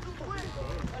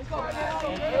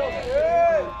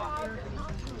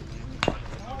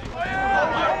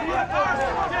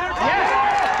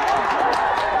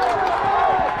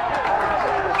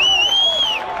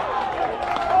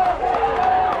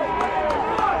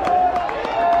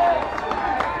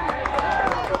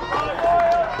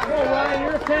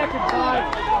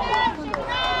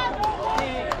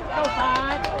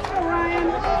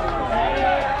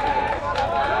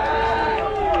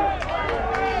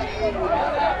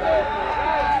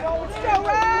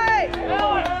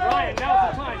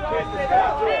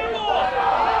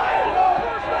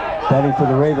 Batting for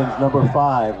the Ravens, number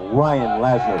 5, Ryan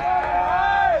Lasner.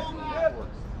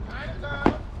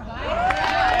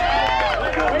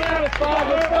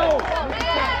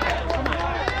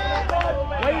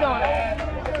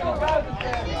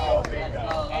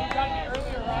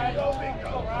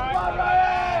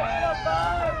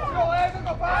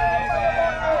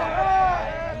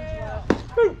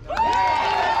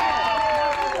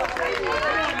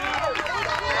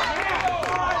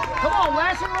 Come on,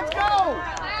 Lasher, let's go!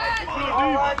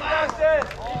 All right, Justin.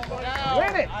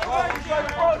 Win it! All right, you got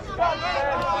it.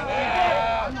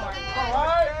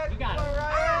 You got it.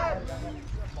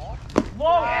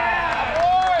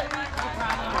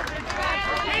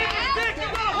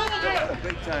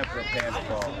 Big time for a pass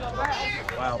ball.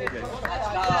 Wow, pitch.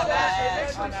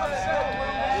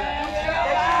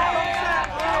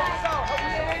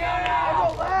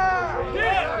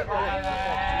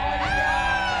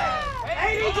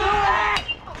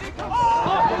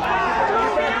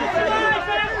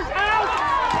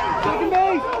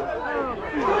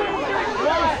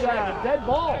 Dead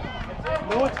ball.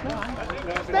 No, it's not.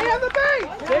 Stay on the base.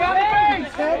 Stay on the base.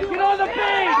 Get on the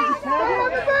base. Stay on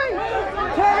the base.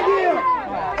 Tag him.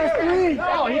 That's 3.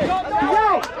 Oh, he comes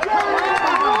out. He's out.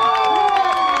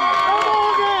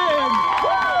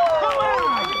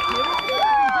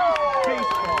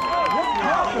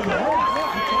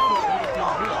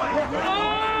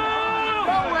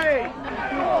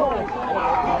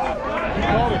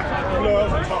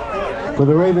 For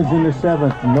the Ravens in the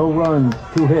 7th, no runs,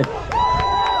 2 hits.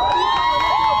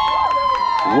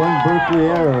 1 Berkley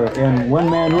error and 1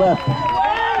 man left.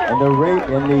 And the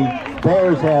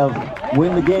Bears have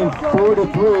win the game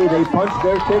 4-3. They punched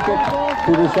their ticket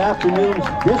to this afternoon's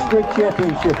district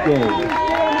championship game.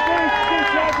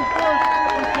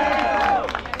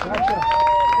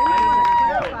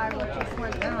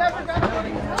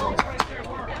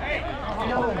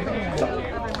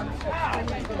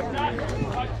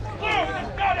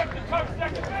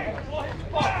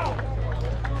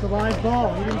 It's a live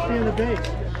ball. He didn't stay on the base.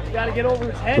 You got to get over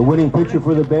his head. The winning pitcher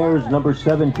for the Bears, number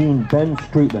 17, Ben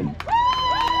Streetman.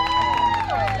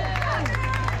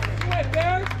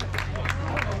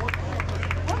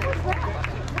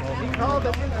 He called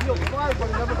that infield fly, but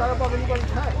he never got above anybody's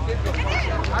head.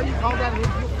 How do you call that an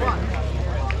infield fly?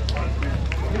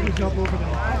 He was up over the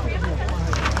line.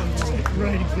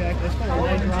 Right, exactly. That's kind of a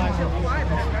line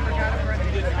drive.